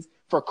blockades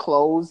for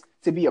clothes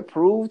to be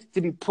approved,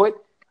 to be put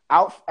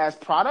out as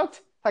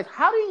product? Like,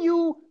 how do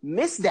you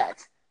miss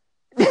that?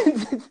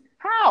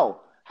 How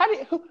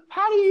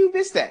do you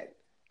miss that?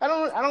 I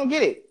don't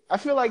get it. I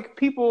feel like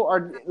people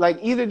are like,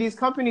 either these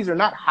companies are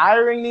not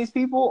hiring these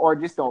people or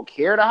just don't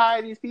care to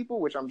hire these people,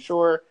 which I'm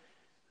sure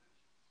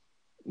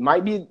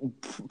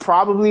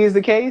probably is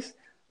the case.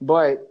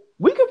 But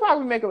we could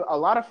probably make a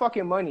lot of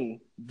fucking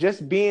money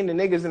just being the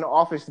niggas in the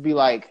office to be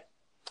like,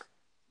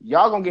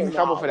 y'all gonna get in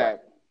trouble for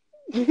that.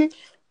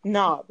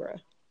 Nah, bro.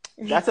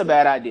 That's a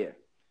bad idea.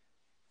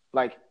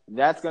 Like,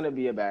 that's gonna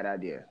be a bad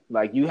idea.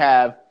 Like, you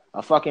have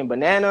a fucking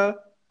banana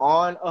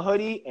on a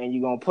hoodie and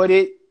you're gonna put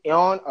it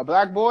on a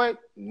black boy?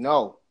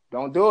 No,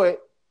 don't do it.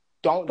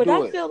 But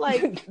I feel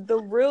like the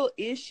real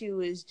issue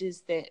is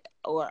just that,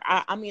 or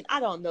I mean, I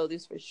don't know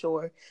this for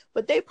sure,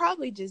 but they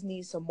probably just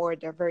need some more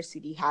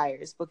diversity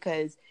hires,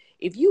 because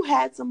if you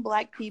had some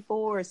black people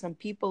or some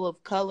people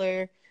of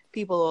color,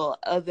 people of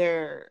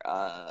other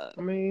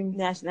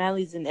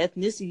nationalities and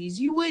ethnicities,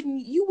 you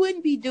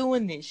wouldn't be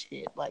doing this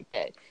shit like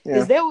that.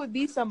 Because there would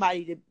be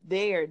somebody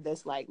there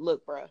that's like,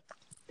 look, bro,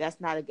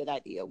 that's not a good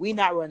idea. We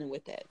not running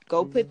with that.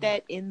 Go put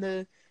that in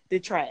the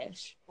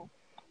trash.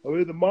 I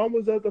mean, the mom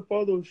was at the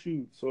photo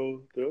shoot,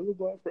 so there was a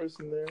black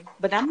person there.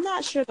 But I'm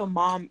not sure the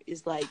mom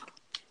is like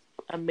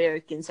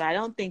American, so I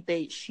don't think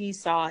she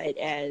saw it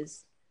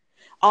as.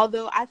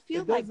 Although I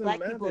feel like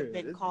black people have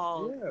been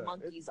called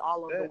monkeys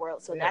all over the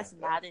world, so that's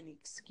not an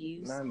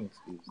excuse. Not an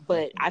excuse.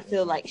 But I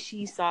feel like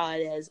she saw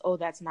it as, oh,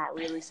 that's not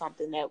really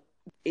something that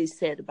is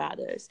said about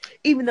us,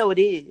 even though it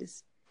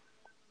is.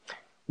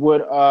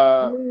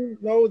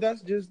 No,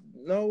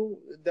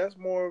 that's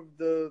more of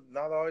the,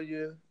 not all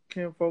your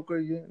kinfolk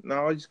are not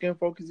all your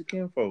skinfolk is your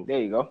kinfolk. There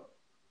you go.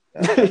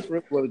 That's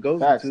what it goes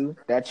into.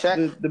 That check.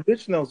 The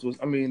bitch knows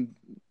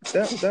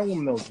that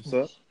woman knows what's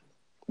up.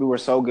 We were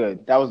so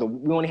good.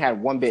 We only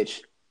had one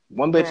bitch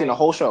in the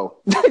whole show.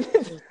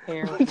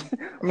 I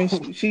mean,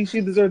 she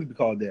deserved to be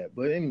called that.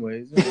 But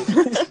anyways,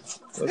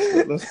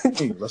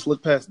 let's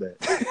look past that.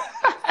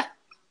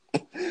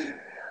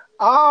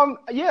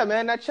 Yeah,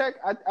 man, that check.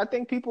 I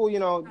think people,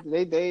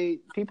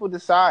 people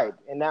decide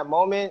in that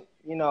moment.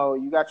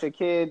 You got your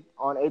kid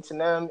on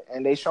H&M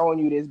and they showing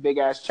you this big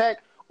ass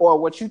check, or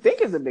what you think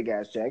is a big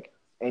ass check.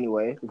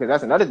 Anyway, because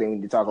that's another thing we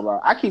need to talk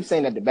about. I keep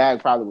saying that the bag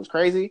probably was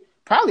crazy.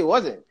 Probably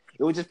wasn't.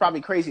 It was just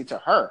probably crazy to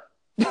her.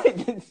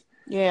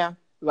 Yeah.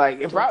 Like,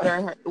 if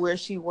where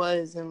she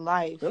was in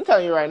life. I'm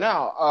telling you right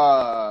now,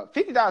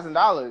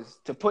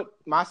 $50,000 to put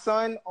my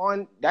son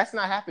on, that's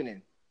not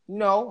happening.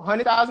 No.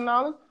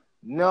 $100,000?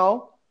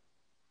 No.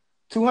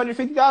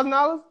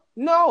 $250,000?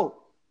 No.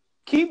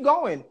 Keep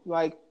going.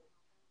 Like,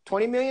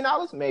 $20 million?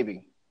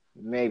 Maybe.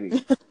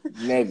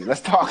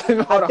 Let's talk. Think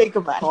about it.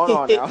 Hold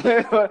on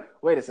now.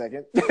 Wait a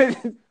second.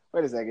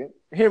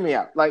 Hear me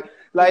out. Like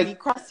he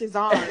crossed his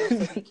arms so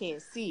he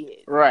can't see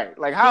it. Right.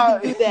 Like, how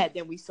we can do that,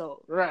 then we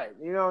sold. Right.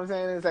 You know what I'm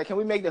saying? It's like, can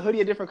we make the hoodie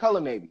a different color?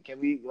 Maybe. Can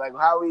we, like,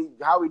 how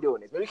we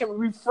doing this? Maybe can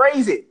we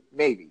rephrase it?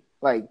 Maybe.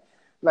 Like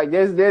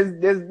there's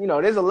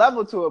there's a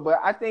level to it, but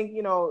I think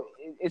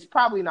it's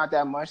probably not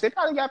that much. They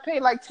probably got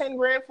paid like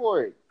 $10,000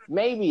 for it,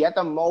 maybe at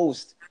the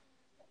most.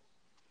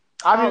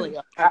 Probably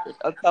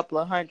a couple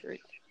of hundred,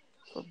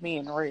 for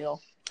being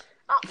real.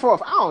 I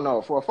don't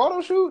know, for a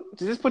photo shoot,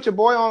 to just put your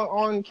boy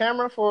on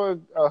camera for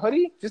a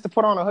hoodie, just to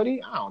put on a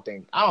hoodie. I don't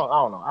think.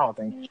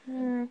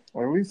 Mm-hmm.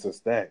 Or at least a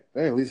stack.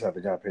 They at least have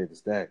to got paid the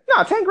stack. No,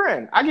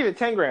 $10,000. I give it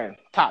 $10,000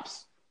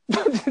 tops.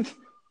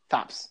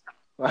 Tops.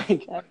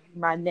 Like, that's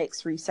my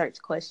next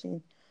research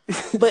question.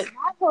 But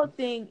my whole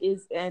thing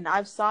is, and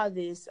I've saw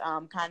this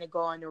kind of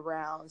going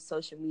around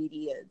social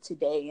media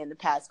today in the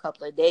past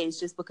couple of days,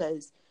 just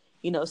because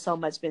so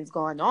much been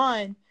going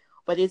on.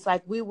 But it's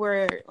like we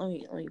were.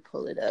 Let me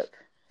pull it up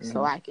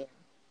so I can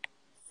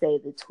say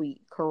the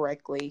tweet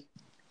correctly.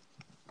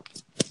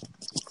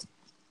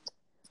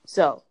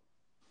 So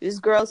this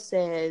girl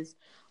says,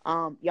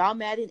 y'all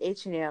mad at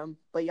H&M,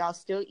 but y'all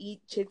still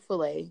eat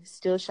Chick-fil-A,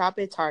 still shop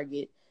at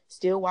Target,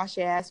 still wash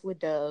your ass with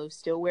Dove,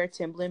 still wear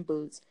Timberland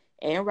boots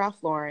and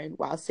Ralph Lauren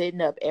while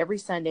sitting up every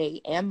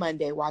Sunday and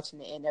Monday watching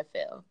the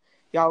NFL.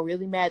 Y'all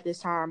really mad this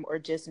time or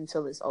just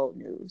until it's old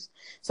news?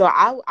 So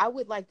I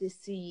would like to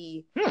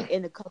see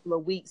in a couple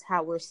of weeks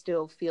how we're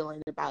still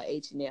feeling about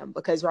H&M,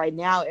 because right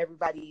now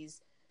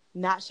everybody's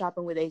not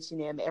shopping with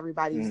H&M.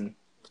 Everybody's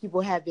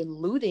people have been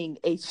looting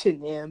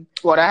H&M.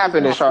 Well, that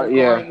happened in Charlotte.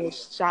 Yeah, to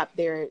shop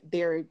their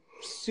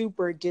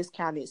super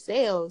discounted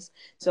sales.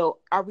 So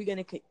are we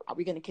gonna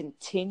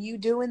continue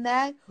doing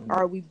that, or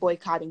are we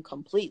boycotting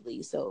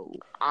completely? So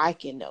I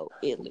can know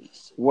at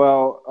least.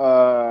 Well,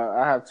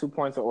 I have 2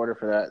 points of order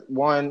for that.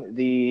 One,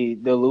 the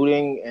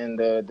looting and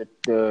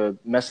the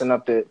messing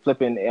up, the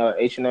flipping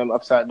H&M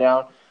upside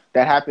down,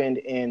 that happened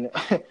in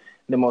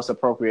the most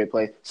appropriate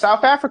place,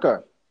 South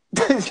Africa.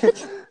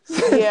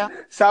 Yeah,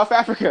 South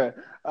Africa.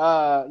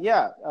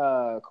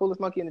 Coolest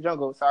monkey in the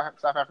jungle, South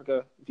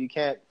Africa. If you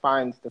can't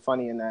find the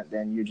funny in that,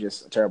 then you're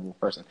just a terrible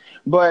person.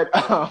 But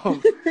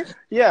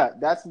yeah,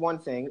 that's one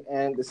thing.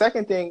 And the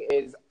second thing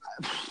is,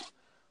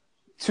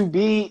 to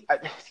be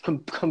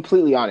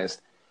completely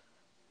honest,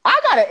 I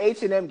got an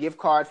H&M gift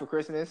card for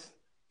Christmas.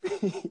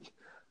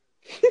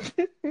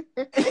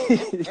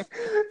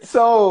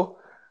 So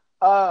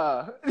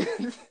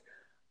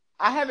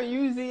I haven't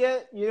used it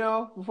yet,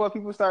 before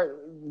people start,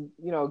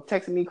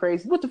 texting me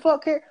crazy. What the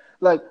fuck, Care?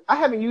 Like, I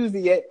haven't used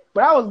it yet,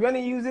 but I was going to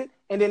use it,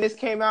 and then this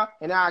came out,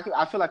 and now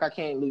I feel like I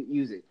can't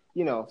use it,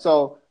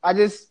 So I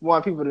just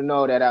want people to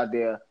know that out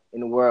there in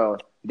the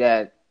world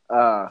that...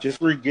 just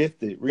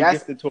regift it.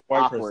 Regift it to a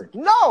white person.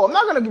 No, I'm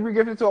not going to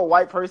regift it to a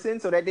white person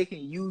so that they can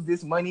use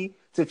this money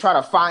to try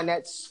to find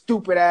that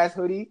stupid-ass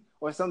hoodie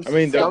or some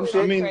dumb shit.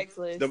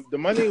 The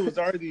money was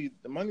already...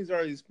 The money's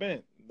already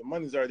spent. The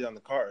money's already on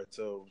the card,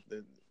 so...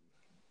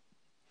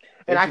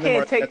 And I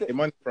can't take the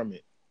money from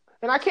it.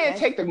 And I can't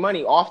take the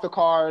money off the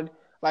card.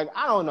 Like,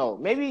 I don't know.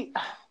 Maybe.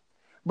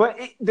 But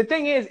the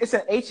thing is, it's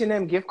an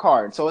H&M gift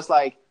card. So it's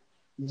like,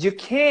 you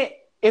can't,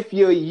 if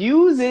you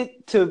use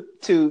it to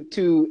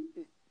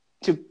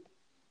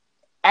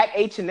at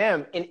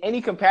H&M in any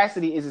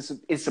capacity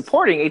is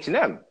supporting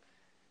H&M.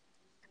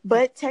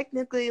 But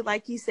technically,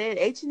 like you said,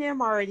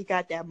 H&M already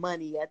got that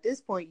money. At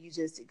this point, you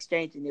just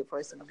exchanging it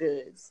for some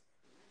goods.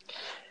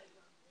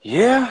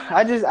 Yeah,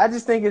 I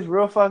just think it's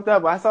real fucked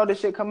up. I saw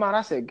this shit come out.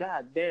 I said,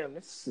 God damn,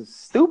 this is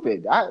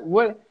stupid. Because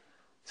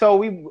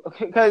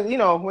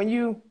when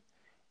you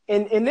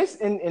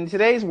in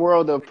today's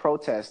world of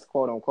protest,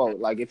 quote unquote,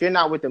 like if you're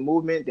not with the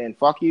movement, then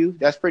fuck you.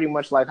 That's pretty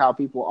much like how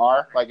people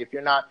are. Like if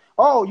you're not,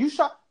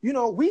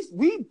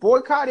 we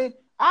boycotted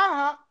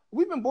IHOP.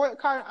 We've been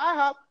boycotting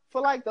IHOP for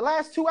like the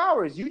last 2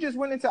 hours. You just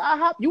went into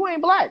IHOP. You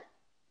ain't black.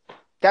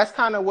 That's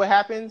kind of what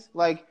happens.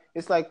 Like.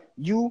 It's like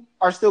you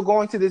are still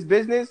going to this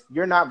business.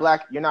 You're not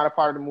black. You're not a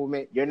part of the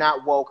movement. You're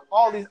not woke.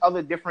 All these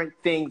other different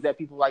things that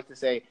people like to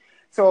say.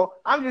 So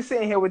I'm just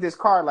sitting here with this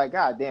card like,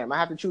 God damn, I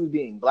have to choose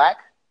being black.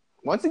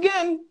 Once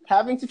again,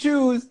 having to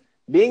choose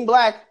being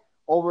black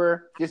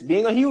over just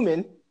being a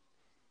human.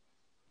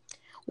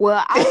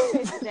 Well, I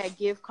would say that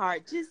gift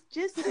card,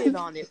 just sit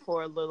on it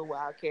for a little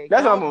while, Carrie.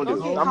 That's what I'm going to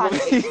do. That's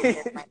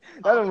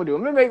what I'm going to do.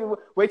 I'm going to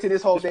wait till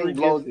this whole thing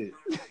blows.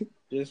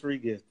 Just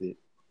regift it.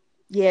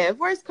 Yeah, if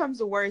worst comes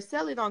to worst,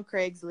 sell it on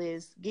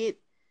Craigslist, get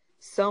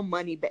some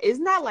money back. It's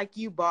not like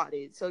you bought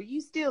it, so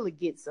you still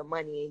get some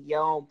money in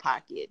your own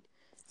pocket.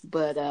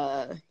 But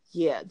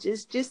yeah,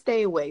 just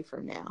stay away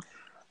from now.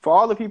 For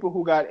all the people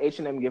who got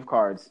H&M gift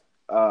cards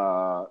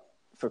for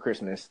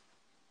Christmas,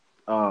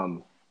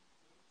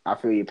 I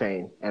feel your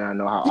pain, and I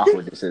know how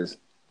awkward this is,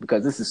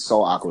 because this is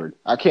so awkward.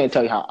 I can't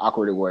tell you how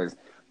awkward it was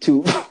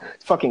to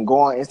fucking go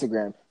on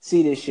Instagram,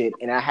 see this shit,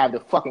 and I have the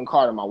fucking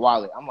card in my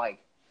wallet. I'm like,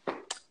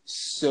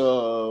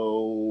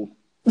 so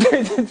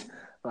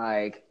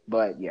like,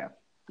 but yeah.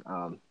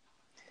 And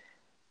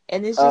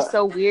it's just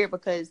so weird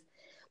because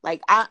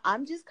like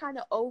I'm just kind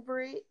of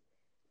over it.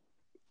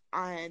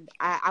 And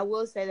I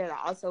will say that I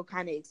also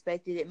kind of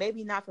expected it,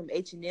 maybe not from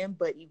H&M,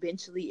 but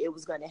eventually it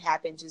was going to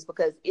happen just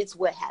because it's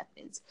what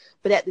happens.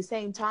 But at the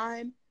same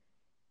time,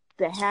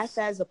 the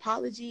half-ass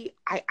apology,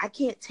 I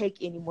can't take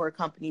any more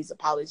companies'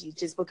 apologies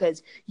just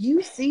because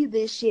you see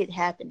this shit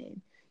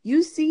happening.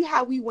 You see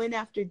how we went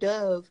after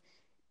Dove.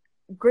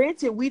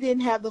 Granted, we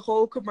didn't have the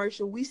whole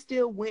commercial. We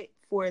still went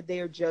for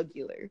their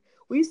jugular.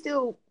 We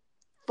still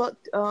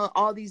fucked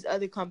all these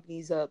other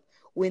companies up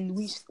when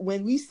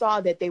we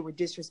saw that they were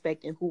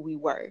disrespecting who we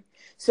were.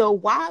 So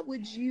why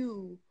would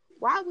you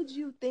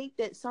think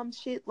that some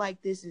shit like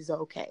this is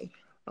okay?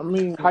 I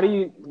mean, how do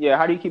you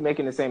keep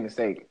making the same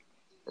mistake?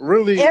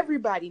 really,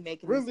 Everybody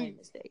making the same really,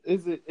 mistake.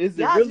 is it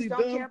Y'all really just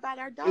don't them? care about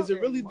our dollar Is it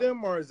really anymore.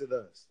 them or is it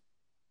us?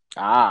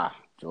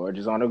 George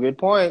is on a good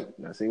point.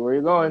 Let's see where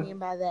you're What do you going. mean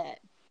by that?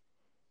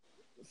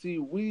 See,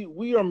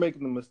 we are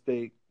making the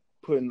mistake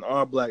putting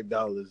our black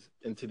dollars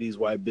into these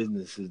white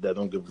businesses that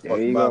don't give a There fuck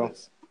you about go.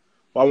 us.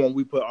 Why won't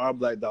we put our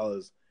black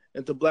dollars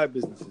into black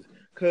businesses?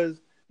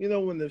 Because, you know,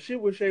 when the shit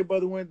with Shea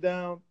Butter went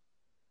down,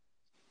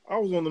 I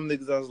was one of them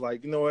niggas. I was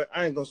like, you know what?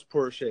 I ain't gonna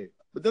support Shea.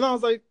 But then I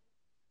was like,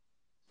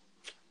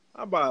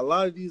 I buy a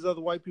lot of these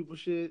other white people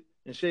shit,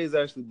 and Shea's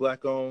actually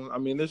black owned. I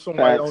mean, there's some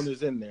white Facts.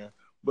 owners in there,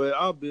 but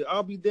I'll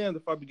be damned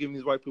if I be giving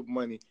these white people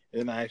money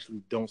and I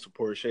actually don't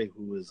support Shea,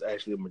 who is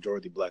actually a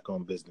majority black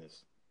owned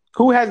business.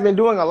 Who has been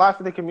doing a lot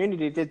for the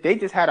community? They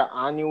just had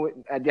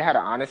they had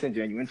an honest and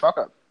genuine fuck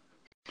up.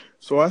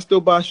 So I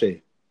still buy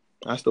Shea.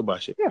 I still buy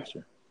Shea. Yeah.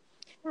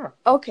 Sure.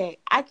 Okay,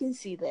 I can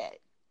see that.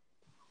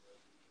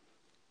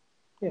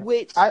 Yeah.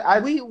 Which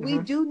we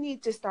do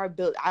need to start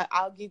build.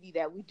 I'll give you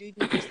that. We do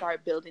need to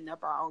start building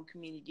up our own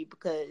community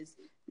because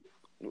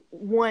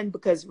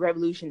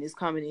revolution is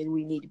coming and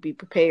we need to be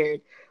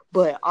prepared,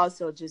 but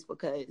also just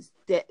because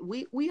that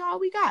we all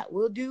we got.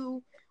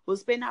 We'll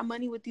spend our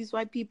money with these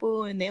white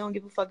people and they don't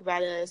give a fuck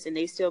about us and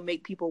they still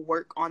make people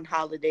work on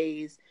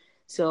holidays.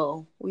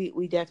 So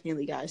we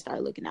definitely got to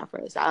start looking out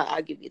for us.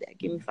 I'll give you that.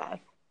 Give me 5.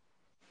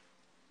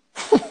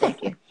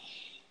 Thank you.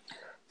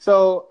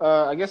 So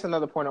I guess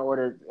another point of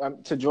order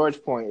to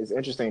George's point is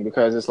interesting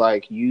because it's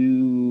like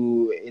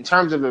in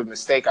terms of the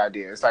mistake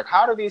idea, it's like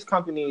how do these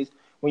companies,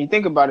 when you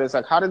think about it, it's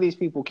like how do these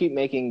people keep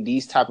making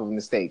these type of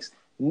mistakes?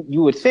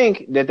 You would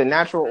think that the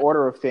natural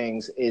order of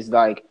things is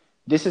like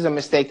this is a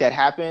mistake that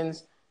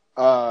happens.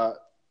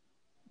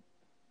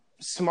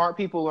 Smart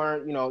people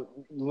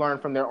learn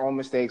from their own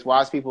mistakes.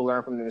 Wise people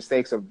learn from the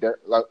mistakes of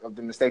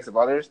the mistakes of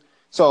others.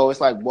 So it's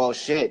like, well,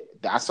 shit,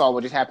 I saw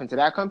what just happened to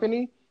that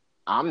company.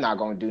 I'm not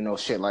going to do no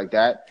shit like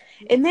that.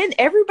 And then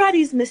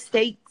everybody's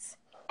mistakes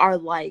are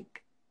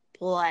like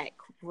black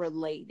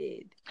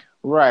related.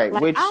 Right.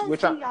 Like, I don't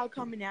see y'all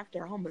coming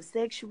after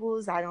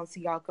homosexuals. I don't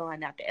see y'all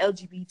going after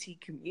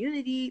LGBT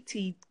community,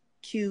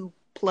 TQ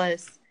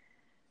plus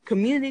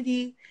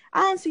community.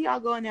 I don't see y'all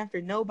going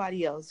after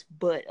nobody else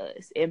but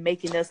us and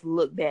making us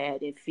look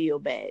bad and feel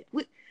bad.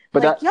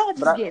 Y'all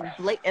just getting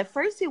blatant. At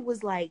first it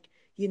was like,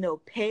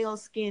 pale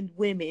skinned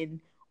women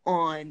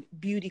on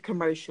beauty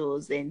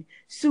commercials and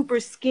super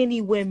skinny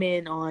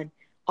women on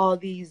all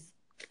these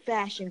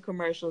fashion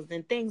commercials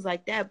and things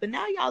like that. But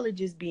now y'all are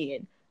just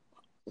being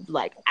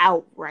like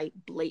outright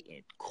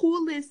blatant.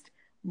 Coolest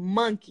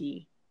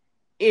monkey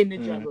in the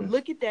jungle.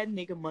 Look at that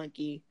nigga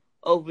monkey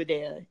over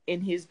there in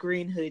his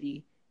green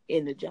hoodie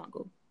in the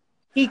jungle.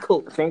 He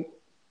cool.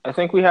 I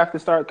think we have to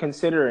start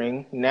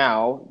considering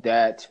now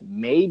that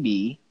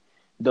maybe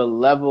the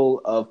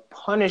level of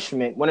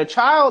punishment when a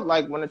child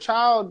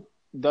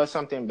does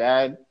something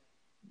bad,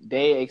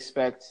 they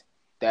expect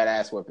that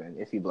ass whipping.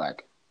 If you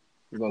black,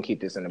 we're gonna keep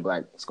this in the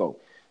black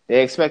scope.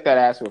 They expect that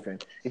ass whipping.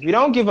 If you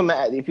don't give them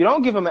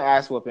an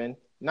ass whipping,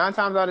 9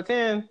 times out of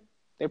 10,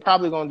 they're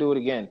probably gonna do it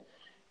again.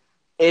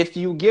 If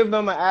you give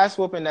them an ass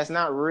whooping that's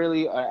not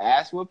really an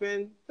ass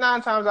whooping,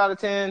 9 times out of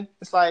 10,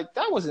 it's like,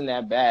 that wasn't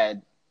that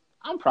bad.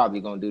 I'm probably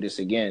going to do this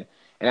again.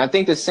 And I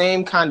think the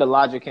same kind of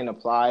logic can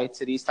apply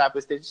to these type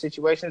of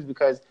situations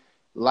because,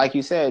 like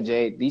you said,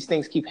 Jay, these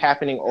things keep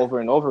happening over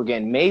and over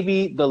again.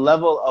 Maybe the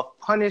level of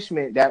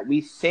punishment that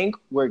we think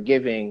we're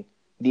giving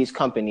these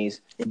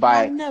companies is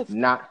not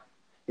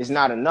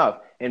enough.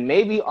 And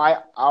maybe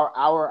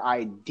our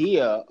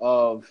idea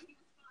of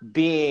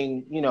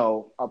being,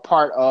 a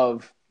part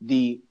of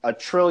a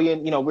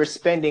trillion, we're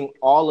spending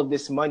all of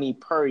this money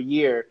per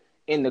year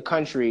in the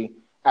country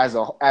as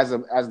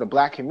the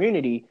black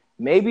community.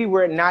 Maybe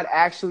we're not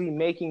actually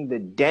making the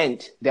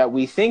dent that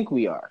we think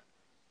we are,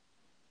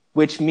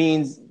 which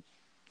means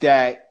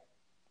that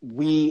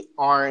we're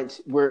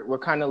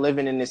kind of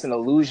living in this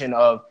illusion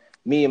of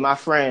me and my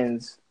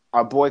friends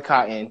are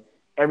boycotting.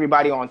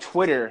 Everybody on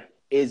Twitter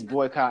is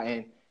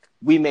boycotting.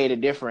 We made a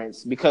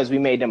difference because we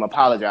made them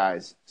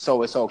apologize.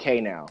 So it's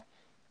okay now.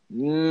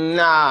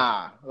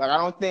 Nah, like I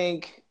don't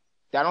think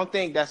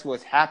that's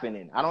what's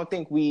happening. I don't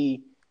think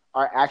we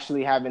are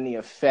actually having the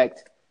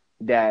effect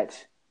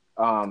that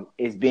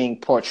is being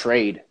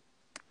portrayed.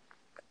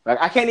 Like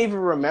I can't even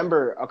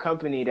remember a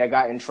company that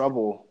got in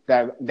trouble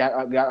that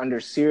got under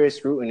serious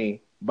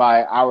scrutiny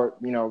by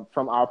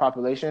from our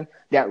population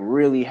that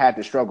really had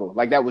to struggle.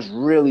 Like that was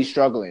really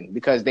struggling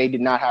because they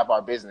did not have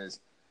our business.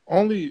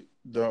 Only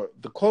the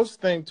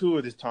closest thing to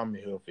it is Tommy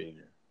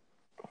Hilfiger.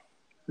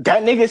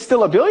 That nigga's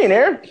still a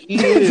billionaire. He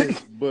is,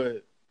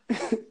 but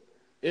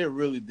it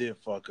really did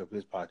fuck up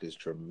his pockets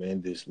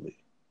tremendously.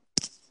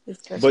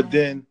 But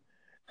then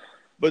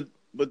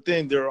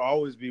there will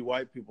always be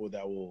white people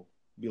that will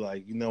be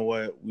like, you know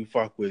what, we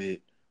fuck with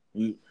it.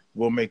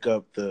 We'll make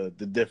up the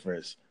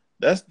difference.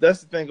 That's the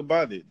thing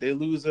about it. They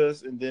lose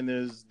us, and then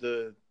there's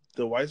the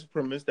white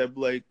supremacists that be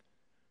like,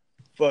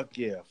 fuck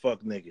yeah,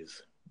 fuck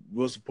niggas.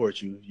 We'll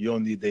support you. You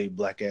don't need they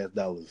black ass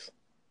dollars.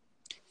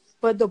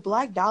 But the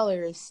black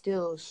dollar is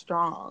still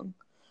strong.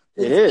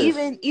 It 'Cause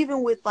is.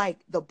 even with like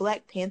the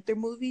Black Panther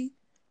movie,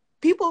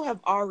 people have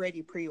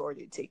already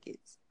pre-ordered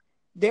tickets.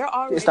 They're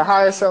It's the already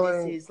highest saying this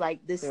selling. is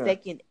like the Yeah.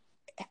 second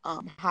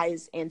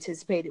highest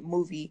anticipated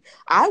movie.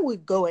 I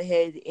would go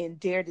ahead and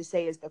dare to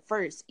say it's the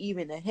first,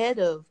 even ahead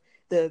of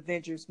the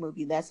Avengers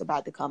movie that's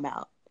about to come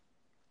out.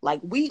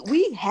 Like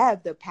we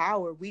have the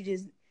power. We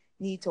just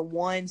need to,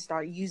 one,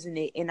 start using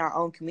it in our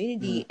own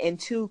community, and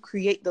two,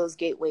 create those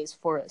gateways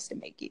for us to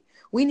make it.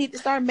 We need to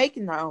start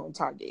making our own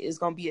Target. It's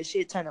gonna be a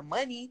shit ton of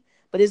money,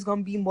 but it's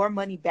gonna be more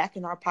money back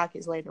in our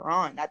pockets later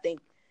on. I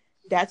think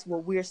that's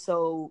what we're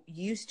so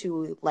used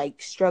to,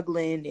 like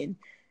struggling and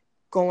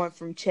going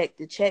from check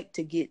to check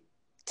to get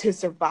to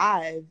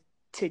survive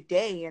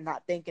today, and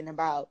not thinking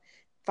about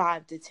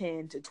 5 to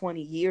 10 to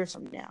 20 years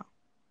from now.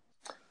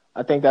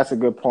 I think that's a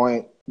good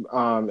point,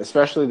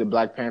 especially the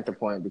Black Panther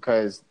point,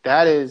 because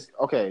that is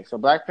okay. So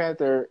Black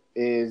Panther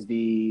is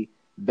the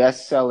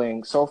best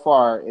selling so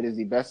far. It is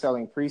the best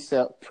selling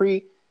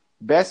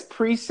best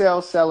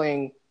pre-sale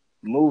selling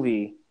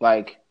movie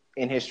like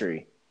in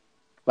history.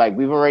 Like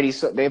they've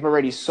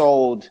already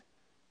sold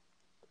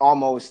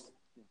almost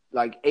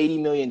like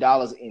 $80 million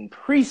in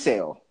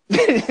pre-sale.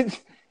 In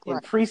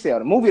Right. pre-sale,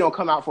 the movie don't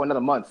come out for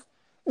another month.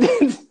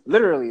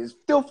 Literally, it's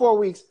still 4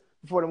 weeks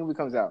before the movie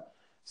comes out.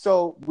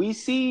 So we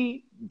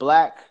see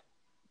Black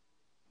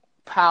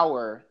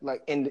power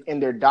like in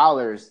their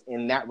dollars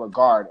in that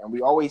regard, and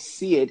we always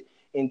see it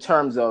in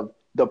terms of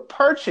the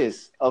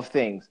purchase of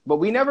things, but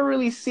we never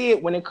really see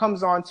it when it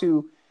comes on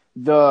to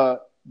the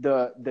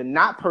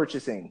not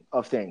purchasing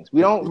of things.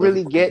 We don't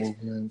really get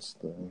movements,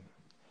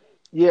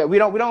 yeah, we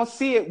don't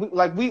see it.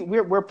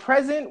 We're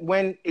present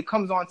when it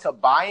comes on to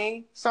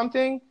buying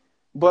something,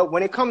 but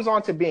when it comes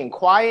on to being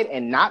quiet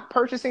and not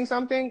purchasing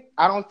something,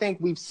 I don't think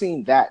we've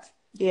seen that.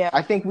 Yeah.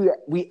 I think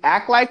we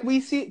act like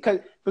we see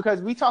it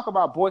because we talk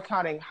about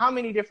boycotting how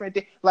many different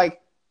things,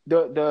 like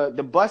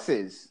the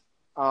buses.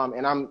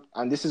 And I'm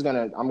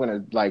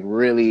gonna like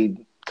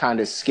really kind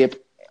of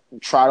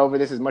trot over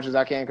this as much as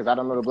I can because I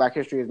don't know the Black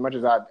history as much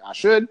as I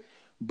should.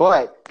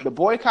 But the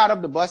boycott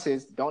of the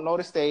buses, don't know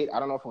the state. I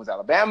don't know if it was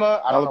Alabama.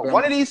 I don't know.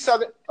 One of these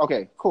southern.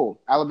 Okay, cool.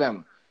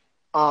 Alabama.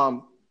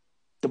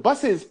 The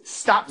buses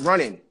stopped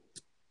running.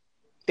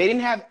 They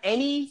didn't have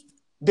any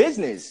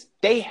business.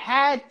 They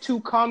had to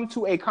come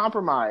to a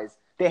compromise.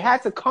 They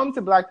had to come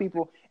to Black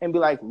people and be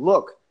like,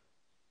 look,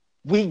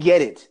 we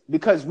get it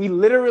because we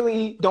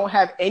literally don't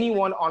have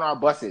anyone on our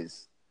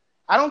buses.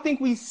 I don't think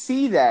we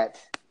see that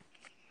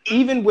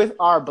even with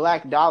our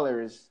Black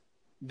dollars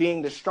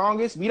being the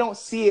strongest. We don't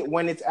see it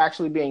when it's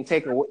actually being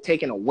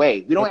taken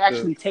away. We don't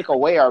actually take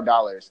away our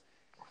dollars.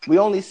 We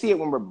only see it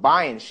when we're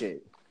buying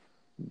shit.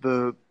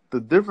 The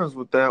difference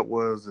with that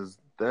is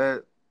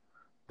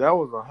that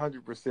was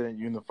 100%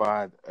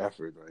 unified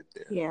effort right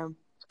there. Yeah.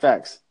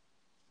 Facts.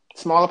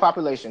 Smaller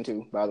population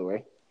too, by the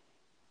way.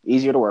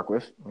 Easier to work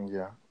with.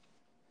 Yeah.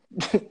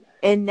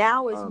 And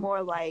now it's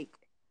more like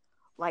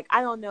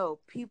I don't know,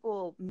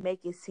 people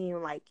make it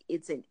seem like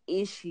it's an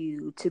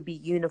issue to be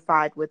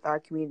unified with our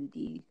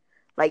community.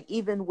 Like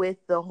even with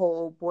the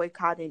whole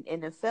boycotting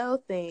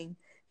NFL thing,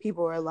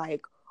 people are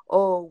like,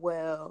 oh,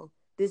 well,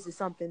 this is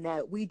something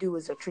that we do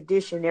as a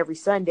tradition every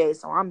Sunday,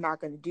 so I'm not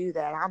going to do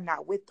that. I'm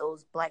not with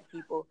those Black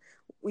people.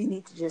 We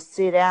need to just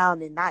sit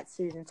down and not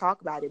sit and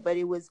talk about it. But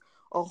it was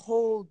a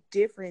whole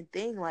different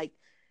thing. Like,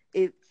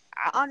 I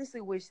honestly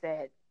wish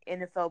that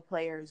NFL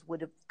players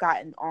would have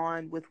gotten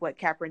on with what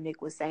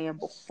Kaepernick was saying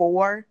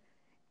before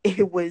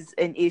it was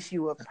an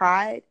issue of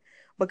pride,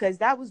 because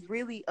that was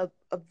really a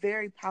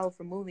very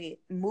powerful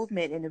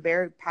movement in a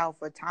very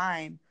powerful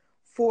time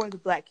for the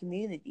Black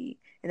community.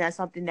 And that's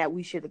something that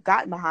we should have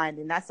gotten behind.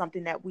 And that's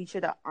something that we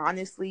should have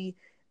honestly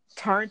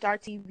turned our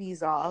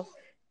TVs off,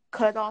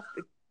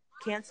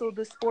 canceled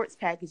the sports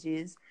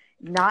packages,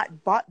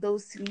 not bought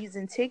those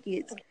season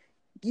tickets.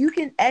 You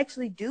can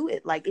actually do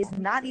it. Like, it's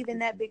not even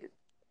that big.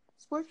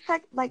 Sports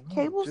pack, like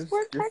cable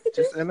sports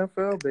packages? Just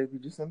NFL, baby.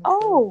 Just NFL.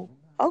 Oh,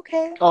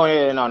 okay. Oh,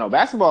 yeah, no.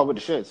 Basketball with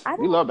the shits.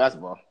 We love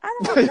basketball. I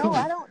don't know.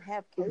 I don't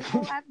have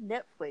cable. I have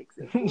Netflix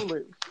and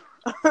Hulu.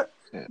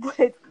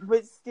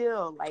 But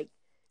still, like,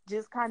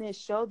 just kind of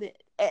show that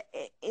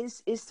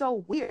it's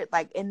so weird.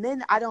 Like, and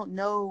then I don't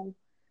know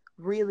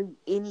really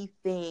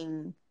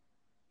anything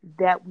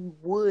that we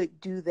would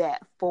do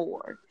that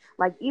for.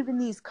 Like, even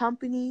these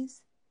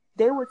companies,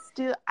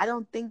 I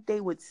don't think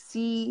they would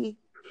see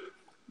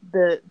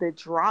the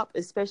drop,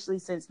 especially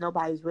since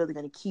nobody's really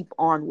going to keep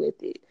on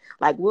with it.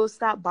 Like, we'll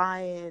stop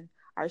buying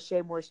our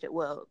Shea moisture.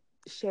 Well,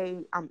 Shea,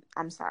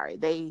 I'm sorry.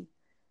 They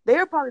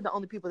are probably the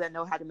only people that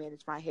know how to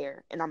manage my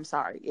hair, and I'm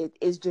sorry.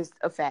 It's just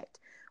a fact.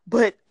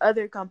 But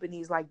other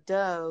companies like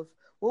Dove,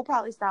 we'll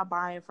probably stop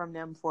buying from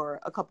them for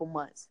a couple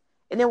months,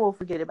 and then we'll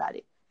forget about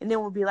it. And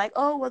then we'll be like,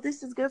 oh, well,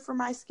 this is good for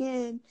my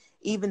skin,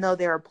 even though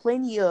there are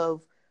plenty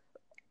of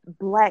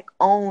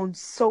Black-owned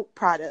soap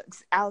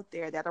products out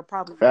there that are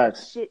probably a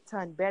shit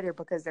ton better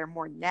because they're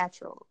more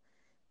natural.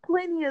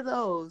 Plenty of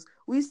those.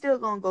 We still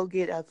gonna go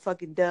get a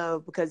fucking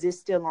Dove because it's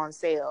still on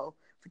sale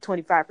for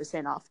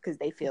 25% off because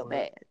they feel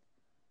bad.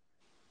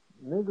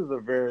 Niggas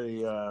are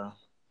very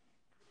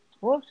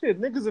Well, shit,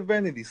 niggas are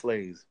vanity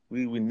slaves.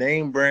 We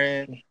name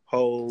brand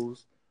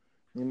hoes,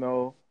 you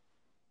know,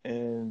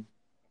 and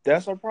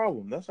that's our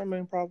problem. That's our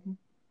main problem.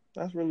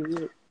 That's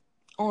really it.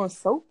 On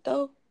soap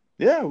though.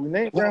 Yeah, we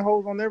name brand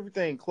Well, hoes on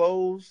everything: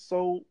 clothes,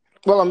 soap,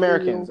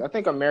 Americans. cereal. I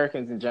think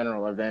Americans in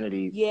general are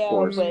vanity Yeah,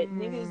 whores. but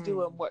niggas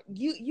do it more.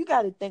 You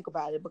got to think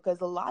about it because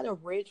a lot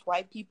of rich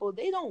white people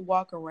they don't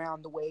walk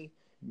around the way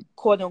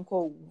quote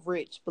unquote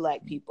rich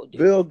black people do.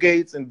 Bill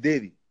Gates and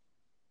Diddy.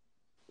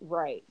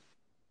 Right.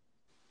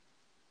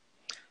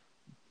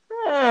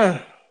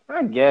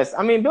 I guess.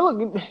 I mean,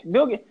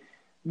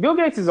 Bill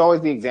Gates is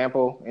always the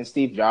example, and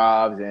Steve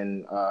Jobs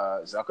and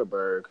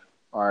Zuckerberg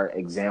are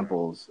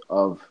examples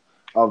of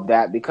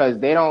that because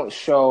they don't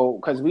show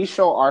because we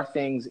show our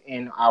things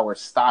in our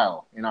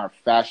style, in our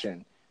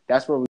fashion.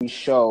 That's where we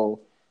show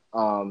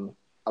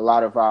a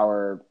lot of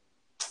our,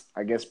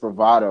 I guess,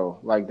 bravado,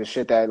 like the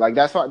shit that like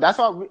that's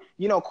why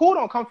you know, cool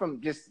don't come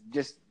from just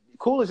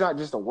cool is not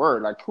just a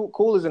word. Like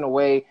cool is in a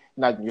way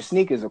like your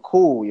sneakers are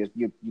cool,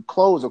 your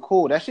clothes are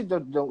cool. That shit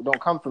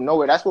don't come from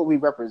nowhere. That's what we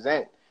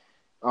represent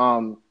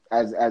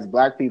as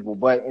black people.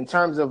 But in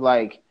terms of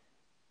like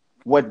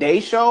what they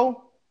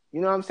show,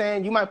 you know what I'm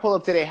saying? You might pull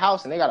up to their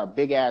house and they got a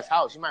big ass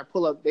house. You might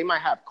pull up, they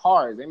might have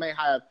cars, they might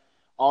have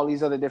all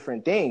these other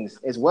different things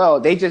as well.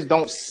 They just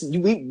don't.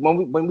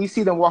 When we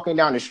see them walking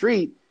down the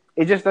street,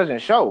 it just doesn't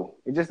show.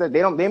 It just that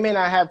they may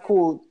not have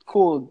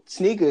cool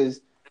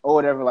sneakers or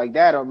whatever like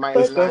that, or might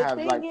But not the have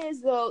thing like.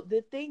 is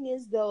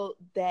though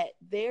that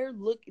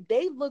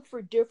they look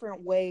for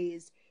different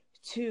ways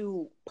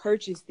to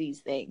purchase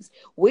these things.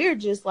 We're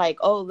just like,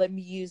 oh, let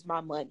me use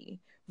my money.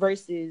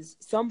 Versus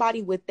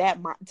somebody with that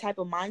type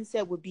of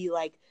mindset would be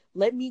like,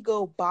 let me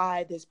go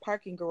buy this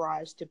parking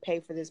garage to pay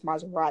for this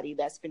Maserati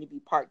that's going to be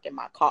parked in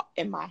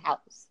my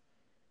house.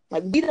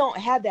 Like we don't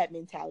have that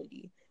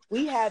mentality.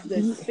 We have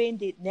the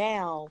spend it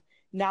now,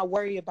 not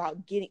worry about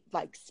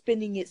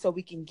spending it so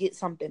we can get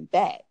something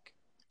back.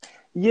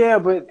 Yeah,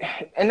 but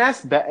and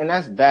that's bad. And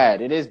that's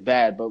bad. It is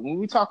bad. But when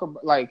we talk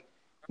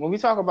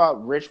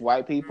about rich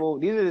white people,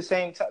 these are the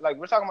same. Like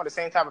we're talking about the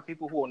same type of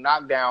people who will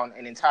knock down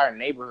an entire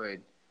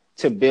neighborhood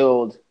to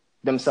build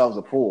themselves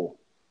a pool.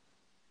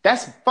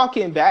 That's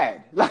fucking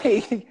bad.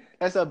 Like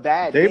that's a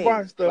bad They thing.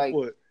 buy stuff Like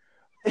with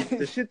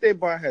the shit they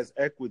buy has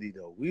equity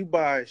though. We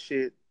buy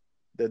shit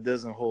that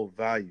doesn't hold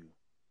value.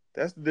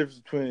 That's the difference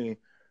between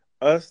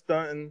us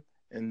stunting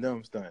and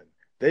them stunting.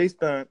 They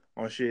stunt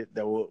on shit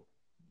that will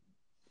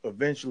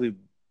eventually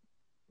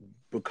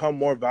become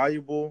more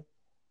valuable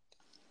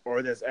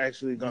or that's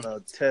actually gonna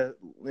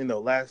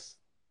last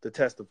the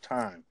test of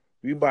time.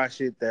 We buy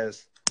shit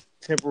that's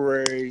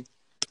temporary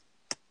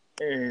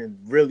and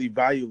really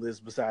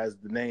valueless besides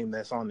the name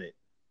that's on it.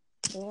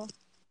 Yeah.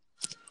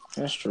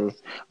 that's true.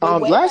 The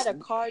way Last that a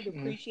car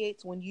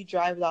depreciates when you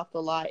drive it off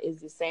the lot is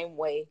the same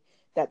way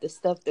that the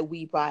stuff that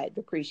we buy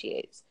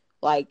depreciates.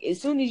 Like as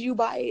soon as you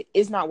buy it,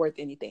 it's not worth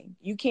anything.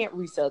 You can't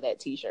resell that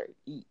T-shirt.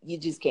 You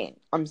just can't.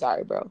 I'm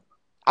sorry, bro.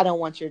 I don't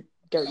want your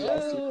dirty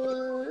ass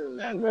T-shirt.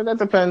 that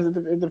depends.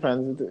 It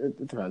depends.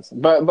 It depends.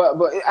 But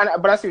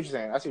I see what you're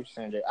saying. I see what you're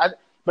saying, Jay.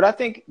 But I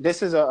think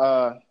this is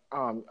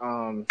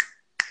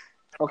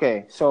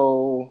okay.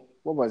 So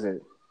what was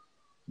it?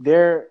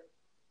 There,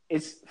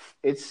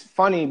 it's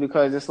funny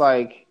because it's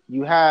like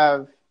you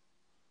have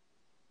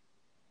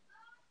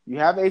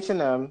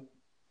H&M,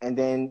 and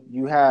then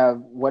you have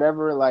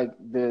whatever like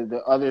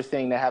the other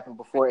thing that happened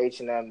before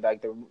H&M,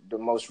 like the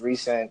most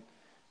recent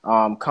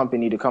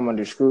company to come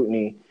under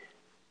scrutiny.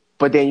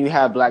 But then you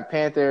have Black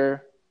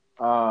Panther.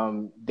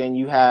 Then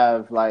you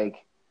have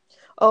like.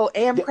 Oh,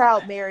 and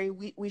Proud Mary.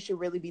 We should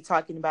really be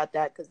talking about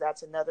that because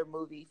that's another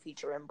movie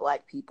featuring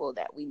Black people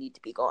that we need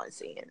to be going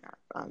seeing.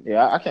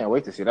 Yeah, I can't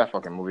wait to see that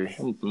fucking movie.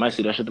 I might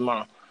see that shit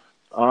tomorrow.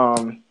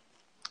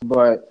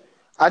 But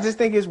I just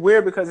think it's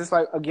weird because it's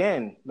like,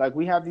 again, like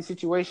we have these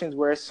situations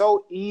where it's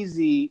so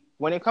easy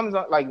when it comes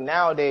up, like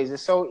nowadays,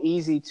 it's so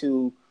easy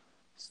to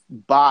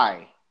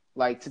buy,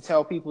 like to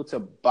tell people to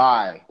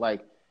buy,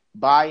 like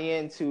buy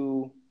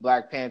into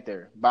Black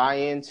Panther, buy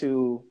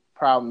into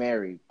Proud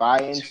Mary, buy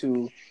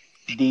into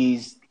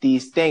these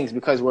things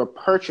because we're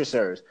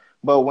purchasers.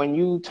 But when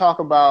you talk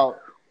about,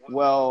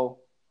 well,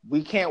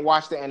 we can't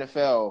watch the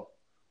NFL,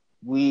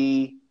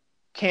 we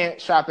can't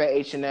shop at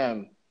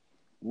H&M,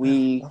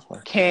 we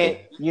can't,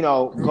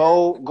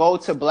 go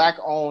to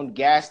Black-owned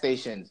gas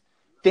stations,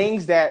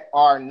 things that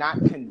are not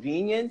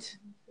convenient.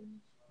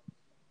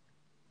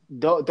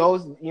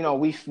 Those,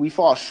 we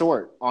fall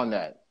short on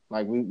that.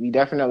 Like we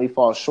definitely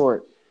fall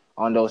short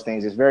on those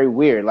things. It's very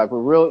weird. Like we're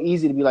real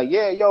easy to be like,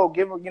 yeah, yo,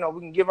 we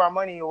can give our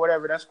money or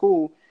whatever. That's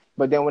cool.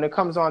 But then when it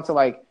comes on to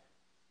like,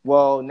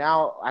 well,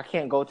 now I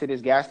can't go to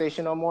this gas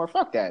station no more.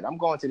 Fuck that. I'm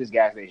going to this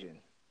gas station.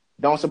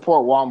 Don't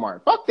support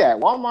Walmart. Fuck that.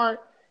 Walmart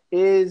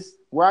is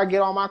where I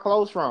get all my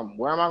clothes from.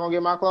 Where am I gonna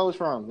get my clothes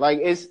from? Like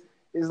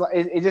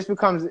it just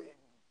becomes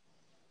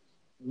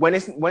when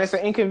it's an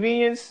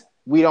inconvenience.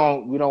 We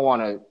don't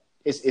want to.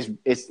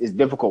 It's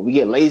difficult. We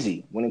get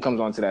lazy when it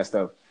comes on to that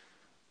stuff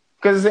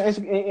because it's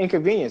an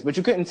inconvenience. But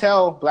you couldn't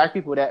tell black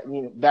people that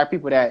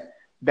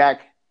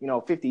back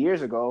 50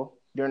 years ago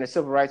during the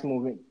civil rights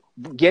movement,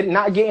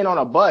 not getting on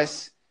a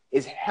bus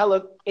is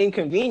hella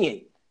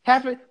inconvenient.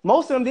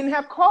 Most of them didn't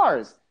have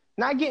cars.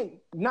 Not getting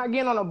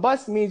on a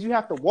bus means you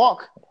have to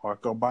walk or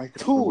bike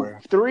 2,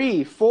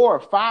 3, 4,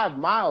 5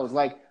 miles.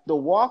 Like the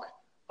walk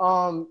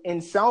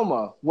in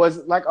Selma was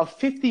like a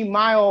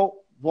 50-mile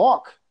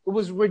walk. It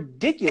was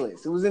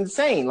ridiculous. It was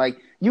insane. Like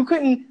you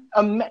couldn't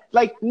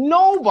like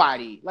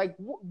nobody, like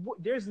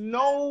there's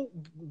no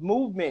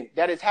movement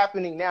that is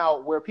happening now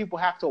where people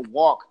have to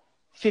walk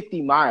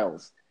 50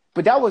 miles.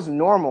 But that was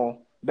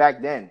normal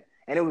back then,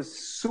 and it was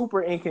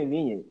super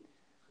inconvenient.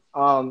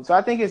 So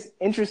I think it's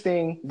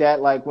interesting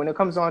that like when it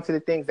comes on to the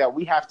things that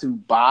we have to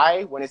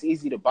buy, when it's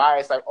easy to buy,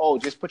 it's like, oh,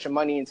 just put your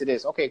money into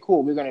this. Okay,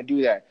 cool. We're going to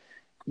do that.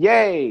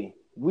 Yay.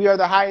 We are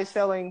the highest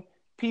selling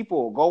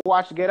people. Go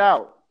watch Get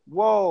Out.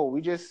 Whoa.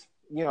 We just,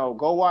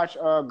 go watch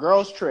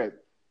Girls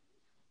Trip.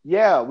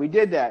 Yeah, we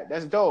did that.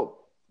 That's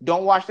dope.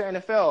 Don't watch the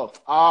NFL.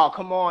 Oh,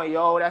 come on,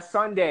 yo. That's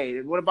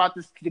Sunday. What about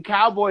the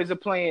Cowboys are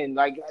playing?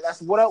 Like,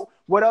 that's what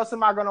else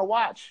am I going to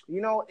watch?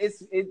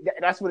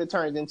 That's what it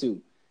turns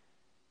into.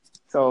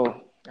 So,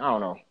 I don't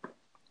know.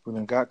 We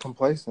done got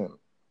complacent.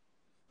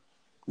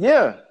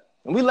 Yeah.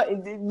 And we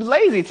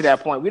lazy to that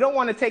point. We don't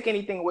want to take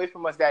anything away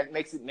from us that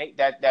makes it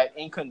that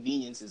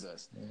inconveniences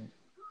us.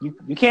 Mm-hmm.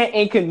 You can't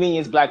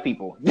inconvenience black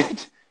people,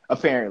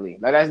 apparently.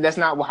 Like that's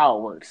not how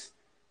it works.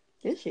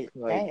 This shit's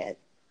bad.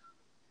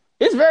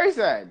 It's very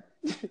sad.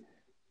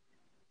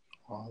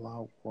 All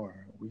out war.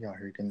 We out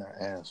here getting our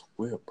ass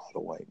whipped by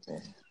the white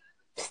man.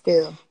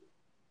 Still.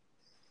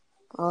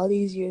 All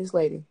these years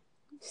later,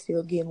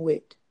 still getting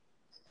whipped.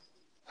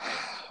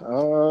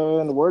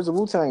 In the words of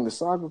Wu-Tang, the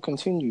saga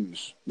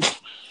continues.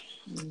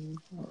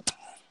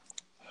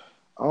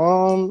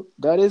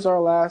 That is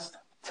our last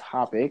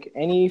topic.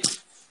 Any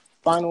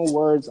final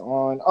words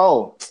on?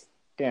 Oh,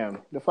 damn.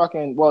 This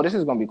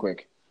is gonna be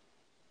quick.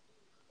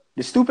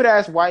 The stupid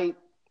ass white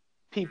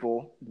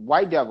people,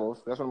 white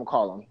devils. That's what I'm gonna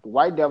call them. The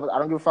white devils. I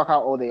don't give a fuck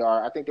how old they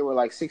are. I think they were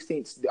like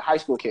 16, high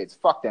school kids.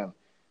 Fuck them.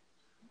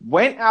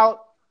 Went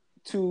out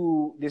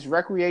to this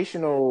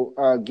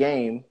recreational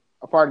game,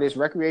 a part of this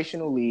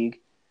recreational league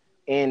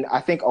in, I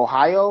think,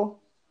 Ohio,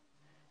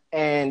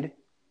 and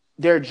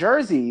their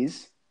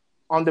jerseys,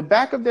 on the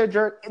back of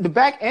the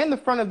back and the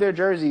front of their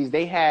jerseys,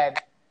 they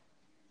had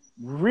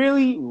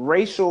really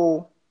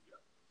racial,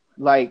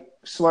 like,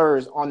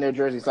 slurs on their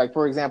jerseys. Like,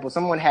 for example,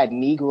 someone had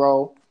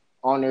Negro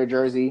on their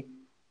jersey,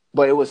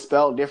 but it was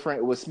spelled different.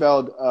 It was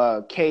spelled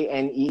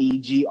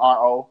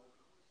Kneegro.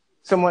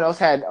 Someone else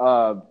had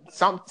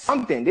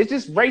something. It's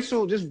just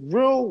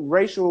real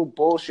racial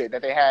bullshit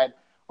that they had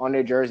on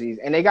their jerseys,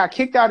 and they got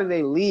kicked out of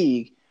their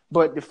league.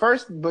 But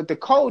the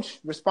coach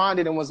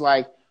responded and was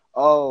like,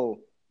 "Oh,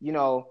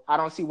 I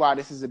don't see why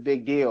this is a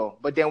big deal."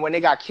 But then when they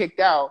got kicked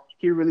out,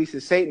 he released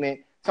a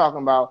statement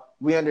talking about,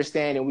 "We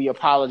understand and we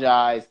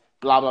apologize,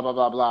 blah blah blah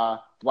blah blah,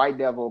 white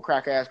devil,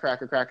 crack ass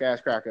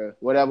cracker,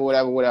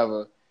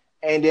 whatever."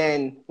 And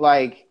then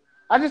like,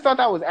 I just thought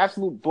that was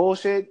absolute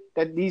bullshit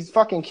that these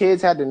fucking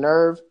kids had the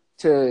nerve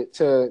to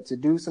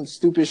do some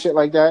stupid shit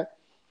like that.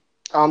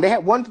 They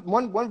had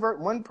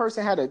one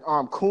person had a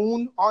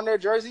coon on their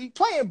jersey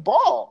playing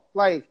ball.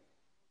 Like,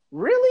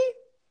 really?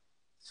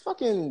 It's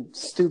fucking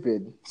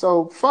stupid.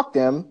 So fuck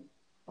them.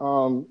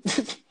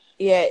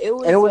 Yeah,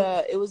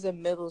 it was a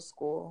middle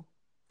school.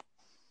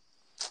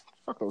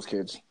 Fuck those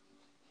kids.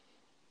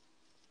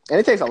 And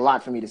it takes a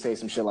lot for me to say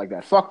some shit like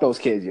that. Fuck those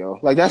kids, yo.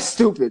 Like, that's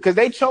stupid because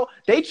they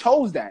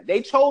chose that.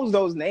 They chose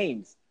those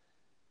names.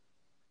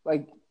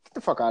 Like, get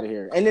the fuck out of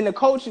here. And then the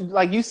coach,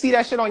 like, you see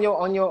that shit on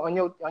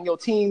your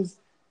team's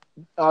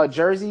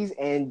jerseys,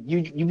 and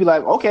you be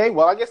like, okay,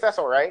 well, I guess that's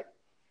all right.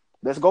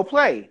 Let's go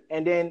play.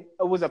 And then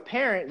it was a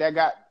parent that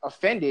got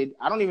offended.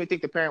 I don't even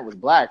think the parent was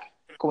black,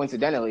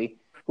 coincidentally,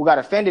 who got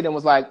offended and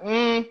was like,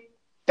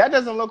 that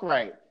doesn't look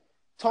right.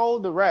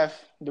 Told the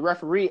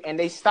referee, and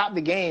they stopped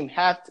the game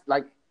at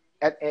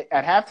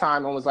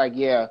halftime and was like,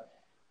 yeah,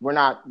 we're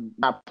not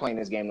playing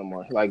this game no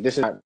more. Like, this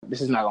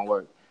is not gonna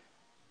work.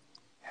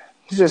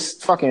 It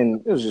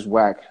was just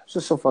whack. It's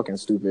just so fucking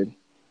stupid.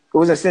 It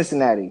was in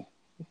Cincinnati.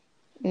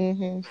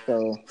 Mm-hmm.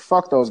 So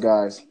fuck those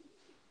guys.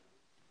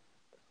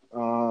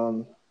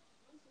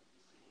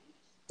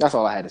 That's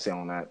all I had to say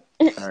on that.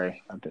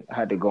 Sorry, I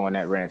had to go on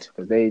that rant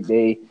because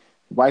they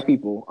white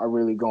people are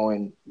really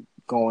going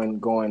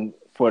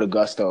for the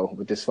gusto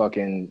with this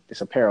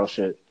apparel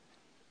shit.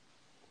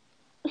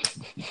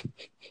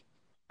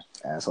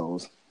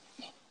 Assholes.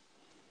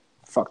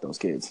 Fuck those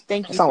kids.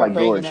 Thank you for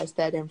bringing us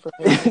that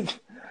information.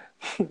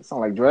 That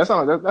sound like George. That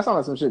sound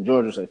like some shit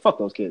George would say. Fuck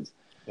those kids.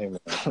 Amen.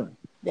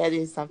 That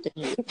is something.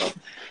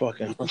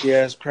 Fucking funky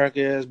ass, crack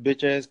ass,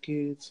 bitch ass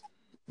kids.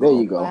 There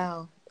you go.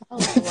 Wow. That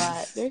was a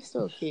lot. They're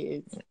still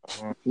kids.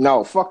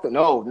 No,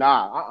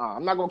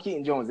 I'm not gonna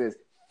Keaton Jones this.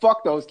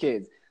 Fuck those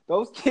kids.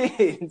 Those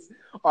kids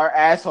are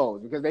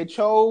assholes because they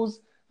chose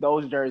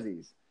those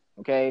jerseys.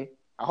 Okay?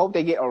 I hope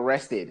they get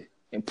arrested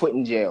and put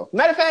in jail.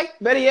 Matter of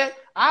fact, better yet,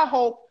 I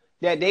hope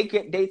that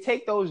they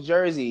take those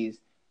jerseys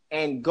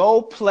and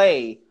go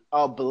play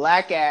a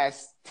black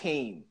ass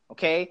team.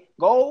 Okay,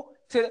 go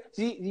to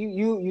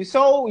you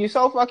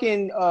so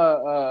fucking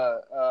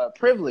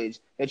privileged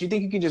that you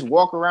think you can just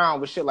walk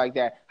around with shit like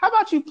that. How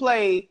about you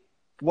play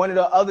one of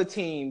the other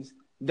teams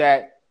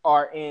that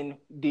are in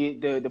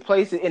the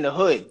places in the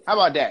hood? How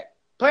about that?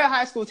 Play a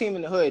high school team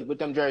in the hood with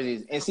them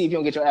jerseys and see if you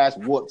don't get your ass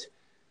whooped.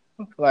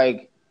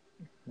 Like,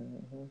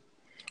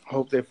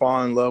 Hope they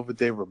fall in love with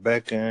their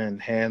Rebecca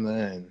and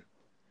Hannah and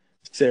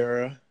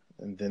Sarah,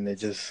 and then they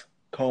just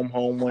come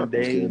home one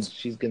day and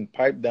she's getting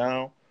piped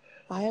down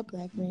By a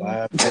black man.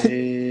 by a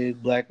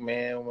big black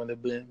man when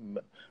they've been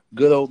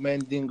good old man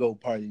dingo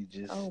party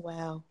just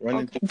wow.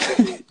 running Okay.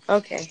 through.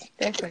 Okay,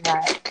 that's a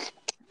lot.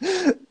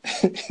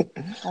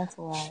 That's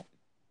a lot.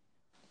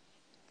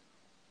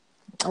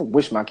 I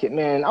wish my kid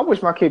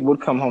would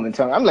come home and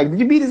tell me. I'm like, did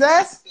you beat his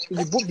ass?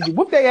 Did you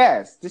whoop their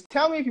ass? Just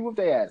tell me if you whooped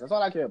their ass. That's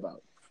all I care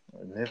about.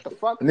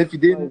 And if you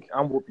didn't,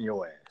 I'm whooping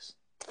your ass.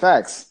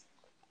 Facts.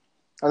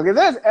 Like, if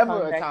there's ever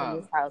Come a back in time,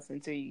 this house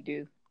until you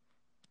do.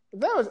 if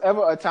there was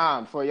ever a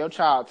time for your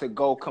child to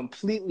go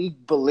completely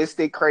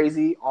ballistic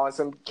crazy on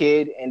some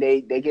kid and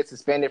they get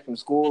suspended from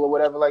school or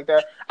whatever like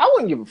that, I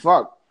wouldn't give a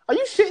fuck. Are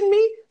you shitting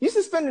me? You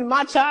suspended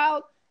my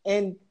child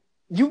and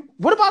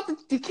what about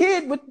the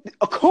kid with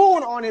a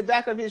coon on the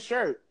back of his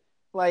shirt?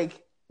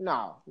 Like,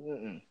 no,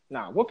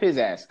 whoop his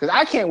ass. Because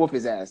I can't whoop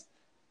his ass.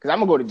 Because I'm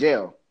going to go to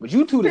jail. But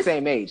you two the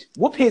same age.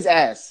 Whoop his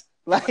ass.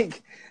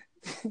 Like,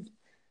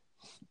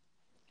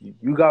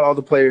 you got all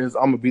the players.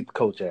 I'm going to beat the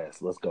coach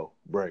ass. Let's go.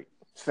 Break.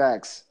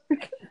 Facts.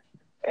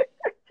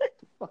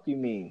 Fuck you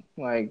mean?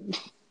 Like,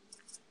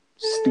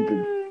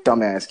 stupid,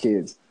 dumbass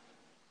kids.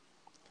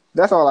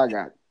 That's all I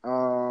got.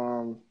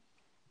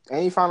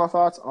 Any final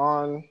thoughts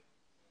on,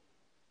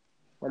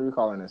 what are we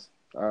calling this?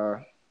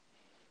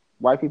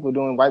 White people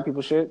doing white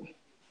people shit?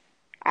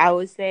 I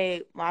would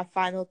say my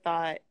final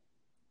thought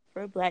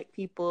for black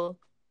people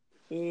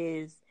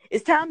is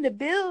it's time to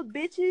build,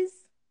 bitches.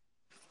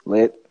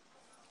 Lit.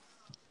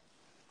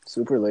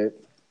 Super lit.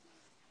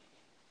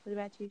 What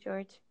about you,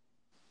 George?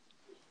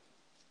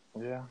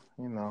 Yeah,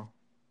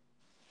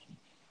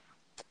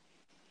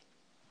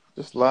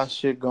 just a lot of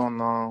shit going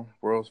on.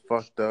 World's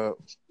fucked up.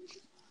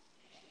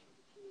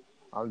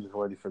 I'm just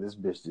ready for this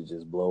bitch to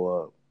just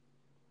blow up.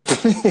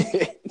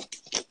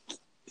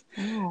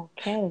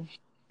 Okay.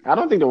 I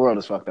don't think the world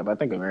is fucked up. I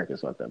think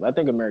America's fucked up. I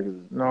think America's...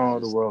 No,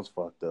 the world's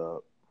fucked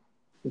up.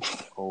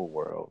 Whole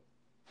world.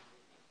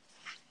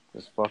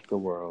 Just fuck the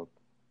world.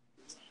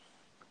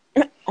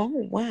 Oh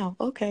wow.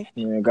 Okay.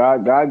 Yeah,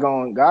 God is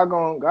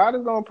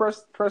gonna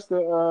press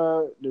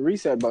the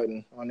reset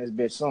button on this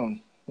bitch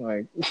soon.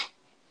 Like,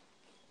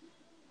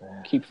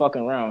 keep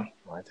fucking around.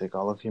 Might take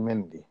all of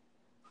humanity.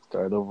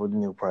 Start over with a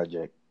new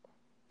project.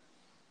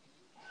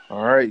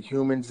 All right,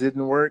 humans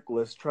didn't work.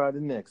 Let's try the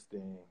next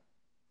thing.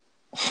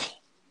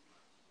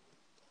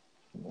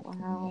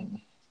 Wow.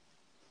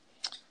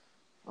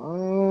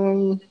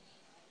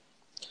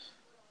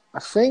 I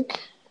think.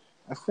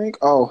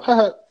 Oh,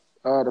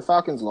 the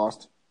Falcons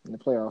lost in the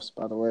playoffs.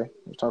 By the way,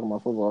 we're talking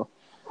about football.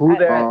 Who I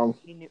that?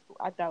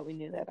 thought we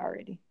knew that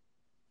already.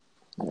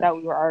 I thought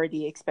we were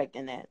already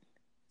expecting that.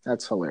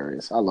 That's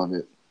hilarious. I love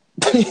it.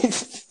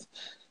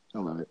 I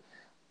love it.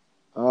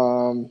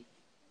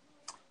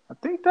 I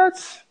think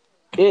that's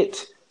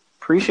it.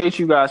 Appreciate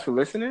you guys for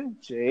listening.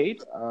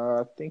 Jade,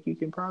 I think you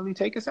can probably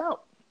take us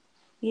out.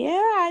 Yeah,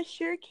 I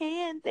sure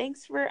can.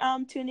 Thanks for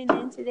tuning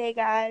in today,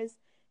 guys.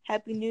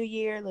 Happy New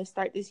Year. Let's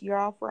start this year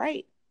off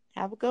right.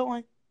 Have a good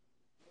one.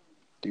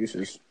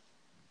 Deuces.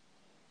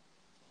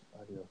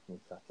 Adios,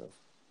 muchachos.